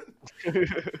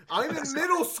 I'm in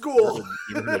middle school.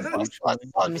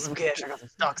 Send me some cash. I got some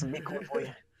stocks and Bitcoin for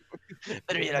you.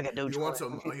 Better yet, I got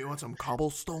Dogecoin. You want some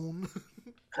cobblestone?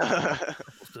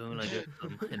 Soon, I guess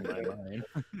I'm in my mind.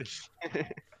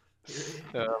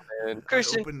 Oh man, I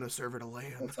Christian, opened the server to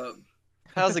land. What's up?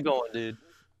 how's it going, dude?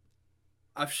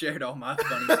 I've shared all my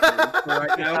funny stories for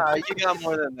right now. Nah, you got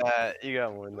more than that. You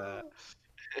got more than that.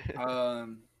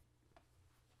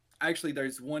 Actually,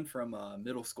 there's one from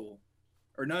middle school,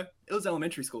 or no, it was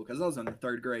elementary school because I was in the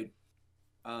 3rd grade.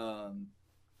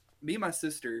 Me and my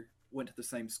sister went to the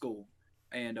same school,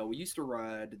 and we used to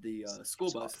ride the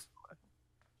school bus.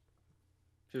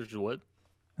 Here's what?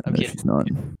 I'm kidding. It's not.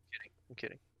 I'm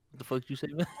kidding. What the fuck did you say,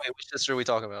 man? Wait, which sister are we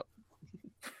talking about?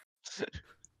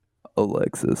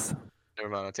 Alexis. Never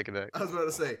mind, I'll take it back. I was about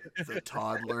to say the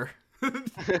toddler.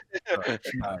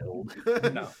 Child.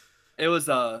 No, it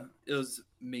was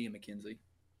me and Mackenzie.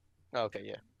 Okay,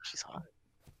 yeah, she's hot.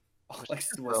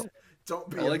 Alexis was Don't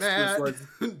be Alexis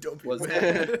mad. Don't be was-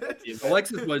 mad.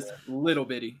 Alexis was little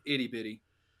bitty, itty bitty,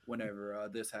 whenever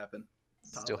this happened.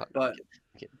 Still hot.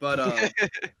 But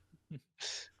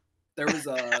there was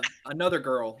another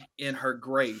girl in her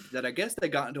grade that I guess they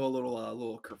got into a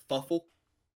little kerfuffle,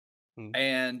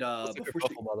 and What's a before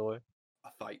kerfuffle, by the way? a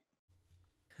fight,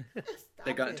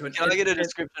 they got into an Can I get a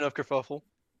description of kerfuffle?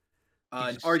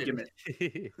 an argument.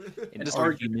 An Just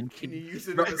argument. Can you use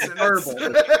it in a Verbal.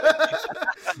 sentence?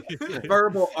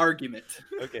 Verbal argument.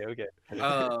 Okay.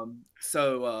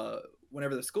 So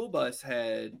whenever the school bus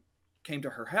came to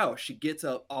her house, she gets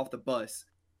up off the bus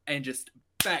and just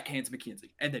backhands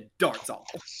Mackenzie and then darts off.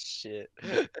 Shit.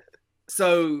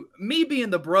 So me being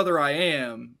the brother I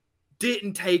am,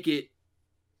 didn't take it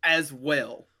as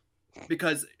well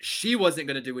because she wasn't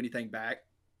going to do anything back.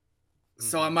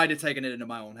 So I might have taken it into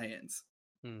my own hands.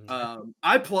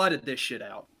 I plotted this shit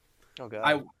out. Oh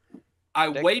god. I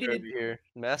Dexter waited. over here,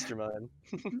 mastermind.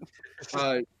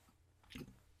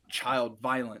 Child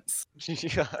violence.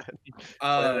 God.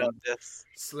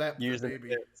 Slap the Years of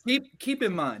baby. Keep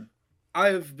in mind, I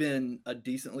have been a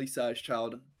decently sized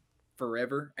child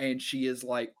forever, and she is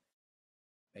like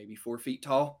maybe 4 feet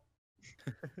tall.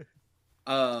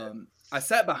 I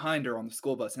sat behind her on the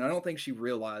school bus, and I don't think she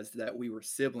realized that we were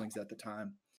siblings at the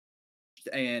time.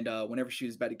 And whenever she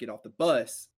was about to get off the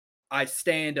bus, I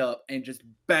stand up and just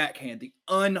backhand the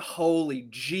unholy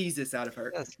Jesus out of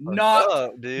her. That's Knock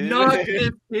up, dude.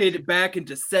 this kid back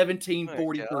into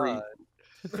 1743.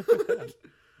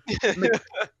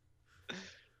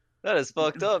 That is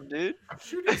fucked up, dude.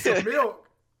 She needs some milk.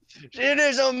 She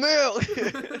needs some milk. She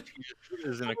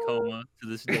is in a coma to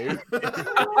this day.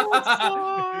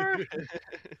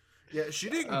 Yeah, she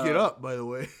didn't get up, by the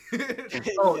way. Yeah,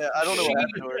 I don't know what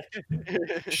happened to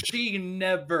her. She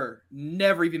never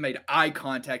even made eye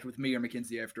contact with me or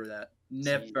Mackenzie after that.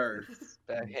 Never.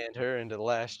 Backhand her into the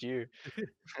last year.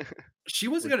 She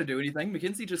wasn't gonna do anything.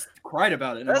 Mackenzie just cried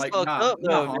about it. And That's I'm like, fucked nah, up,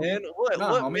 though, homie. man. What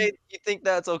Nah, homie. made you think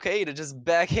that's okay to just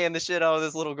backhand the shit out of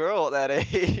this little girl at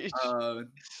that age?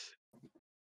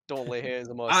 Don't lay hands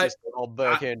on my sister. I'll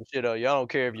backhand the shit out of you. I don't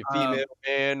care if you're female,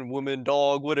 man, woman,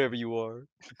 dog, whatever you are.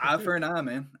 Eye for an eye,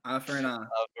 man. Eye for an eye.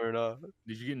 Eye for an eye.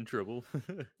 Did you get in trouble?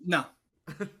 No.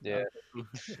 Yeah.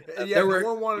 Yeah, There were-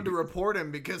 no one wanted to report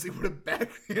him because he would have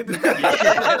backhanded. Like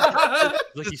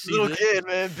you This see little this? kid,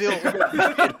 man,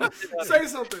 Bill. Say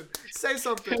something. Say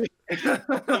something.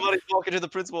 Somebody's walking to the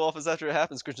principal office after it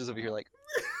happens. Christian's over here like,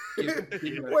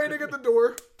 Waiting at the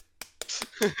door.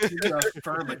 He's a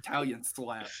firm Italian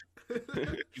slap.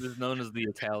 He was known as the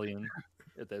Italian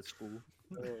at that school.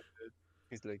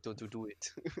 he's like, don't do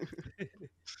it.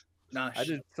 Nah, I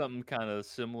did something kind of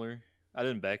similar. I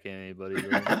didn't backhand anybody.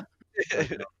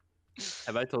 Really.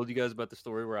 Have I told you guys about the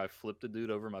story where I flipped a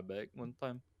dude over my back one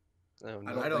time? Oh,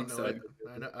 I no. I don't think know so. it.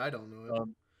 I don't know it.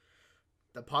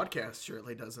 The podcast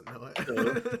surely doesn't know it.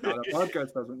 the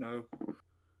podcast doesn't know.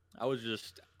 I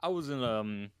was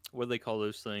in what do they call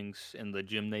those things in the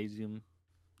gymnasium?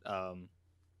 And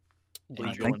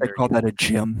I you go think in they there- call that a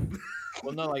gym.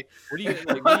 Well, no, like what do you what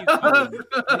do you call them?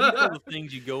 What do you call the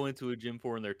things you go into a gym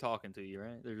for and they're talking to you,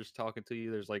 right? They're just talking to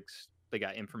you. There's like they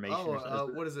got information. or something. Oh,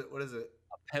 what is it? What is it?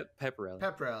 Pep rally.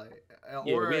 Pep rally.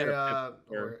 Yeah, Or we had a a, pep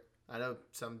rally. or I know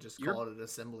some just You're- call it an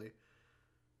assembly.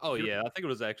 Oh yeah, I think it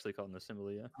was actually called an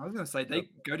assembly. Yeah. I was gonna say they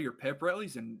go to your pep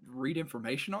rallies and read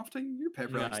information off to you. Your pep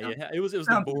Nah, rallies. yeah, it was the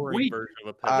sounds boring weak. version of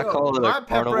a pep I rally. call it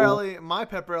a My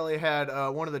pep rally had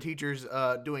one of the teachers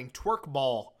doing twerk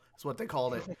ball. Is what they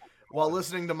called it, while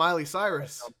listening to Miley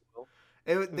Cyrus.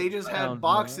 They just had Sounds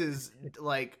boxes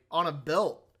like on a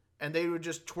belt, and they would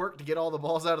just twerk to get all the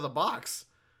balls out of the box.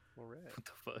 What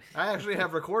the fuck? I actually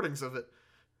have recordings of it.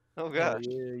 Oh Oh, gosh.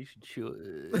 yeah, you should chill.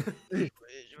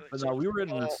 But no, we were at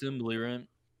an assembly, right?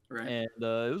 Right. And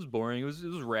it was boring. It was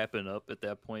wrapping up at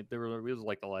that point. It was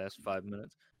like the last 5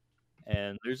 minutes,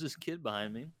 and there's this kid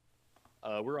behind me.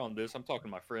 We're on this. I'm talking to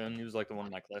my friend. He was like the one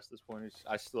in my class at this point.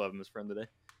 I still have him as friend today.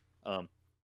 I'm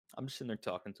just sitting there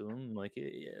talking to him. I'm like,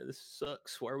 yeah, this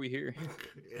sucks. Why are we here?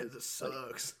 Yeah, this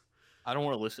sucks. I don't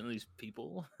want to listen to these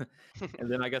people.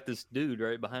 And then I got this dude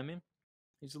right behind me.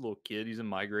 He's a little kid. He's in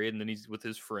my grade, and then he's with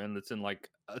his friend that's in like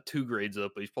 2 grades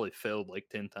up, but he's probably failed like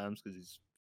 10 times because he's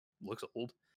looks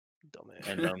old. Dumbass.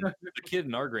 And the kid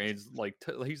in our grades, like,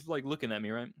 he's like looking at me,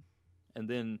 right? And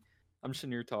then I'm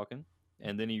sitting here talking,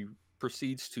 and then he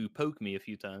proceeds to poke me a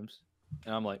few times,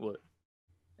 and I'm like, what?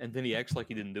 And then he acts like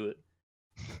he didn't do it,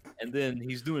 and then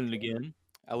he's doing it again.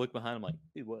 I look behind him like,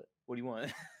 dude, what? What do you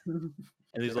want?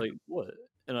 And he's like, what?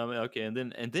 And I'm like, okay. And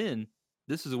then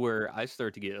this is where I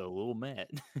start to get a little mad.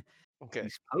 Okay.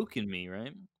 He's poking me,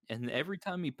 right? And every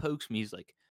time he pokes me, he's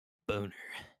like, boner.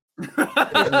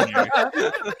 Boner.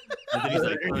 And then he's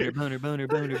like, boner, boner, boner,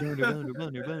 boner, boner, boner,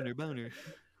 boner, boner, boner.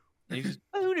 And he's just,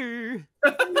 boner.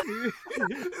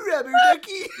 Rubber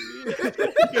ducky.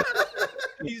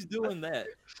 He's doing that.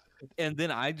 And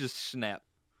then I just snap.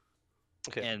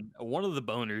 Okay. And one of the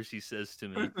boners, he says to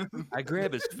me, I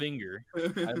grab his finger.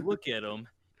 I look at him.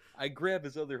 I grab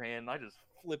his other hand. And I just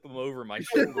flip him over my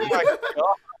shoulder. Oh my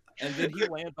God. And then he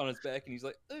lands on his back, and he's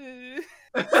like, and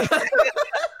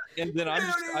then I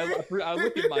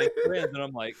look at my friend, and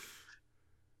I'm like,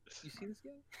 you see this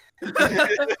guy?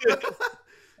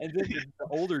 And then the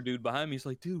older dude behind me is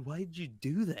like, dude, why did you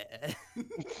do that?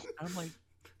 I'm like,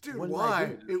 Dude, what did I why?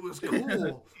 do? It was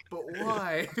cool, but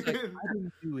why? It's like, I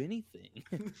didn't do anything.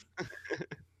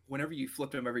 Whenever you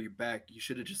flipped him over your back, you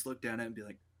should have just looked down at it and be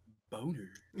like, boner.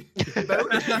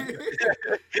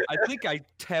 I think I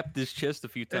tapped his chest a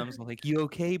few times. I'm like, you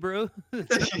okay, bro?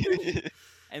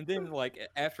 And then, like,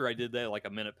 after I did that, like, a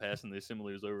minute passed and the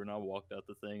assembly was over, and I walked out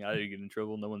the thing. I didn't get in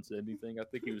trouble. No one said anything. I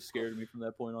think he was scared of me from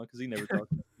that point on because he never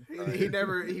talked to me. he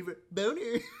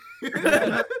boner.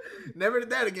 Never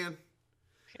did that again.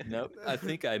 Nope. I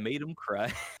think I made him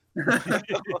cry.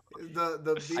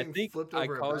 The I being think flipped I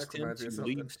over caused back him reminds me of to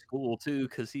something. leave school, too,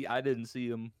 because I didn't see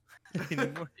him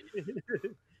anymore.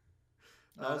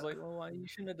 I was like, well, you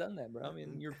shouldn't have done that, bro. I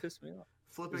mean, you're pissing me off.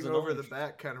 Flipping an over the orange.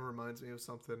 back kind of reminds me of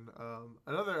something.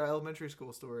 Another elementary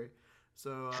school story.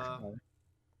 So I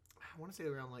want to say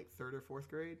around like 3rd or 4th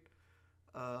grade.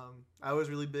 I was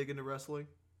really big into wrestling,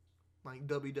 like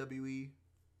WWE,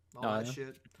 all Oh, that yeah?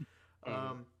 shit.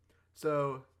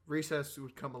 So recess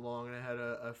would come along, and I had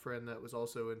a friend that was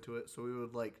also into it. So we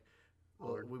would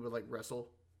wrestle,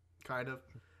 kind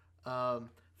of.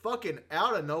 Fucking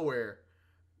out of nowhere,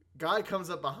 guy comes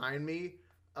up behind me,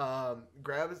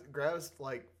 grabs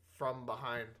like from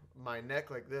behind my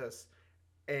neck like this,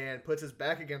 and puts his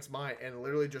back against mine, and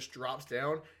literally just drops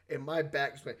down, and my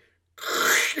back just went,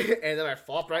 and then I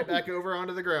flopped right back over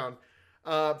onto the ground.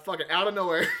 Fucking out of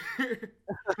nowhere.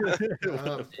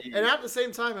 And at the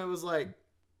same time, I was like,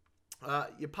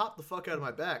 you popped the fuck out of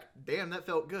my back. Damn, that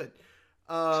felt good.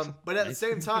 But at the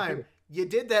same time, you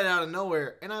did that out of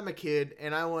nowhere, and I'm a kid,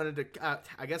 and I wanted to,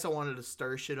 I guess I wanted to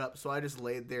stir shit up, so I just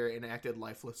laid there and acted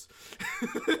lifeless.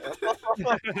 And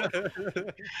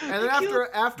then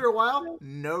after a while,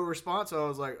 no response, so I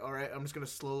was like, all right, I'm just going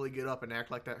to slowly get up and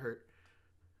act like that hurt.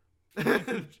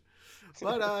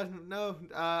 But no,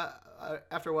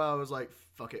 after a while I was like,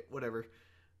 fuck it, whatever.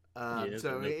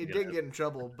 So it didn't get in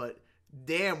trouble, but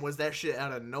damn, was that shit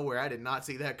out of nowhere. I did not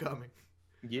see that coming.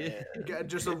 Yeah.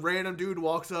 Just a random dude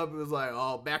walks up and was like,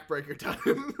 oh, backbreaker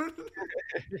time.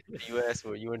 You asked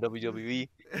for it. You in WWE,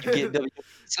 you get WWE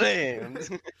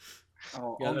slammed.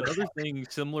 Oh, Yeah, another thing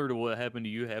similar to what happened to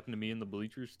you happened to me in the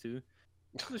bleachers, too.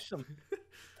 There's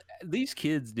these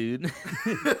kids, dude.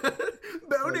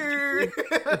 Boner.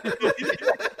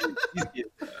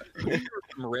 We were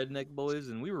some redneck boys,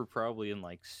 and we were probably in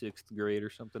like 6th grade or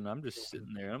something. I'm just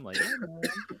sitting there. I'm like, hey, man, I'm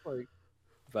just like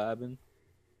vibing.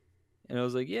 And I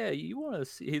was like, yeah, you want to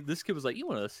see? This kid was like, you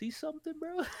want to see something,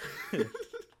 bro?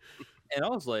 And I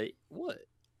was like, what?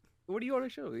 What do you want to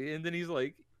show me? And then he's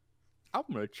like, I'm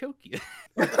going to choke you.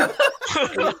 And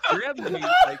he's grabbing me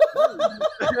like,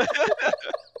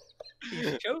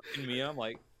 he's choking me. I'm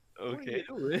like, what are you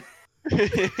doing?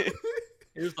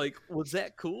 He was like, was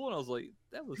that cool? And I was like,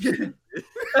 that was stupid.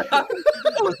 That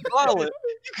was violent.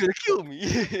 You could have killed me.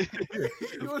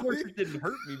 Of course it didn't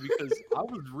hurt me because I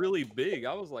was really big.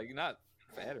 I was like not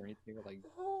fat or anything. Like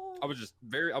I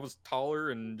was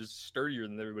taller and just sturdier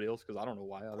than everybody else because I don't know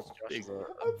why I was big.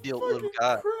 I'm Built fucking little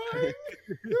guy. crying.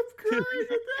 I'm crying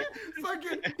at that.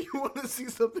 Fucking, you want to see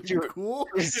something Sure. cool?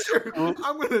 It's Sure. cool.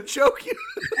 I'm gonna choke you.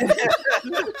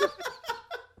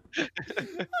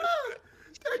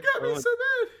 That got me so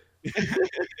bad.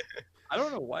 I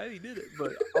don't know why he did it,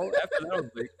 but after that I was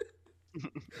like,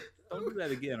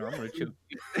 that again, or I'm gonna choke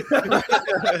you.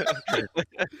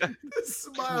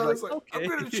 Smile. It's like, I'm Okay.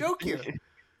 gonna choke you.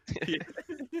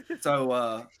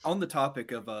 So, on the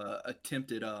topic of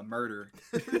attempted murder,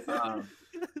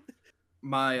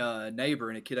 my neighbor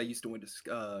and a kid I used to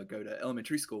go to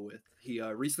elementary school with, he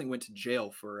recently went to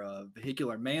jail for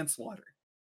vehicular manslaughter.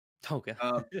 Okay.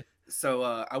 So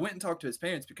I went and talked to his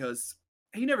parents because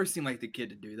he never seemed like the kid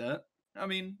to do that. I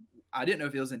mean, I didn't know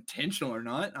if it was intentional or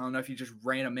not. I don't know if he just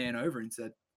ran a man over and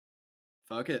said,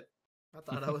 "Fuck it." I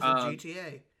thought I was in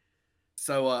GTA.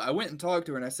 So I went and talked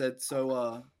to her and I said,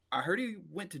 "So I heard he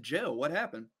went to jail. What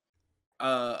happened?"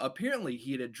 Apparently,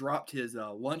 he had dropped his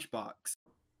lunchbox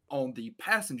on the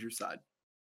passenger side,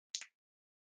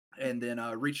 and then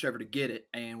reached over to get it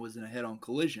and was in a head-on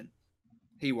collision.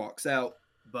 He walks out,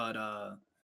 but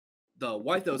the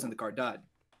wife that was in the car died.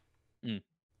 Mm.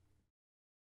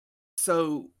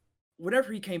 So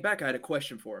whenever he came back, I had a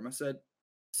question for him. I said,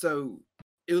 "So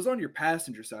it was on your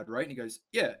passenger side, right?" And he goes,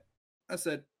 "Yeah." I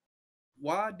said,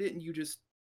 "Why didn't you just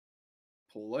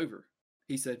pull over?"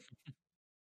 He said,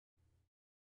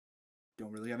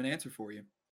 "Don't really have an answer for you."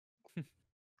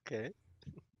 Okay.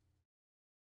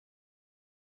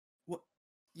 What?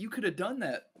 You could have done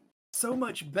that so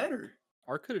much better.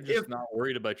 Or could have just If- not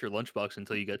worried about your lunchbox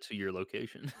until you got to your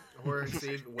location. Or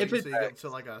see, wait If till it- you get to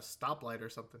like a stoplight or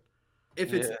something.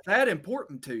 If it's Yeah. that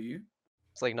important to you,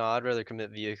 It's like, no, I'd rather commit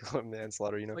vehicular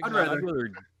manslaughter, you know? Like, I'd no, I'd rather-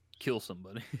 rather kill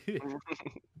somebody.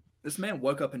 this man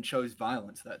woke up and chose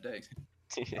violence that day.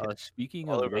 Speaking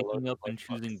All of over waking local up and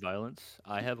choosing lunchbox. violence,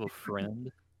 I have a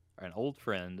friend, or an old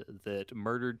friend, that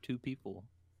murdered 2 people.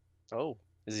 Oh,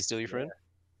 is he still your friend?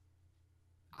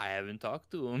 I haven't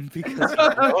talked to him because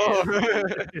Oh.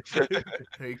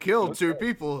 He killed 2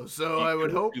 people, so he I would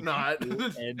killed hope 2 not. people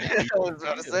and I was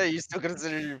about to say, you still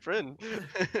consider your friend. I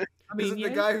Is it mean, the yeah,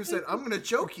 guy who said, "I'm gonna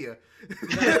choke you"?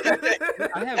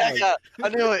 I have like, Yeah, I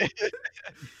knew it.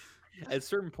 at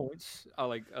certain points, I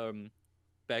like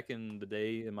back in the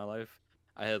day in my life,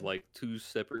 I had like 2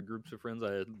 separate groups of friends.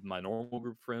 I had my normal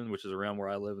group of friends, which is around where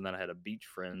I live, and then I had a beach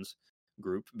friends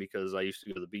group because I used to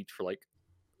go to the beach for like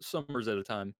summers at a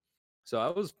time. So I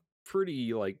was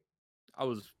pretty like I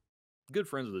was good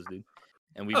friends with this dude,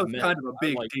 and we that was met. kind of a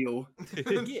big like- deal.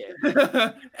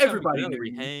 Yeah, Everybody knew we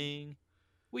you. hang.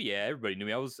 Well, yeah, everybody knew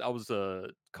me. I was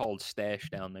called Stash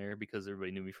down there because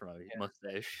everybody knew me for my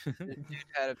mustache. Dude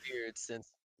had a beard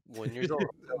since 1 year old.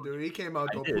 Dude, he came out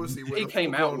I to a did. pussy with He a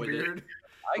came out full-grown with it. beard.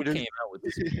 I Dude. came out with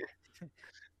this.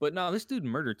 But no, this dude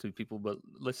murdered 2 people. But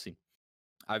let's see.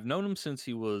 I've known him since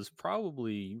he was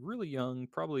probably really young,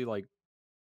 probably like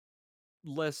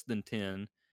less than 10.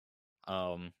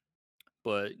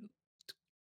 But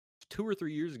 2 or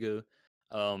 3 years ago,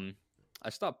 I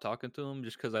stopped talking to him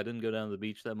just because I didn't go down to the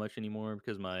beach that much anymore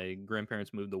because my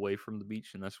grandparents moved away from the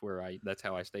beach, and that's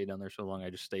how I stayed down there so long. I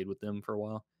just stayed with them for a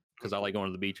while because I like going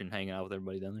to the beach and hanging out with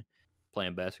everybody down there,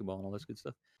 playing basketball and all this good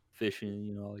stuff,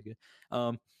 fishing, all that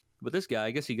good. But this guy,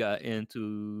 I guess he got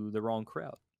into the wrong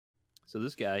crowd. So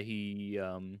this guy,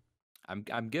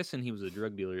 I'm guessing he was a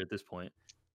drug dealer at this point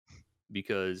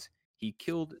because he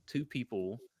killed 2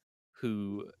 people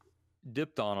who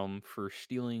dipped on him for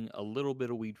stealing a little bit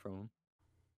of weed from him,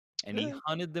 and he Yeah.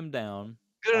 hunted them down.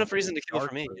 Good enough onto reason a to kill for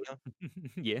dark me, road.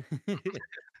 you know? Yeah,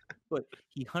 but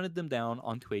he hunted them down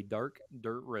onto a dark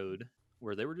dirt road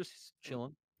where they were just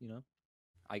chilling.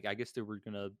 I guess they were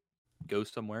gonna go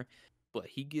somewhere, but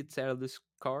he gets out of this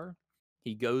car.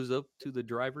 He goes up to the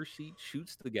driver's seat,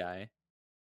 shoots the guy,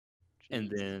 and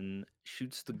Jeez. then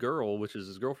shoots the girl, which is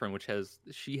his girlfriend,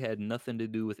 she had nothing to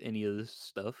do with any of this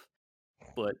stuff.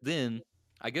 But then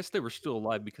I guess they were still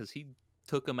alive because he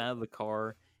took them out of the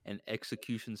car and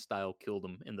execution style killed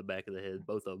them in the back of the head,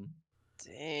 both of them.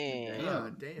 Dang.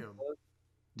 God damn.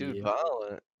 Dude, Yeah.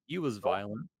 violent. He was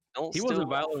violent. Don't He steal wasn't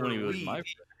violent when for he was weed. my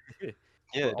friend.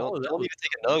 Yeah, But all of don't, that don't was- even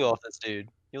take a nug off this dude.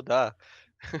 You'll die.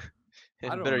 I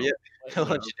And don't better know yet, what he'll he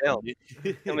hunt you down.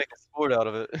 did. he'll make a sport out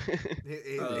of it.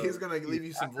 He's gonna leave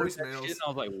you some I heard that shit voicemails. and I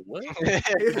was like, what? He's gonna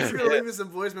yeah, leave you some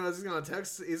voicemails. He's gonna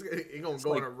text. He's gonna go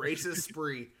on a racist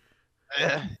spree.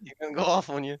 yeah, he's gonna go off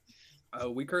on you.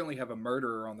 We currently have a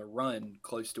murderer on the run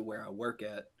close to where I work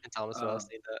at. And Thomasville, I've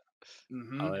seen that.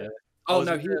 Mhm. Oh, yeah. Oh is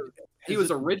no, it he is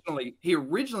was it-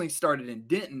 originally started in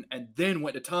Denton and then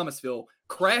went to Thomasville,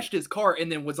 crashed his car,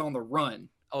 and then was on the run.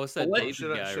 Oh, it's that What- David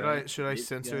Should I guy, should right? I should I David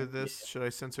censor guy? this? Should I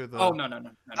censor the? Oh no. I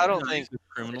don't No, think he's a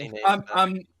criminal. city names I'm, matter.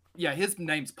 I'm yeah, his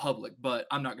name's public, but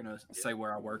I'm not gonna say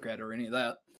where I work at or any of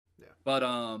that. Yeah. But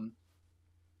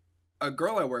a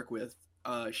girl I work with,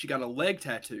 she got a leg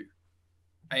tattoo,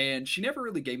 and she never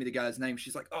really gave me the guy's name.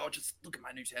 She's like, "Oh, just look at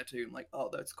my new tattoo." I'm like, "Oh,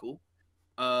 that's cool."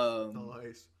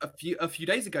 Nice. a few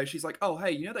days ago, she's like, "Oh,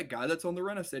 hey, you know that guy that's on the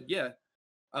run?" I said, "Yeah."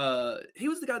 He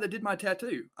was the guy that did my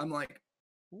tattoo. I'm like,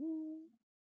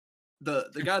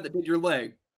 the guy that did your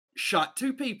leg shot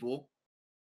 2 people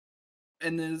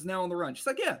and then is now on the run. She's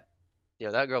like, "Yeah." Yeah,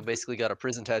 that girl basically got a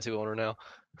prison tattoo on her now.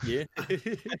 Yeah.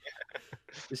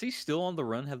 Is he still on the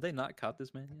run? Have they not caught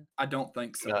this man yet? I don't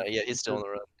think so. No, yeah, he's still on the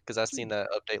run because I seen that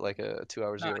update like 2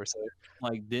 hours ago or so.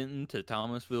 Like Denton to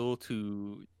Thomasville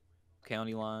to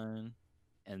county line,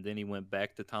 and then he went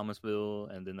back to Thomasville,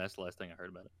 and then that's the last thing I heard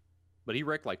about it. But he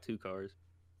wrecked like 2 cars.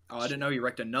 Oh, I didn't know you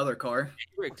wrecked another car.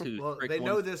 He wrecked 2. Well, wrecked they one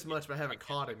know this much, but haven't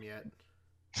caught him yet.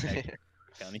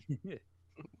 county.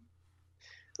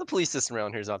 The police system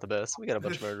around here is not the best. We got a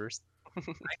bunch of murderers. I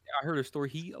heard a story.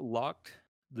 He locked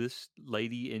this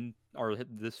lady in, or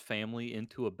this family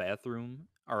into a bathroom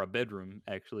or a bedroom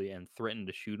actually, and threatened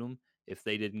to shoot them if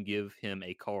they didn't give him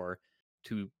a car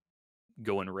to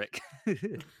go and wreck.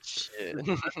 Shit.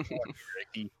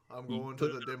 I'm going to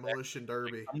the demolition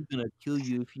derby. I'm gonna kill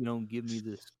you if you don't give me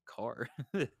this car.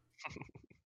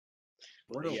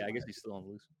 What a Yeah, I lad. guess he's still on the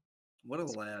loose. What a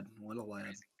lad. What a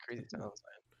lad. Crazy times,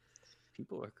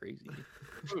 People are crazy.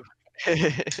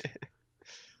 man.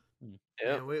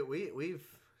 Man, we've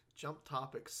jumped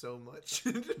topics so much.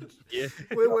 Yeah.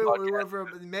 we went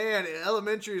from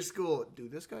elementary school.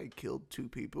 Dude, this guy killed 2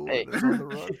 people. Hey. And is on the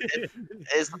run.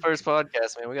 It's the first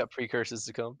podcast, man. We got precursors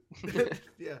to come.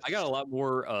 Yeah. I got a lot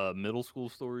more middle school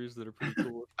stories that are pretty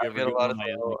cool. I've got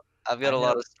a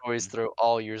lot of stories through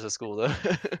all years of school though.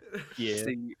 Yeah,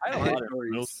 See, I had a my lot of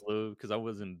middle stories- school because I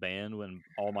was in band when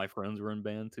all my friends were in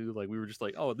band too. Like we were just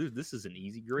like, oh, dude, this is an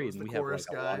easy I grade, was and the we have chorus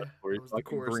like a lot guy. of stories. I was So the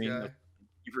chorus guy.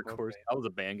 You were chorus. Okay. I was a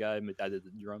band guy. I did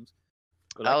the drums.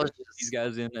 But I I was got these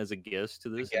guys in as a guest to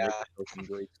this. Yeah. And they told some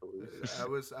great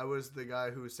stories. I was the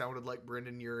guy who sounded like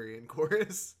Brendan Urie in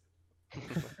chorus.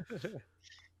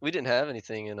 We didn't have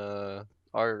anything in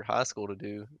our high school to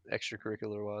do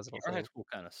extracurricular wise. I Our don't high think. school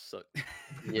kind of sucked.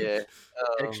 Yeah.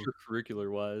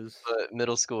 Extracurricular wise. But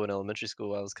middle school and elementary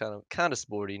school, I was kind of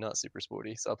sporty, not super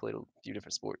sporty. So I played a few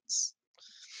different sports.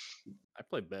 I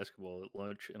played basketball at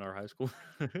lunch in our high school.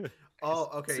 Oh,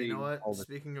 okay. See, You know all what? the-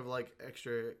 Speaking of like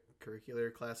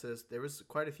extracurricular classes, there was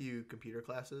quite a few computer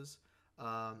classes.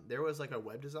 There was like a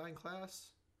web design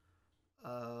class.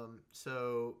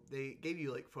 So they gave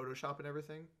you like Photoshop and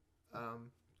everything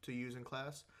to use in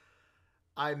class.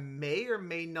 I may or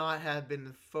may not have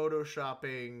been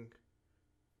photoshopping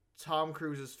Tom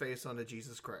Cruise's face onto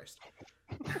Jesus Christ.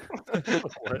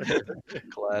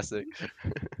 Classic.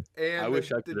 And I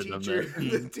wish I the could've done teacher,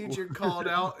 that. the teacher called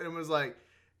out and was like,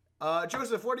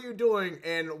 Joseph, what are you doing?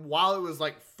 And while it was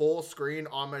like full screen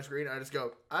on my screen, I just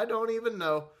go, I don't even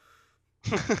know.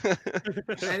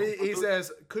 And he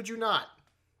says, could you not?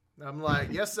 I'm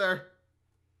like, yes, sir.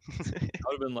 I would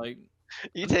have been like,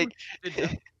 You take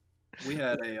We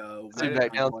had a Sit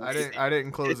back down. I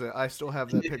didn't close it. I still have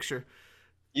that picture.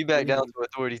 you back down to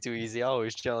authority too easy. I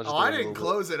always challenge. Oh, I them a didn't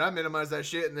little close it. I minimized that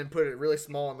shit and then put it really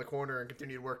small in the corner and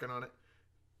continued working on it.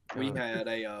 We had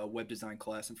a web design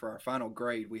class, and for our final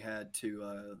grade, we had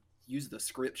to use the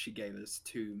script she gave us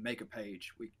to make a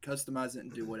page. We customize it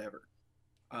and do whatever.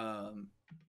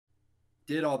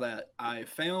 Did all that. I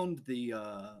found the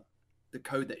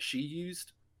code that she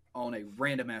used on a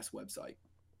random ass website,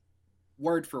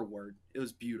 word for word. It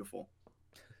was beautiful.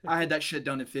 I had that shit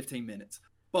done in 15 minutes.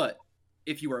 But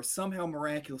if you are somehow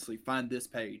miraculously find this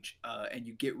page and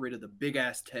you get rid of the big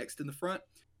ass text in the front,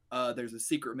 there's a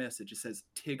secret message. It says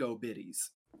Tiggo Biddies.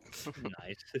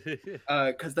 nice.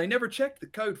 Because they never checked the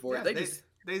code for Yeah, it.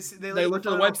 They just they looked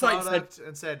at the final website and said, product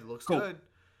and said, looks "Cool." good.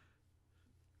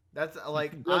 That's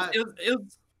like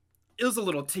it was a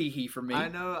little tee-hee for me. I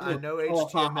know Oh,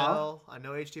 HTML, I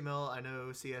know HTML, I know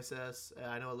CSS,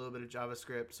 I know a little bit of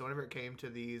JavaScript. So whenever it came to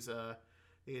these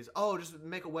just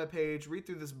make a web page, read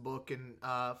through this book, and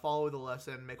follow the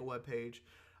lesson, make a web page.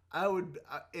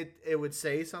 It would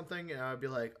say something, and I'd be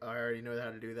like, I already know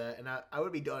how to do that, and I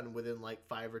would be done within like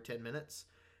 5 or 10 minutes,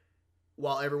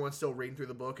 while everyone's still reading through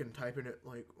the book and typing it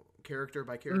like character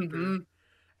by character.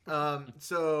 Mhm.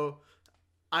 So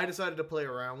I decided to play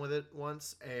around with it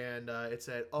once, and it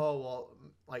said, "Oh well,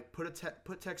 like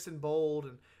put text in bold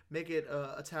and make it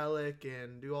italic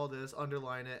and do all this,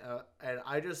 underline it," and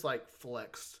I just like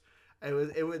flexed.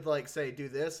 It would like say do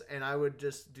this, and I would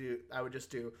just do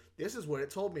this is what it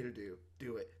told me to do.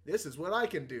 Do it. This is what I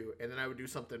can do, and then I would do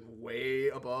something way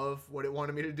above what it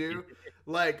wanted me to do,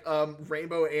 like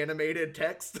rainbow animated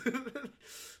text.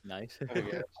 nice.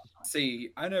 Yeah. See,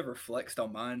 I never flexed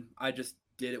on mine. I just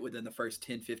did it within the first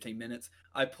 10, 15 minutes.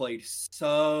 I played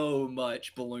so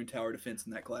much Balloon Tower Defense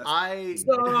in that class. I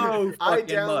So I fucking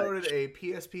downloaded much. a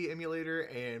PSP emulator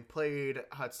and played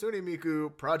Hatsune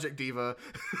Miku Project Diva.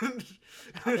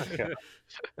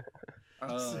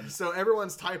 So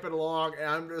everyone's typing along,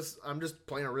 and I'm just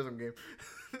playing a rhythm game.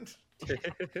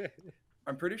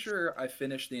 I'm pretty sure I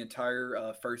finished the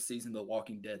entire first season of The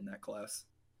Walking Dead in that class.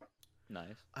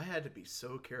 Nice. I had to be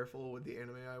so careful with the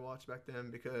anime I watched back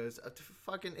then because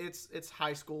fucking it's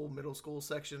high school, middle school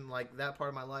section, like that part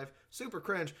of my life. Super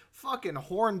cringe. Fucking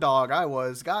horn dog I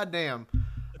was. Goddamn.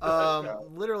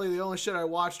 Literally the only shit I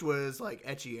watched was like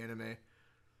ecchi anime.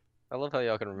 I love how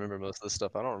y'all can remember most of this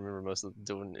stuff. I don't remember most of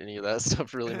doing any of that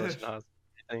stuff really much. In high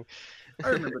school. I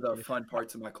remember the fun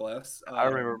parts of my class. I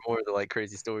remember more of the like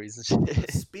crazy stories and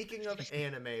shit. Speaking of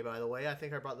anime, by the way, I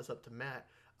think I brought this up to Matt.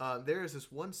 There is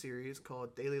this one series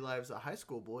called Daily Lives of High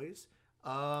School Boys.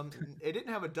 It didn't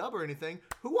have a dub or anything.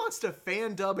 Who wants to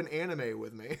fan dub an anime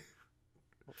with me?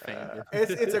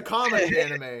 It's a comedy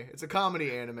anime. It's a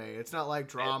comedy anime. It's not like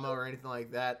drama or anything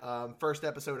like that. First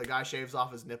episode, a guy shaves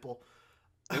off his nipple.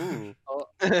 Ooh.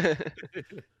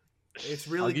 It's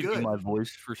really I'll give good. you my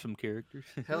voice for some characters.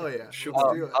 Hell yeah. Sure.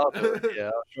 Let's do it. I'll do it. Yeah,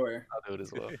 Sure. I'll do it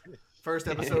as well. First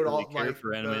I don't episode, all really care like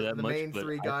for anime the that much, main but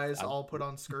three I- guys I- all put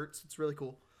on skirts. It's really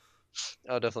cool.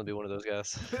 I'll definitely be one of those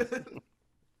guys.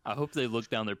 I hope they look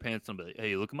down their pants and be like,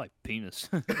 "Hey, look at my penis."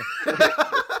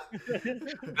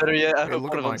 Better yet, I Hey, hope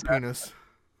look one at of my them taps, penis.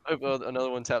 I hope another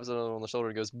one taps another one on the shoulder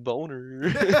and goes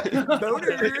boner.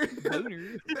 Boner.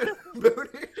 Boner. Boner.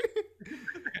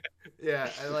 Yeah,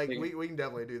 we can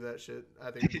definitely do that shit.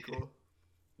 I think it'd be cool.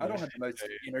 I don't have the most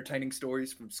entertaining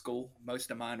stories from school.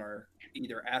 Most of mine are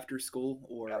either after school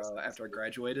or after I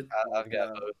graduated. I've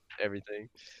got both, everything.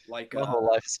 Like My whole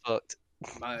life is fucked.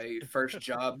 my first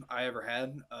job I ever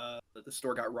had, the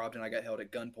store got robbed and I got held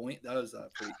at gunpoint. That was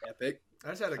pretty epic. I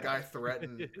just had a guy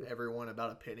threaten everyone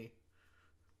about a penny.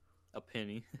 A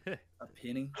penny. A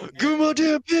penny. Give me my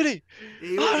damn penny!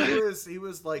 He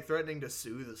was like threatening to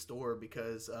sue the store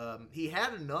because he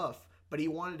had enough, but he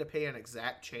wanted to pay an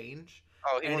exact change.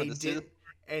 Oh, he and wanted to sue.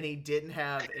 he didn't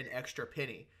have an extra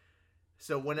penny.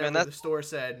 So whenever Man, the store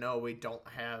said, "No, we don't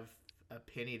have a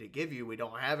penny to give you. We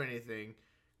don't have anything,"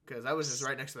 because I was just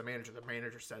right next to the manager. The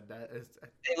manager said that.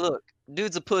 Hey, look,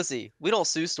 dude's a pussy. We don't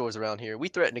sue stores around here. We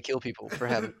threaten to kill people for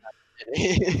having.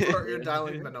 You're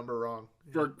dialing the number wrong.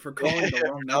 For calling the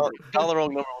wrong number. Dial the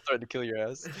wrong number. We'll threaten to kill your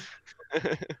ass.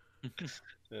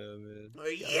 Oh man.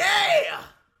 Yeah.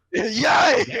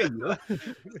 Yay!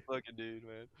 Fucking dude,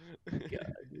 man.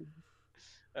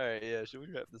 All right, yeah. Should we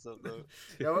wrap this up though?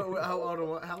 Yeah, how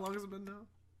long has it been now?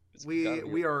 It's gotta be-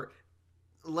 We are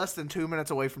less than 2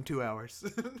 minutes away from 2 hours.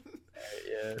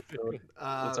 Yeah. So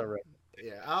that's all right.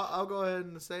 Yeah, I'll go ahead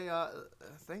and say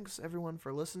thanks everyone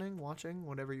for listening, watching,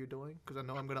 whatever you're doing, because I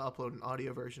know I'm gonna upload an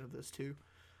audio version of this too.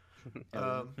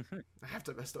 I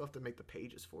still have to make the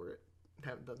pages for it.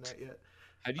 Haven't done that yet.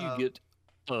 How do you get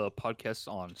podcasts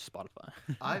on Spotify?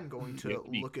 I'm going to You have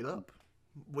to be- look it up.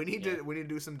 We need to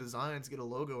do some designs, get a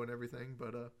logo and everything.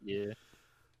 But Yeah.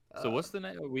 So what's the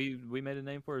name? We made a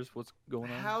name for us. What's going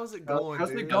on? how's it going?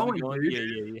 How's it dude? going?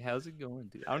 dude? Yeah. How's it going,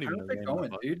 dude? I don't even How's know it the going,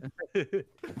 name of the dude?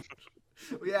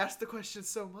 We asked the question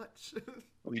so much.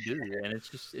 We do, and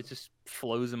it just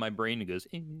flows in my brain and goes.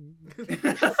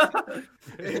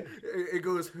 it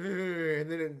goes,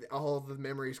 and then all the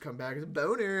memories come back as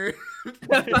boner.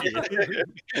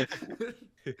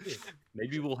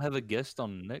 Maybe we'll have a guest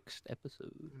on next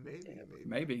episode.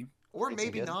 Maybe. Or Make some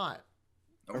maybe guesses. not.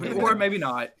 Or maybe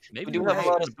not. Maybe We do we'll have a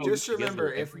lot of- put Just together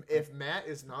remember, every- if Matt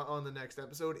is not on the next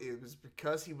episode, it was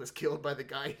because he was killed by the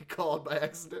guy he called by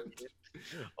accident.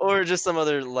 Or just some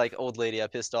other like old lady I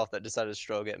pissed off that decided to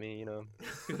stroke at me. You know.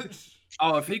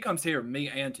 Oh, if he comes here, me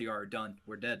and TR are done.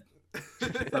 We're dead.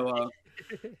 So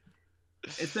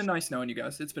it's been nice knowing you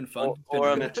guys. It's been fun. Or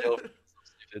I'm Been- in jail. For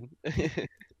something stupid.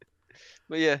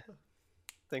 But yeah,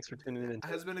 thanks for tuning in.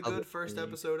 Has been a good first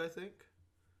episode, I think.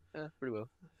 Yeah, pretty well.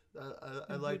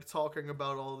 I like talking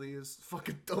about all these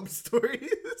fucking dumb stories.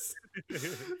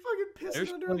 Fucking pissing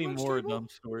There's under plenty a lunch more table. dumb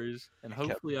stories, and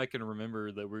hopefully I can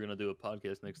remember that we're gonna do a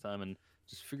podcast next time, and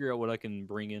just figure out what I can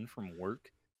bring in from work.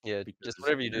 Yeah, Because just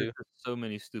whatever you do. there's So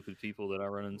many stupid people that I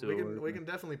run into. We at can work, we and- can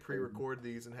definitely pre-record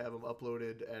these and have them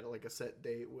uploaded at like a set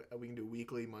date. We can do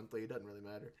weekly, monthly. It doesn't really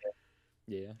matter. Yeah.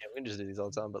 Yeah, we can just do these all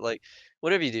the time. But like,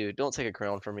 whatever you do, don't take a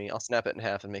crown from me. I'll snap it in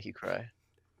half and make you cry.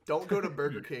 Don't go to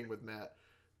Burger King with Matt.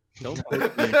 Don't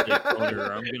poke me and take thunder,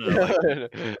 or I'm gonna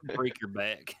like, break your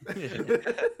back.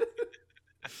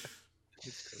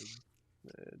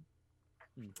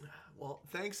 Well,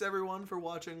 thanks everyone for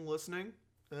watching, listening,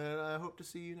 and I hope to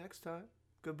see you next time.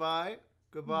 Goodbye.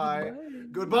 Goodbye.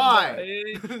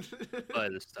 Goodbye. Goodbye. Bye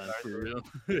this time for real.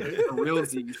 For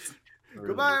realsies.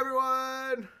 Goodbye,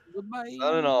 everyone. Goodbye.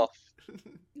 Signing off.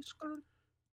 Discord.